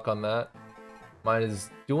 Good luck on that. Mine is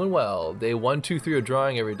doing well. Day 1, 2, 3 are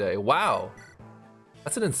drawing every day. Wow.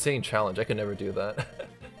 That's an insane challenge. I could never do that.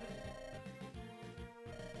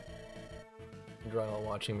 Drawing while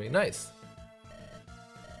watching me. Nice.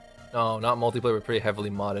 No, not multiplayer, but pretty heavily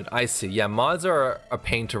modded. I see. Yeah, mods are a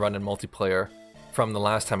pain to run in multiplayer from the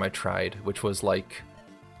last time I tried, which was like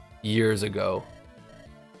years ago.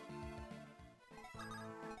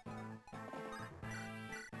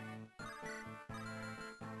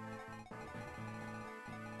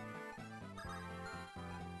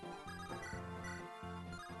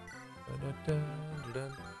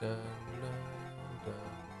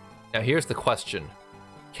 Now here's the question.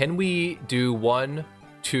 Can we do 1,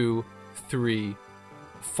 2, 3,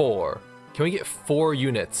 4? Can we get 4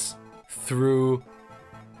 units through?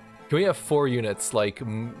 Can we have 4 units, like,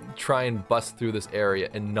 try and bust through this area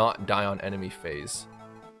and not die on enemy phase?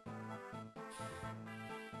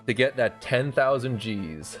 to get that 10,000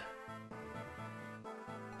 Gs.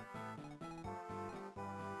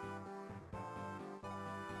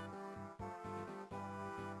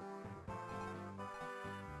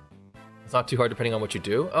 It's not too hard depending on what you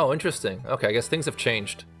do. Oh, interesting. Okay, I guess things have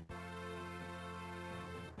changed.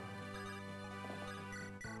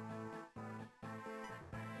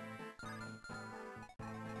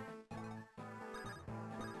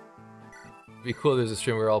 It'd be cool if there's a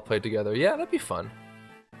stream where we all played together. Yeah, that'd be fun.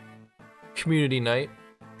 Community night.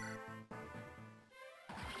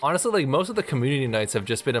 Honestly, like, most of the community nights have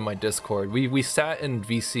just been in my Discord. We sat in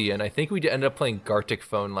VC, and I think we ended up playing Gartic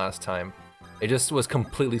Phone last time. It just was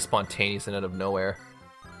completely spontaneous and out of nowhere.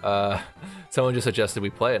 Someone just suggested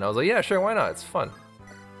we play, and I was like, yeah, sure, why not? It's fun.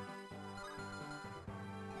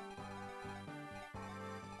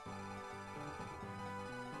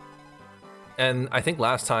 And I think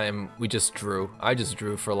last time we just drew. I just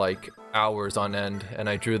drew for like hours on end, and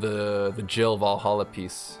I drew the Jill Valhalla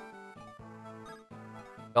piece.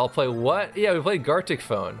 I'll play what? Yeah, we played Gartic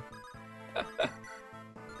Phone.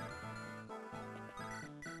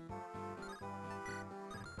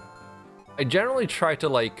 I generally try to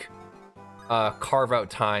like carve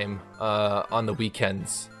out time on the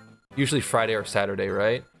weekends, usually Friday or Saturday,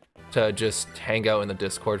 right? To just hang out in the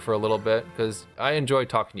Discord for a little bit, because I enjoy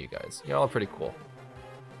talking to you guys. You're all pretty cool.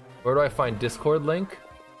 Where do I find Discord link?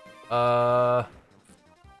 I'll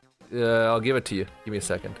give it to you. Give me a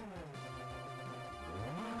second.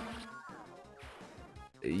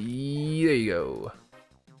 There you go.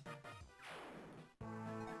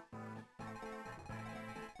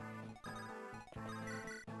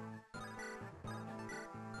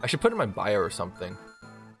 I should put it in my bio or something.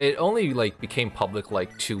 It only like became public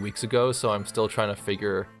like 2 weeks ago, so I'm still trying to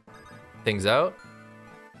figure things out.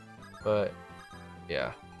 But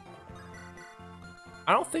yeah.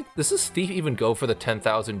 I don't think, does this thief even go for the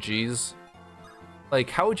 10,000 Gs? Like,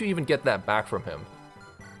 how would you even get that back from him?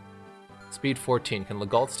 Speed 14. Can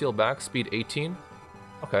Legault steal back? Speed 18?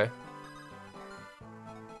 Okay.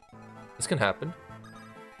 This can happen.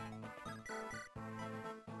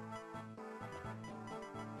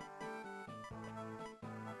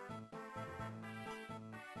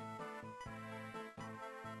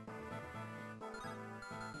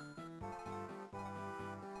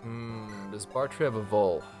 Does Bartre have a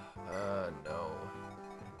Vol? No.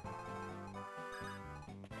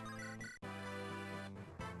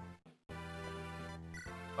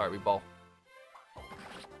 Alright, we ball.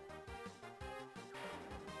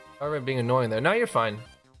 Alright, being annoying there. Now you're fine.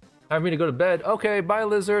 Time for me to go to bed. Okay, bye,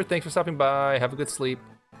 Lizard. Thanks for stopping by. Have a good sleep.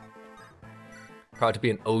 Proud to be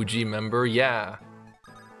an OG member. Yeah.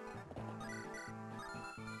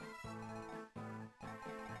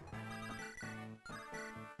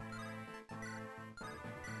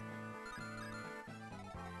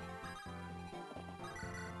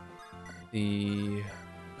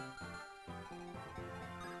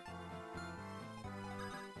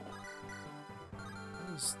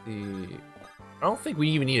 I don't think we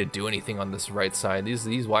even need to do anything on this right side.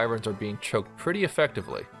 These wyverns are being choked pretty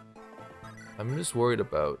effectively. I'm just worried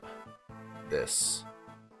about this.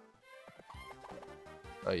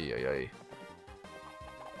 Ay ay ay.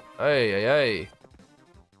 Ay ay ay.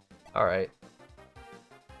 All right.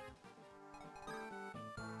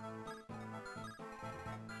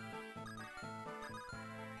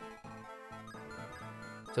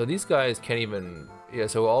 So these guys can't even... Yeah,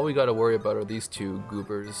 so all we gotta worry about are these two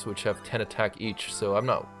goobers, which have 10 attack each, so I'm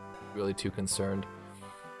not really too concerned.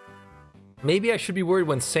 Maybe I should be worried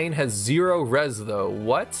when Sane has 0 res, though.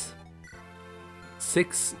 What?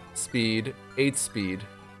 6 speed, 8 speed.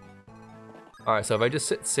 Alright, so if I just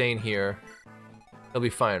sit Sane here, he'll be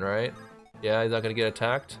fine, right? Yeah, he's not gonna get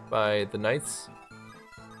attacked by the knights?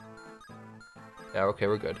 Yeah, okay,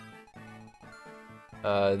 we're good.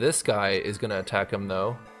 This guy is gonna attack him,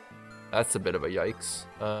 though. That's a bit of a yikes.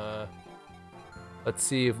 Let's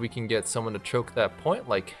see if we can get someone to choke that point,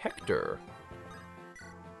 like Hector.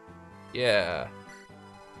 Yeah,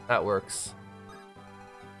 that works.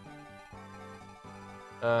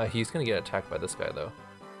 He's gonna get attacked by this guy, though.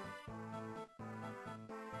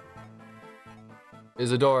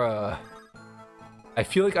 Isadora. I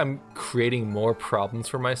feel like I'm creating more problems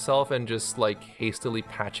for myself and just, like, hastily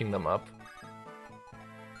patching them up.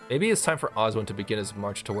 Maybe it's time for Oswin to begin his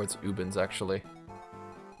march towards Ubens, actually.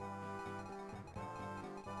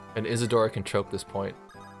 And Isadora can choke this point.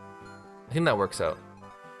 I think that works out.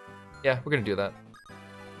 Yeah, we're gonna do that.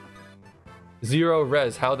 0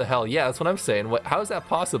 res, how the hell? Yeah, that's what I'm saying. What? How is that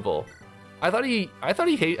possible? I thought he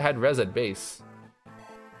had res at base.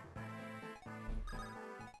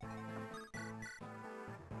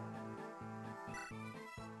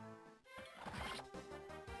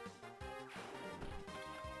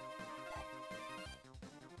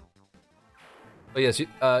 But yes,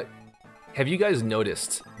 have you guys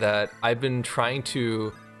noticed that I've been trying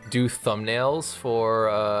to do thumbnails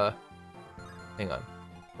for, hang on.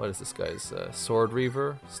 What is this guy's, Sword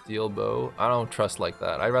Reaver, Steel Bow? I don't trust like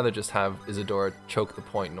that. I'd rather just have Isadora choke the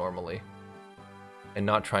point normally. And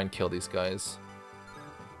not try and kill these guys.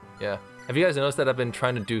 Yeah. Have you guys noticed that I've been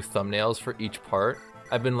trying to do thumbnails for each part?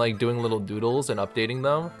 I've been like doing little doodles and updating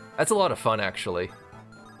them. That's a lot of fun actually.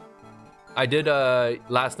 I did,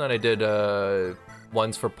 last night I did,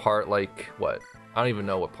 ones for part like, what? I don't even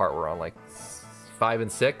know what part we're on, like 5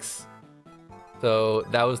 and 6? So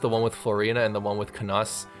that was the one with Florina and the one with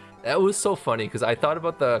Canas. That was so funny because I thought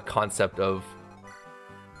about the concept of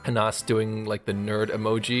Canas doing like the nerd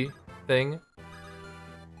emoji thing.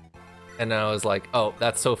 And then I was like, oh,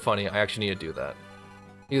 that's so funny. I actually need to do that.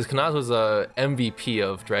 Because Canas was a MVP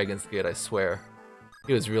of Dragon's Gate, I swear.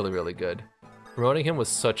 He was really, really good. Promoting him was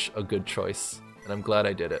such a good choice. And I'm glad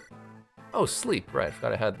I did it. Oh, sleep. Right, I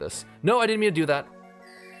forgot I had this. No, I didn't mean to do that.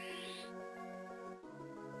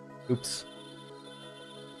 Oops.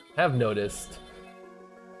 Have noticed.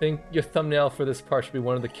 I think your thumbnail for this part should be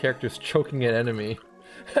one of the characters choking an enemy.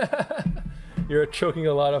 You're choking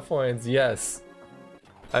a lot of points, yes.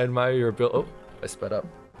 I admire your ability. Oh, I sped up.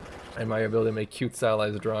 I admire your ability to make cute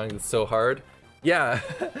stylized drawings. It's so hard. Yeah,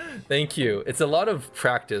 thank you. It's a lot of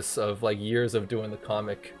practice of like years of doing the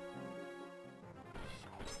comic.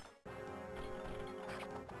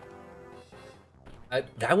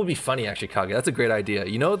 That would be funny actually, Kage. That's a great idea.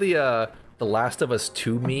 You know the Last of Us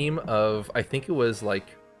 2 meme of, I think it was like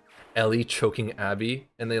Ellie choking Abby,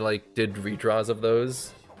 and they like did redraws of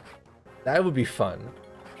those? That would be fun.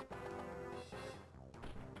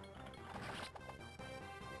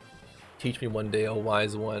 Teach me one day, oh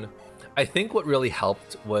wise one. I think what really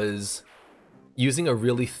helped was using a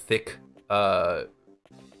really thick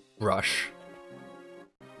brush.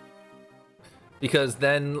 Because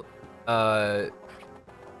then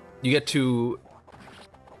you get to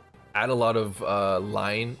add a lot of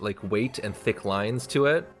line, like weight and thick lines to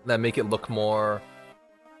it that make it look more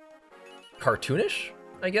cartoonish,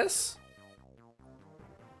 I guess.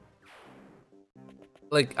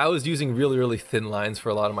 Like, I was using really, really thin lines for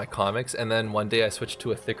a lot of my comics, and then one day I switched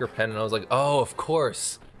to a thicker pen, and I was like, oh, of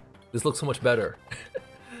course. This looks so much better.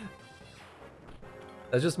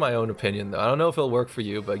 That's just my own opinion, though. I don't know if it'll work for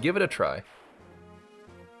you, but give it a try.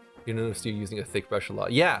 You notice you're using a thick brush a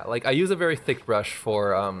lot. Yeah, like, I use a very thick brush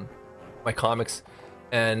for my comics,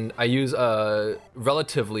 and I use a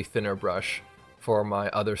relatively thinner brush for my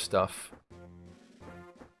other stuff.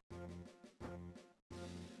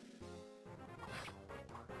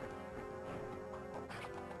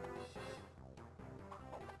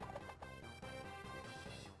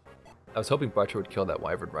 I was hoping Butcher would kill that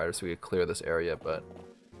Wyvern Rider so we could clear this area, but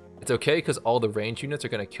it's okay because all the range units are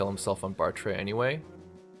going to kill himself on Bartray anyway.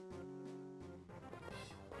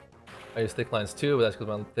 I use thick lines too, but that's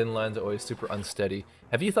because my thin lines are always super unsteady.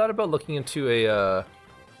 Have you thought about looking into a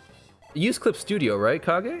use Clip Studio, right,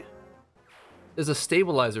 Kage? There's a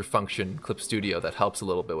stabilizer function in Clip Studio that helps a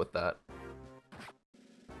little bit with that.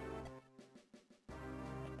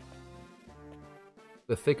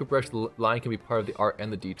 The thicker brush line can be part of the art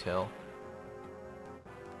and the detail.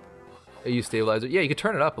 I use stabilizer. Yeah, you could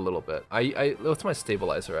turn it up a little bit. What's my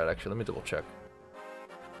stabilizer at, actually? Let me double check.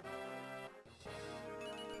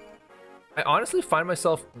 I honestly find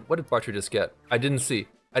myself... What did Bartry just get? I didn't see.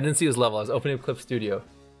 I didn't see his level. I was opening up Clip Studio.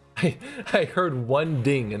 I heard one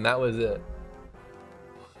ding, and that was it.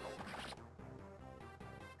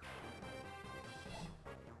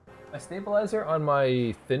 My stabilizer on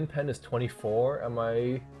my thin pen is 24, and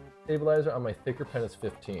my stabilizer on my thicker pen is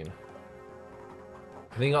 15.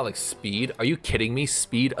 I think I got like speed. Are you kidding me?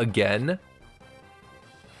 Speed again?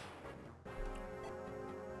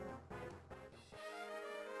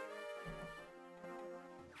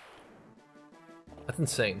 That's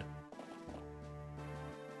insane.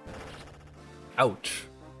 Ouch.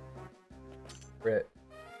 Brit.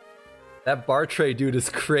 That Bartray dude is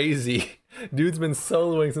crazy. Dude's been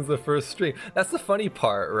soloing since the first stream. That's the funny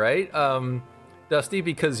part, right? Dusty,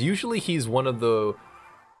 because usually he's one of the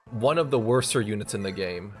worser units in the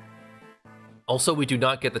game. Also, we do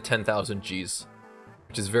not get the 10,000 Gs,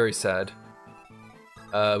 which is very sad.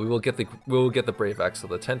 We will get the Brave Axle.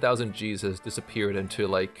 The 10,000 Gs has disappeared into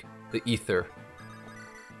like the ether.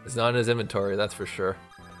 It's not in his inventory, that's for sure.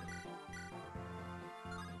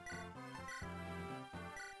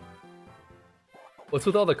 What's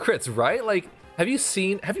with all the crits, right? Like, have you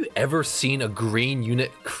ever seen a green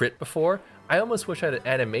unit crit before? I almost wish I had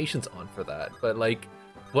animations on for that, but like,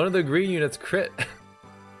 one of the green units crit.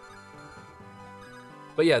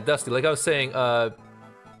 But yeah, Dusty, like I was saying,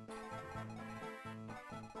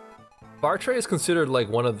 Bartray is considered like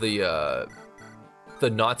one of the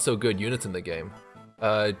not so good units in the game,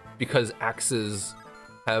 because axes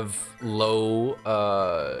have low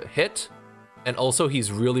hit, and also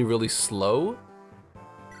he's really slow.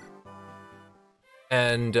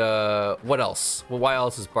 And what else? Well, why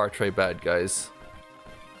else is Bartray bad, guys?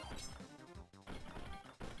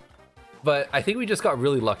 But I think we just got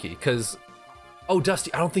really lucky, because... Oh,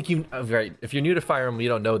 Dusty, I don't think you... Right, if you're new to Fire Emblem, you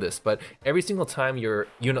don't know this, but every single time your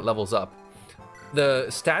unit levels up, the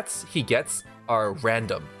stats he gets are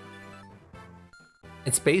random.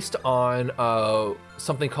 It's based on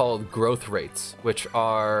something called growth rates, which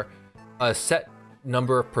are a set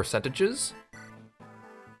number of percentages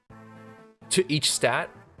to each stat,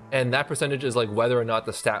 and that percentage is like whether or not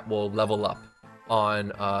the stat will level up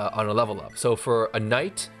on a level up. So for a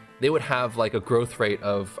knight, they would have like a growth rate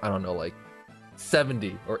of, I don't know, like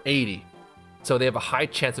 70 or 80. So they have a high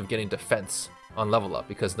chance of getting defense on level up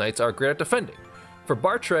because knights are great at defending. For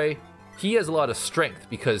Bartray, he has a lot of strength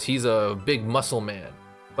because he's a big muscle man,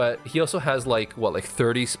 but he also has like, what, like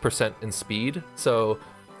 30% in speed. So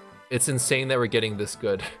it's insane that we're getting this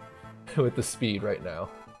good with the speed right now.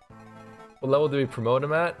 What level did we promote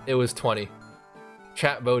him at? It was 20.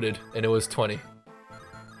 Chat voted and it was 20.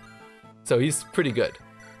 So he's pretty good.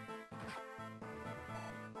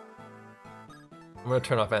 I'm gonna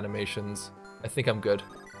turn off animations. I think I'm good.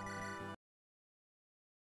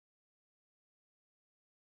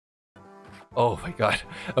 Oh my god.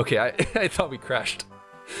 Okay, I thought we crashed.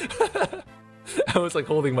 I was like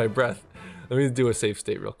holding my breath. Let me do a save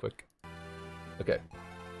state real quick. Okay.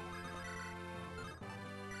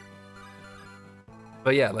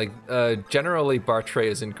 But yeah, like, generally Bartray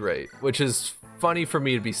isn't great, which is funny for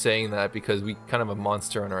me to be saying that because we kind of have a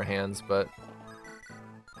monster on our hands, but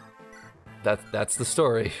that's the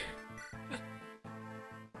story.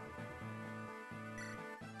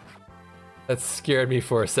 That scared me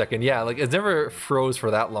for a second. Yeah, like, it never froze for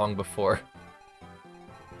that long before.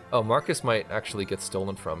 Oh, Marcus might actually get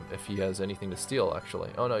stolen from if he has anything to steal, actually.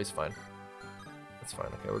 Oh no, he's fine. That's fine,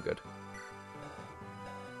 okay, we're good.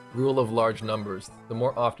 Rule of large numbers. The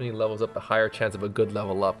more often he levels up, the higher chance of a good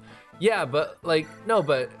level up. Yeah, but, like, no,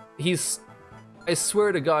 but he's... I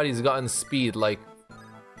swear to God, he's gotten speed, like,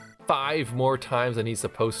 5 more times than he's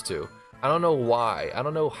supposed to. I don't know why. I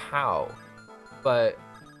don't know how. But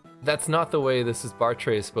that's not the way this is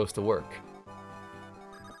Bartray is supposed to work.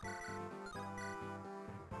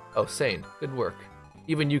 Oh, Sane. Good work.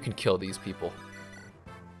 Even you can kill these people.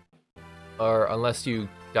 Or unless you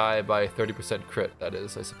die by 30% crit, that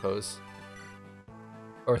is, I suppose.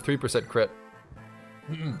 Or 3% crit.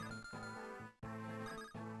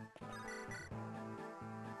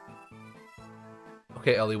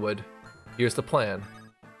 Okay, Elliewood. Here's the plan.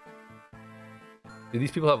 Do these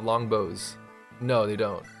people have long bows? No, they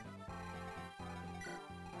don't.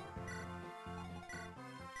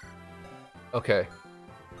 Okay.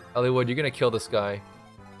 Elliewood, you're gonna kill this guy.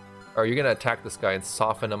 Or you're gonna attack this guy and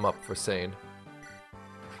soften him up for Sane.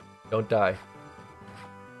 Don't die.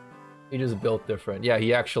 He just built different. Yeah,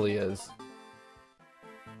 he actually is.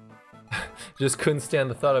 Just couldn't stand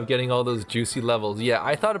the thought of getting all those juicy levels. Yeah,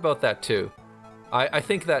 I thought about that too. I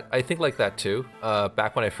think like that too,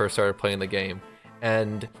 back when I first started playing the game.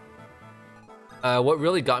 And what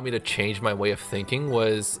really got me to change my way of thinking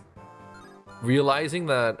was realizing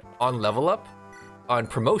that on level up, on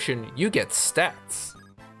promotion, you get stats,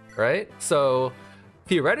 right? So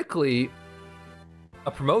theoretically,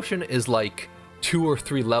 a promotion is like 2 or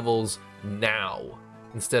 3 levels now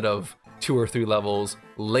instead of 2 or 3 levels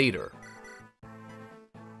later.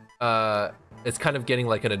 It's kind of getting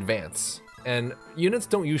like an advance. And units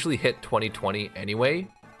don't usually hit 2020 anyway,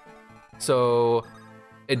 so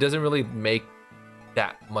it doesn't really make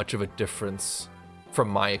that much of a difference from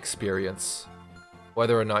my experience,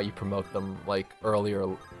 whether or not you promote them like earlier,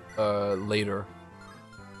 later.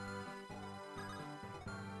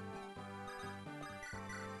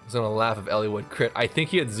 I was gonna laugh if Elliewood crit. I think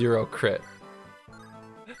he had 0 crit.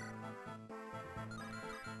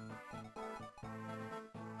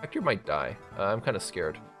 Hector might die. I'm kind of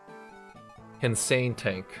scared. Can Sane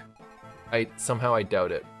tank? Somehow I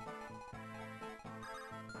doubt it.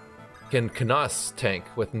 Can Canas tank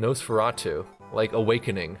with Nosferatu? Like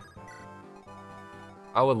Awakening?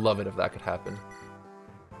 I would love it if that could happen.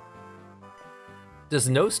 Does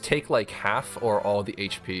Nos take like half or all the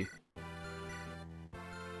HP?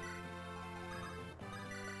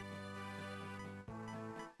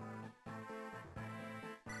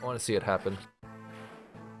 I want to see it happen.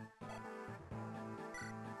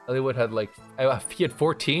 Elliewood had like, he had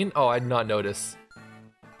 14? Oh, I did not notice.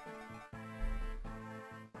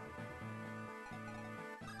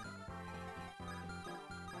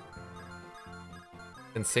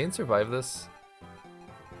 Can Saint survive this?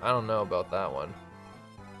 I don't know about that one.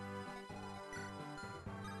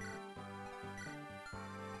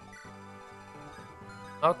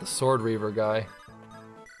 Not the Sword Reaver guy.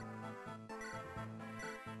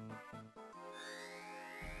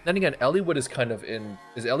 Then again, Eliwood is kind of in...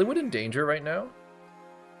 Is Eliwood in danger right now?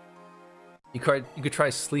 You could try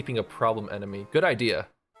sleeping a problem enemy. Good idea.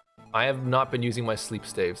 I have not been using my sleep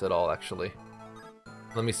staves at all, actually.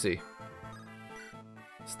 Let me see.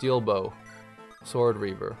 Steel Bow. Sword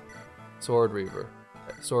Reaver. Sword Reaver.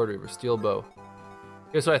 Sword Reaver. Steel Bow.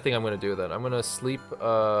 Here's what I think I'm going to do then. I'm going to sleep...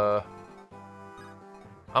 I'm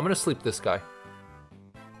going to sleep this guy.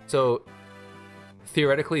 So,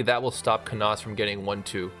 theoretically, that will stop Kanas from getting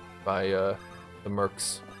 1-2 by the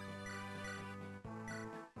Mercs.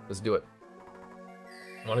 Let's do it.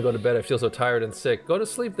 I want to go to bed. I feel so tired and sick. Go to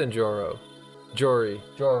sleep then, Joro. Joro.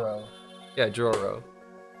 Yeah, Joro.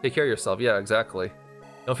 Take care of yourself. Yeah, exactly.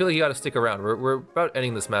 Don't feel like you gotta stick around. We're about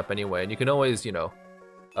ending this map anyway, and you can always, you know,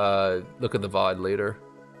 look at the VOD later.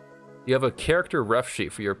 You have a character ref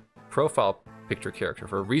sheet for your profile picture character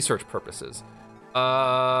for research purposes.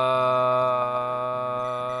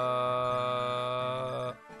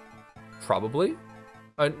 Probably.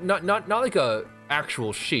 Not like a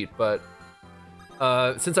actual sheet, but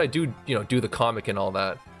since I do, you know, do the comic and all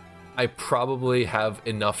that, I probably have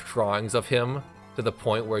enough drawings of him to the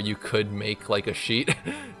point where you could make like a sheet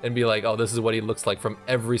and be like, oh, this is what he looks like from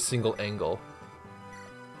every single angle.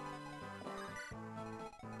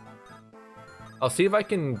 I'll see if I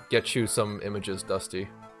can get you some images, Dusty.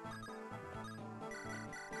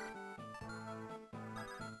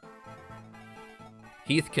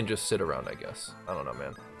 Heath can just sit around, I guess. I don't know,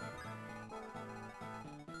 man.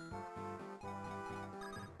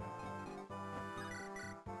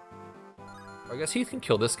 I guess Heath can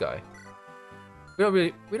kill this guy.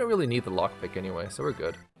 We don't really need the lockpick anyway, so we're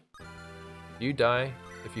good. You die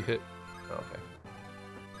if you hit. Oh, okay.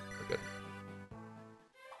 We're good.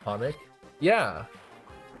 Comic? Yeah.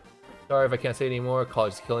 Sorry if I can't say anymore.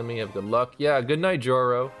 College is killing me. Have good luck. Yeah. Good night,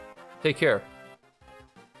 Joro. Take care.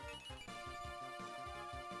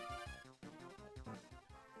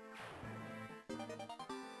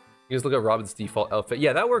 You just look at Robin's default outfit.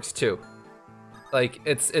 Yeah, that works too. Like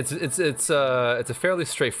it's a fairly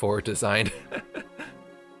straightforward design.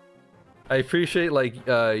 I appreciate like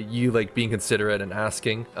you like being considerate and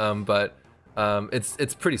asking, but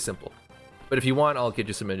it's pretty simple. But if you want, I'll get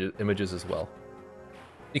you some images as well.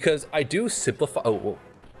 Because I do simplify. Oh, whoa.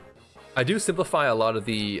 I do simplify a lot of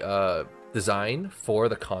the design for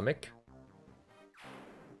the comic.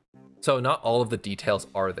 So not all of the details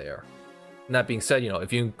are there. And that being said, you know,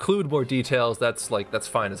 if you include more details, that's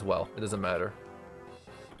fine as well. It doesn't matter.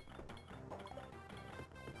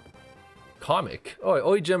 Comic? Oh,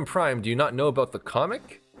 Oi Gem Prime, do you not know about the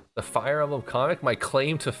comic? The Fire Emblem comic? My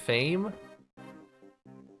claim to fame?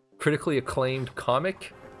 Critically acclaimed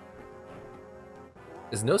comic?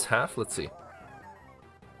 Is Nose half? Let's see.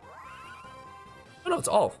 Oh no, it's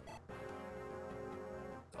all.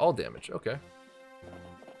 It's all damage, okay.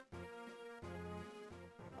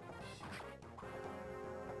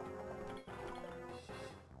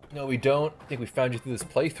 No, we don't. I think we found you through this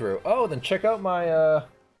playthrough. Oh, then check out my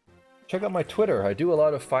Twitter. I do a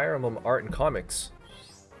lot of Fire Emblem art and comics.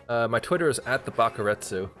 My Twitter is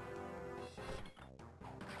 @theBakuretsu.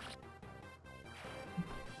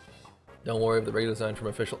 Don't worry if the regular design from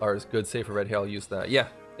official art is good. Save for red hair, I'll use that. Yeah,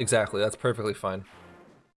 exactly. That's perfectly fine.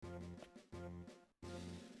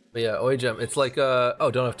 But yeah, Oi Gem. It's like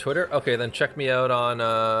oh, don't have Twitter? Okay, then check me out on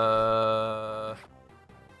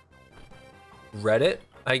Reddit,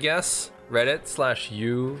 I guess.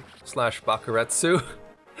 Reddit/u/Bakuretsu.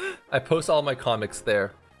 I post all my comics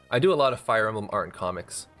there. I do a lot of Fire Emblem art and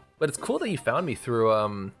comics. But it's cool that you found me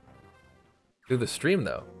through the stream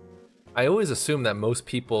though. I always assume that most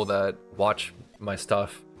people that watch my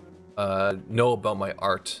stuff know about my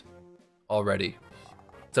art already.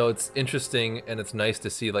 So it's interesting and it's nice to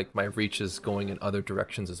see like my reach is going in other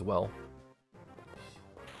directions as well.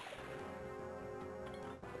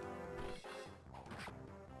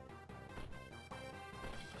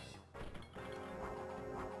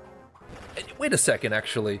 Wait a second,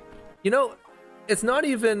 actually. You know, it's not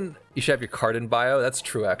even you should have your card in bio. That's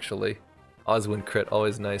true, actually. Oswin crit,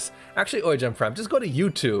 always nice. Actually, Oi Gem Prime, just go to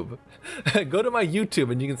YouTube. Go to my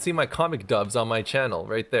YouTube and you can see my comic dubs on my channel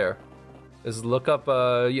right there. Just look up,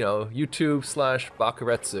 you know,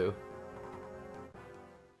 YouTube/Bakuretsu.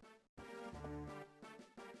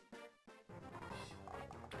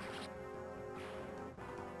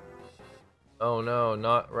 Oh no,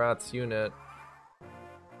 not Rats Unit.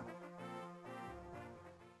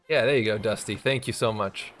 Yeah, there you go, Dusty. Thank you so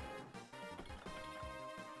much.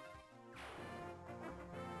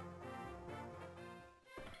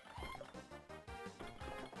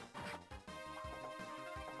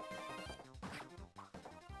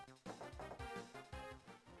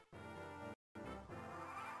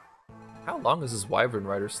 How long is this Wyvern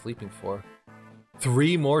Rider sleeping for?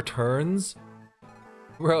 3 more turns?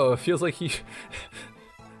 Bro, it feels like he...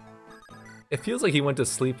 It feels like he went to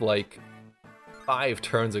sleep like 5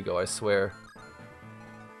 turns ago, I swear.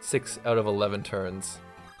 6 out of 11 turns.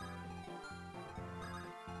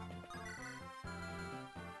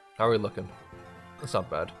 How are we looking? That's not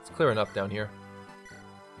bad. It's clearing up down here.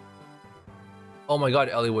 Oh my god,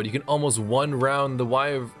 Elliewood, you can almost one round the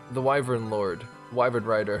Wyvern Lord. Wyvern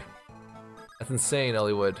Rider. That's insane,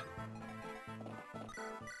 Elliewood.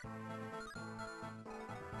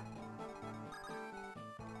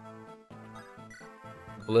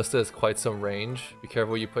 Ballista is quite some range. Be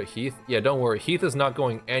careful where you put Heath. Yeah, don't worry. Heath is not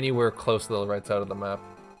going anywhere close to the right side of the map.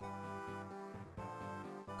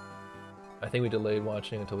 I think we delayed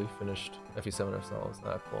watching until we finished FE7 ourselves.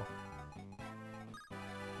 Not cool.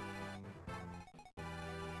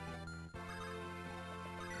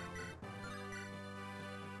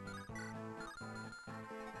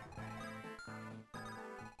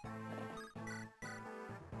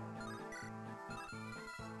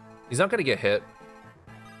 He's not gonna get hit.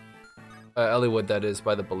 Elliewood, that is,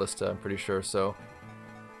 by the Ballista, I'm pretty sure, so...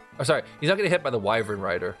 Oh, sorry, he's not gonna hit by the Wyvern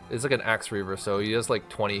Rider. It's like an Axe Reaver, so he has like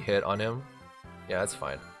 20 hit on him. Yeah, that's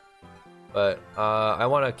fine. But, I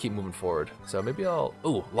want to keep moving forward, so maybe I'll...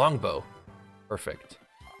 Ooh, Longbow. Perfect.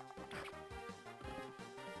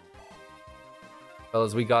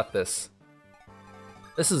 Fellas, we got this.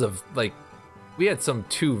 This is a, like... We had some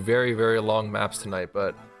 2 very, very long maps tonight,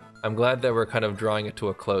 but... I'm glad that we're kind of drawing it to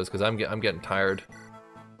a close, because I'm getting tired.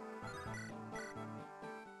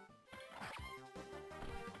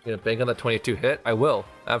 You gonna bank on that 22 hit? I will.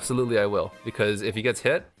 Absolutely I will. Because if he gets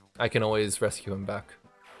hit, I can always rescue him back.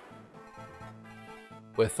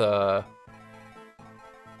 With,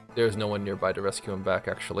 there's no one nearby to rescue him back,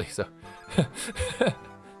 actually, so...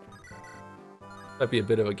 Might be a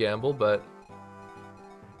bit of a gamble, but...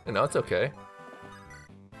 You know, it's okay.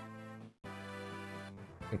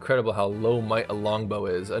 Incredible how low might a longbow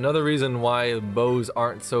is. Another reason why bows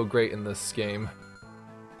aren't so great in this game.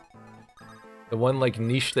 The one like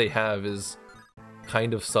niche they have is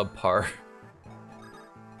kind of subpar.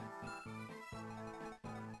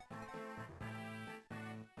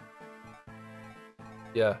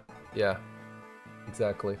 Yeah,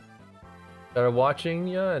 exactly. Started watching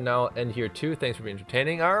ya, and now I'll end here too. Thanks for being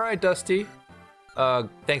entertaining. Alright, Dusty.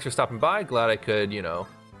 Thanks for stopping by. Glad I could, you know,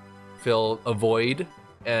 fill a void.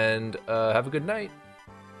 And have a good night.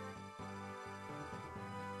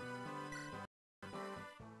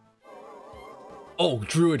 Oh,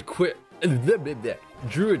 Druid quit.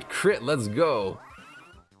 Druid crit, let's go.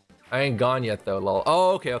 I ain't gone yet though, lol.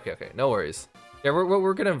 Oh, okay. No worries. Yeah,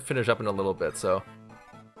 we're gonna finish up in a little bit, so.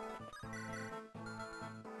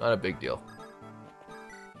 Not a big deal.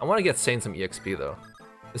 I want to get Sane some EXP though.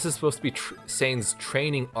 This is supposed to be Sane's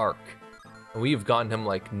training arc. And we've gotten him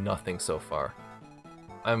like nothing so far.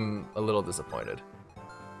 I'm a little disappointed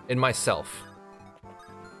in myself.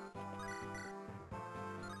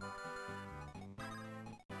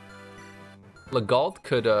 Legault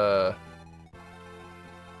could I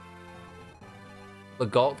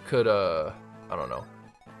don't know.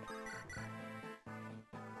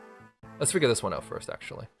 Let's figure this one out first,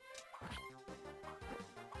 actually.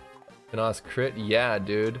 Canos crit? Yeah,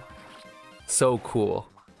 dude. So cool.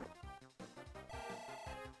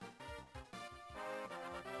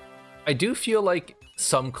 I do feel like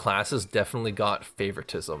some classes definitely got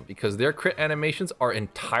favoritism because their crit animations are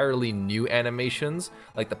entirely new animations,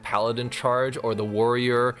 like the Paladin charge or the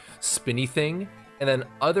Warrior spinny thing, and then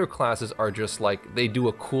other classes are just like, they do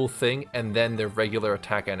a cool thing and then their regular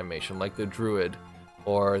attack animation, like the Druid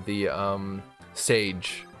or the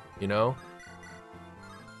Sage, you know?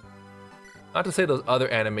 Not to say those other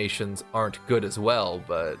animations aren't good as well,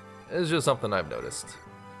 but it's just something I've noticed.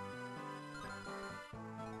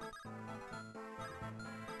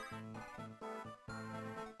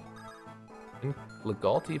 Can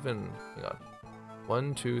Legault even... Hang on.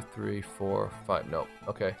 1, 2, 3, 4, 5. No.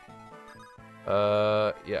 Okay.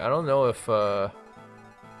 Yeah, I don't know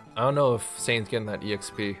if Sane's getting that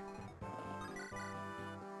EXP.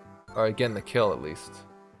 Or getting the kill, at least.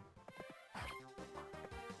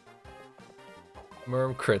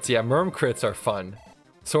 Merm crits. Yeah, Merm crits are fun.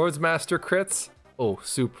 Swordsmaster crits? Oh,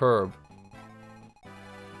 superb.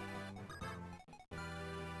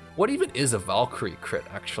 What even is a Valkyrie crit,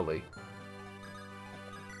 actually?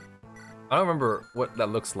 I don't remember what that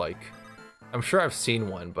looks like. I'm sure I've seen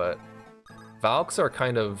one, but Valks are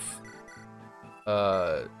kind of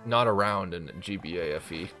not around in GBA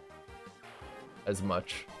FE as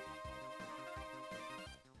much.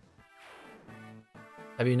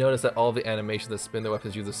 Have you noticed that all the animations that spin their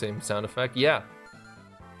weapons use the same sound effect? Yeah.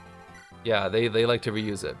 Yeah, they like to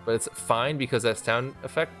reuse it, but it's fine because that sound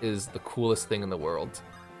effect is the coolest thing in the world.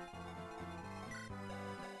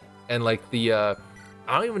 And like the, I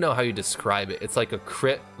don't even know how you describe it. It's like a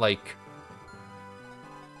crit, like,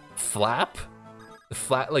 flap? The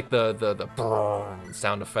flat, like the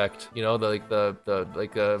sound effect, you know,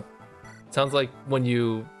 sounds like when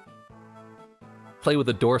you play with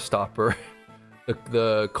a door stopper,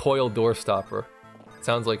 the coil door stopper.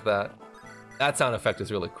 Sounds like that. That sound effect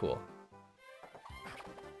is really cool.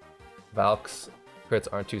 Valk's crits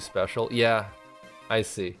aren't too special. Yeah, I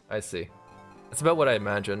see. It's about what I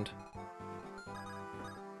imagined.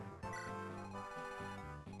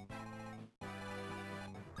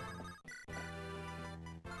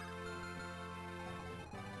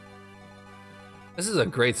 This is a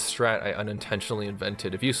great strat I unintentionally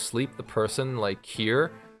invented. If you sleep the person like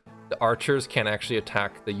here, the archers can't actually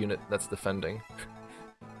attack the unit that's defending.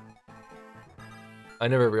 I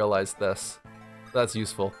never realized this. That's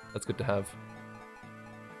useful. That's good to have.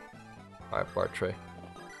 Alright, Bartray.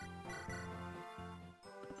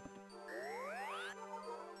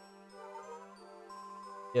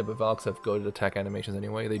 Yeah, but Valks have goated attack animations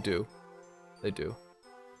anyway. They do. They do.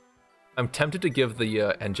 I'm tempted to give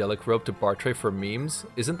the angelic rope to Bartray for memes.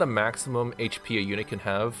 Isn't the maximum HP a unit can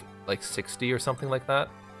have like 60 or something like that?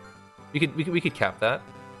 We could cap that.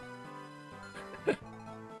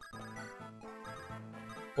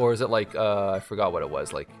 Or is it like I forgot what it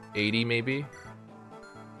was, like 80 maybe?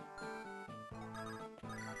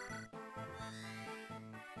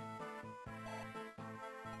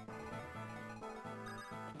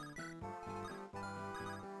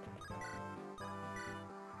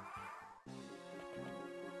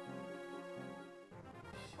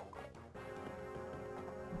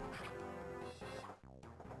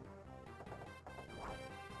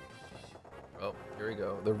 Oh, here we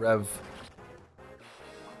go. The Rev.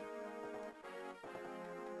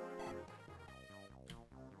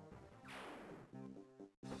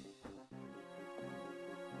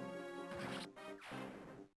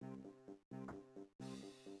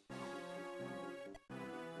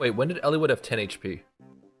 Wait, when did Eliwood have 10 HP?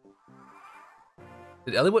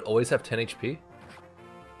 Did Eliwood always have 10 HP?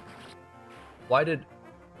 Why did...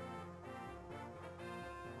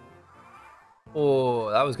 Oh,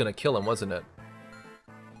 that was gonna kill him, wasn't it?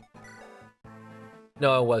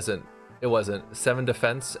 No, it wasn't. It wasn't. 7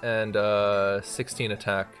 defense and 16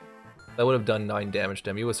 attack. That would have done 9 damage to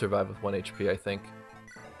him. He would survive with 1 HP, I think.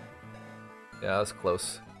 Yeah, that was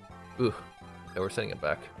close. Ooh. Okay, we're sending it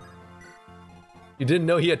back. You didn't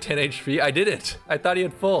know he had 10 HP? I didn't. I thought he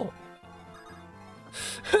had full.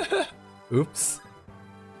 Oops.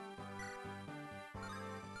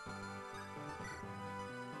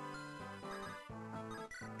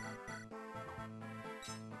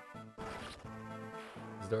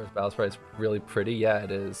 Zora's battle sprite is really pretty. Yeah,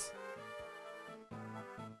 it is.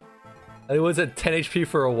 It was at 10 HP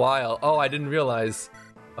for a while. Oh, I didn't realize.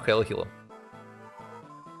 Okay, I'll heal him.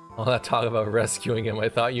 All that talk about rescuing him, I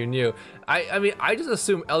thought you knew. I mean, I just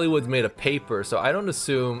assume Eliwood's made of paper, so I don't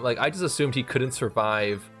assume, like, I just assumed he couldn't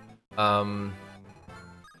survive, I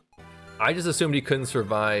just assumed he couldn't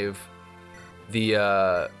survive the,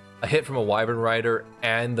 a hit from a Wyvern Rider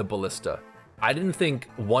and the Ballista. I didn't think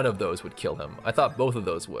one of those would kill him. I thought both of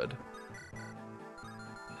those would.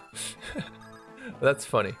 That's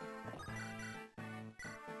funny.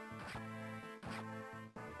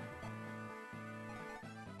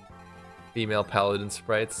 Female paladin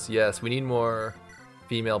sprites. Yes, we need more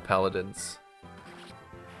female paladins.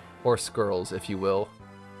 Horse girls, if you will.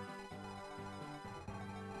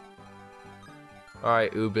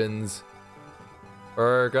 Alright, Ubins.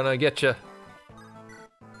 We're gonna get you.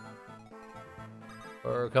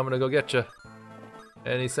 We're coming to go get you.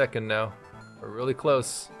 Any second now. We're really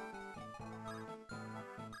close.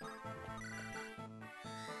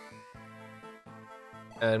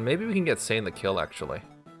 And maybe we can get Sane the kill, actually.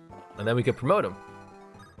 And then we can promote him.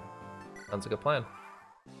 Sounds like a plan.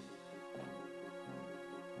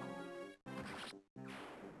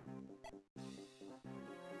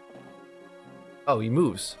 Oh, he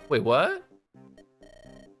moves. Wait, what?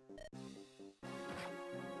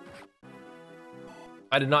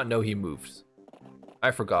 I did not know he moves.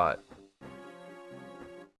 I forgot.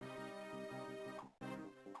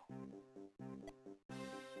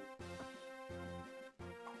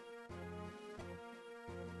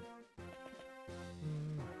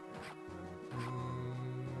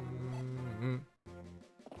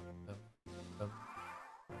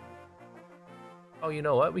 Oh, you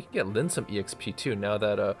know what? We can get Lynn some EXP too now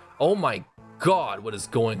that, oh my god, what is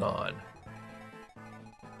going on?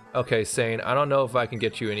 Okay, Sane, I don't know if I can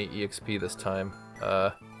get you any EXP this time.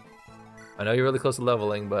 I know you're really close to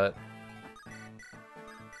leveling, but...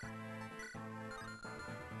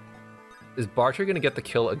 Is Barter gonna get the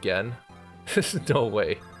kill again? No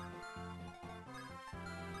way.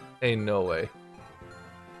 Ain't no way.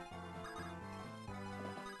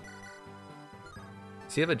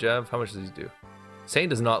 Does he have a jab? How much does he do? Sane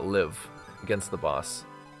does not live against the boss.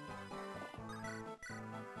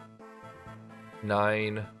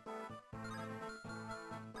 9.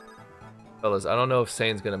 Fellas, I don't know if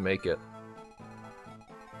Sane's gonna make it.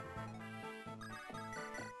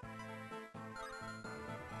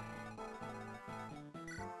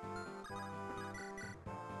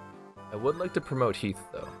 I would like to promote Heath,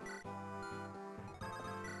 though.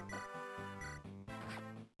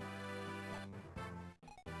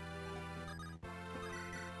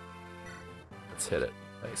 Let's hit it.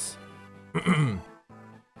 Nice.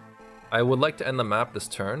 I would like to end the map this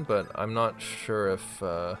turn, but I'm not sure if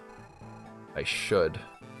I should.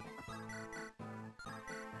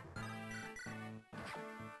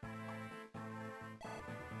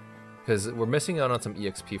 Because we're missing out on some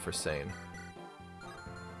EXP for Sane.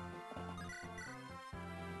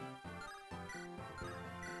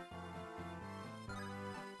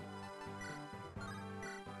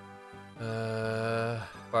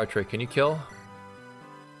 Bartre, can you kill?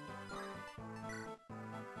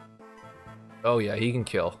 Oh yeah, he can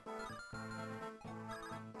kill.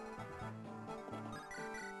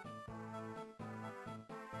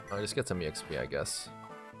 I'll just get some EXP, I guess.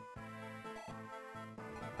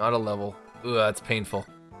 Not a level. Ooh, that's painful.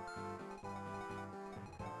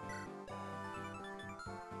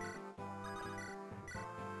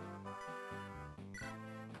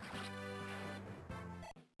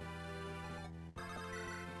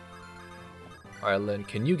 Alright, Lynn,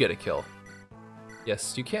 can you get a kill?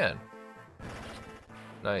 Yes, you can.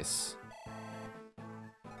 Nice.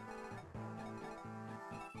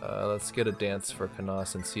 Let's get a dance for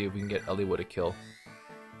Canas and see if we can get Eliwood a kill.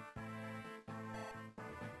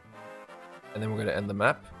 And then we're gonna end the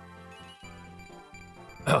map.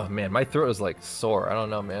 Oh man, my throat is like sore. I don't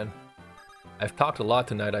know, man. I've talked a lot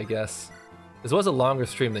tonight, I guess. This was a longer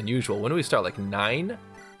stream than usual. When did we start? Like 9?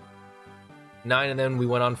 9, and then we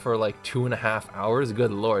went on for like 2.5 hours.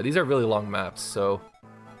 Good lord, these are really long maps, so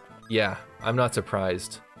yeah, I'm not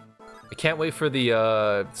surprised. I can't wait for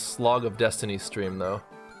the Slog of Destiny stream though.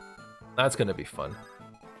 That's gonna be fun.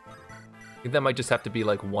 I think that might just have to be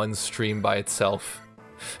like one stream by itself.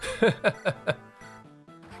 Do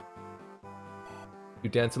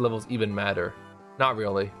dancer levels even matter? Not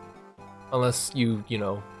really. Unless you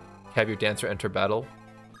know, have your dancer enter battle.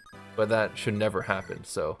 But that should never happen,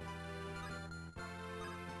 so.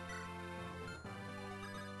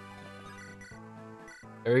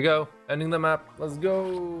 There we go, ending the map, let's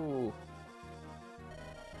go!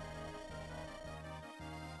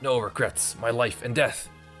 No regrets, my life and death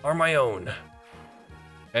are my own.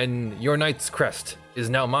 And your knight's crest is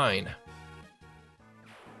now mine.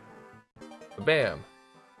 Bam,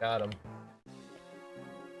 got him.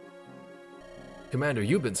 Commander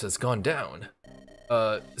Eubens has gone down.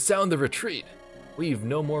 Sound the retreat. We've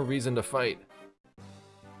no more reason to fight.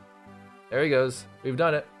 There he goes, we've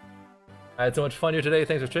done it. I had so much fun here today.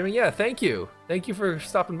 Thanks for streaming. Yeah, thank you. Thank you for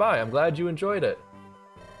stopping by. I'm glad you enjoyed it.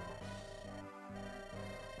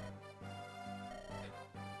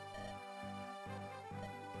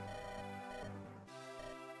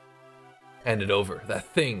 Hand it over. That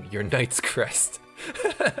thing, your knight's crest.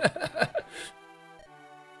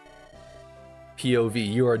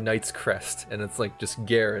 POV, you are knight's crest. And it's like just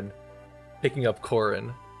Garen picking up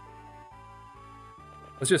Corrin.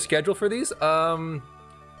 What's your schedule for these?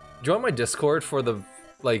 Join my Discord for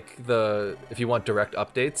if you want direct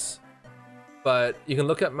updates. But you can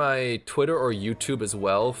look at my Twitter or YouTube as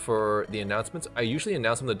well for the announcements. I usually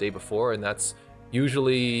announce them the day before, and that's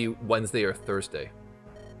usually Wednesday or Thursday.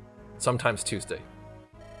 Sometimes Tuesday.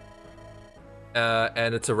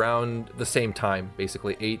 And it's around the same time,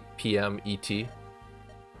 basically 8 p.m. ET.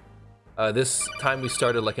 This time we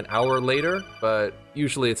started like an hour later, but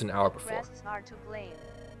usually it's an hour before. Crests are to blame.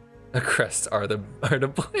 The crests are to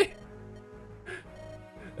blame.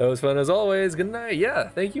 That was fun as always. Good night. Yeah,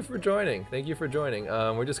 thank you for joining. Thank you for joining.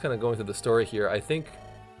 We're just kind of going through the story here. I think.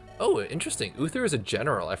 Oh, interesting. Uther is a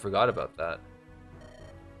general. I forgot about that.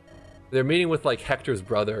 They're meeting with like Hector's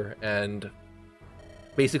brother, and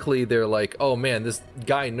basically they're like, "Oh man, this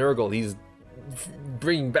guy Nurgle, he's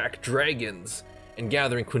bringing back dragons and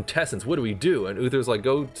gathering quintessence. What do we do?" And Uther's like,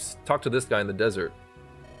 "Go talk to this guy in the desert."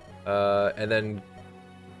 And then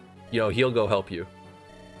he'll go help you.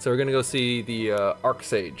 So we're gonna go see the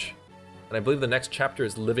Arcsage, and I believe the next chapter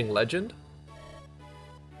is Living Legend,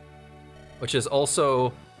 which is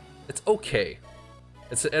also, it's okay.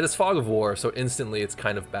 It's Fog of War, so instantly it's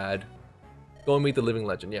kind of bad. Go and meet the Living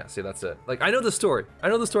Legend. Yeah, see, that's it. Like, I know the story. I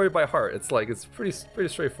know the story by heart. It's like, it's pretty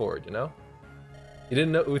straightforward, you know? You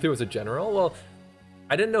didn't know Uther was a general? Well,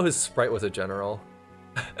 I didn't know his sprite was a general.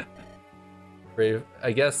 Brave,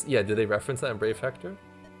 I guess, yeah, did they reference that in Brave Hector?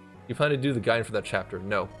 You plan to do the guide for that chapter?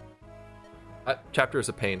 No. That chapter is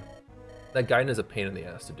a pain. That guide is a pain in the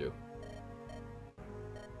ass to do.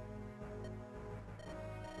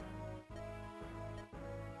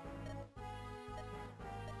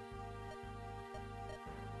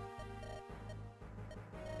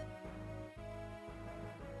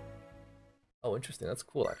 Oh, interesting. That's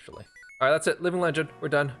cool, actually. All right, that's it. Living Legend. We're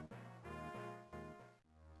done.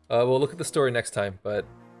 We'll look at the story next time, but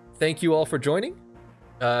thank you all for joining.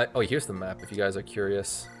 Oh, here's the map if you guys are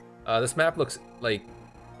curious. This map looks like,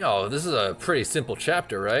 this is a pretty simple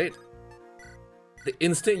chapter, right? The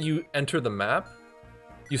instant you enter the map,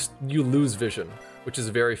 you lose vision, which is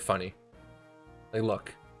very funny. Like,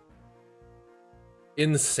 look.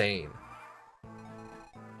 Insane.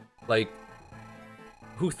 Like,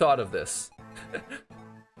 who thought of this?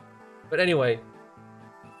 But anyway,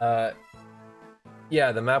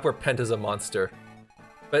 yeah, the map where Penta's a monster.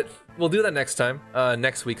 But we'll do that next time.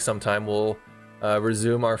 Next week sometime we'll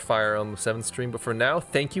resume our Fire Emblem 7 stream. But for now,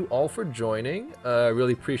 thank you all for joining. I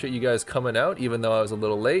really appreciate you guys coming out, even though I was a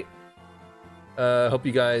little late. Hope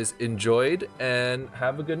you guys enjoyed, and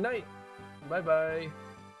have a good night. Bye-bye.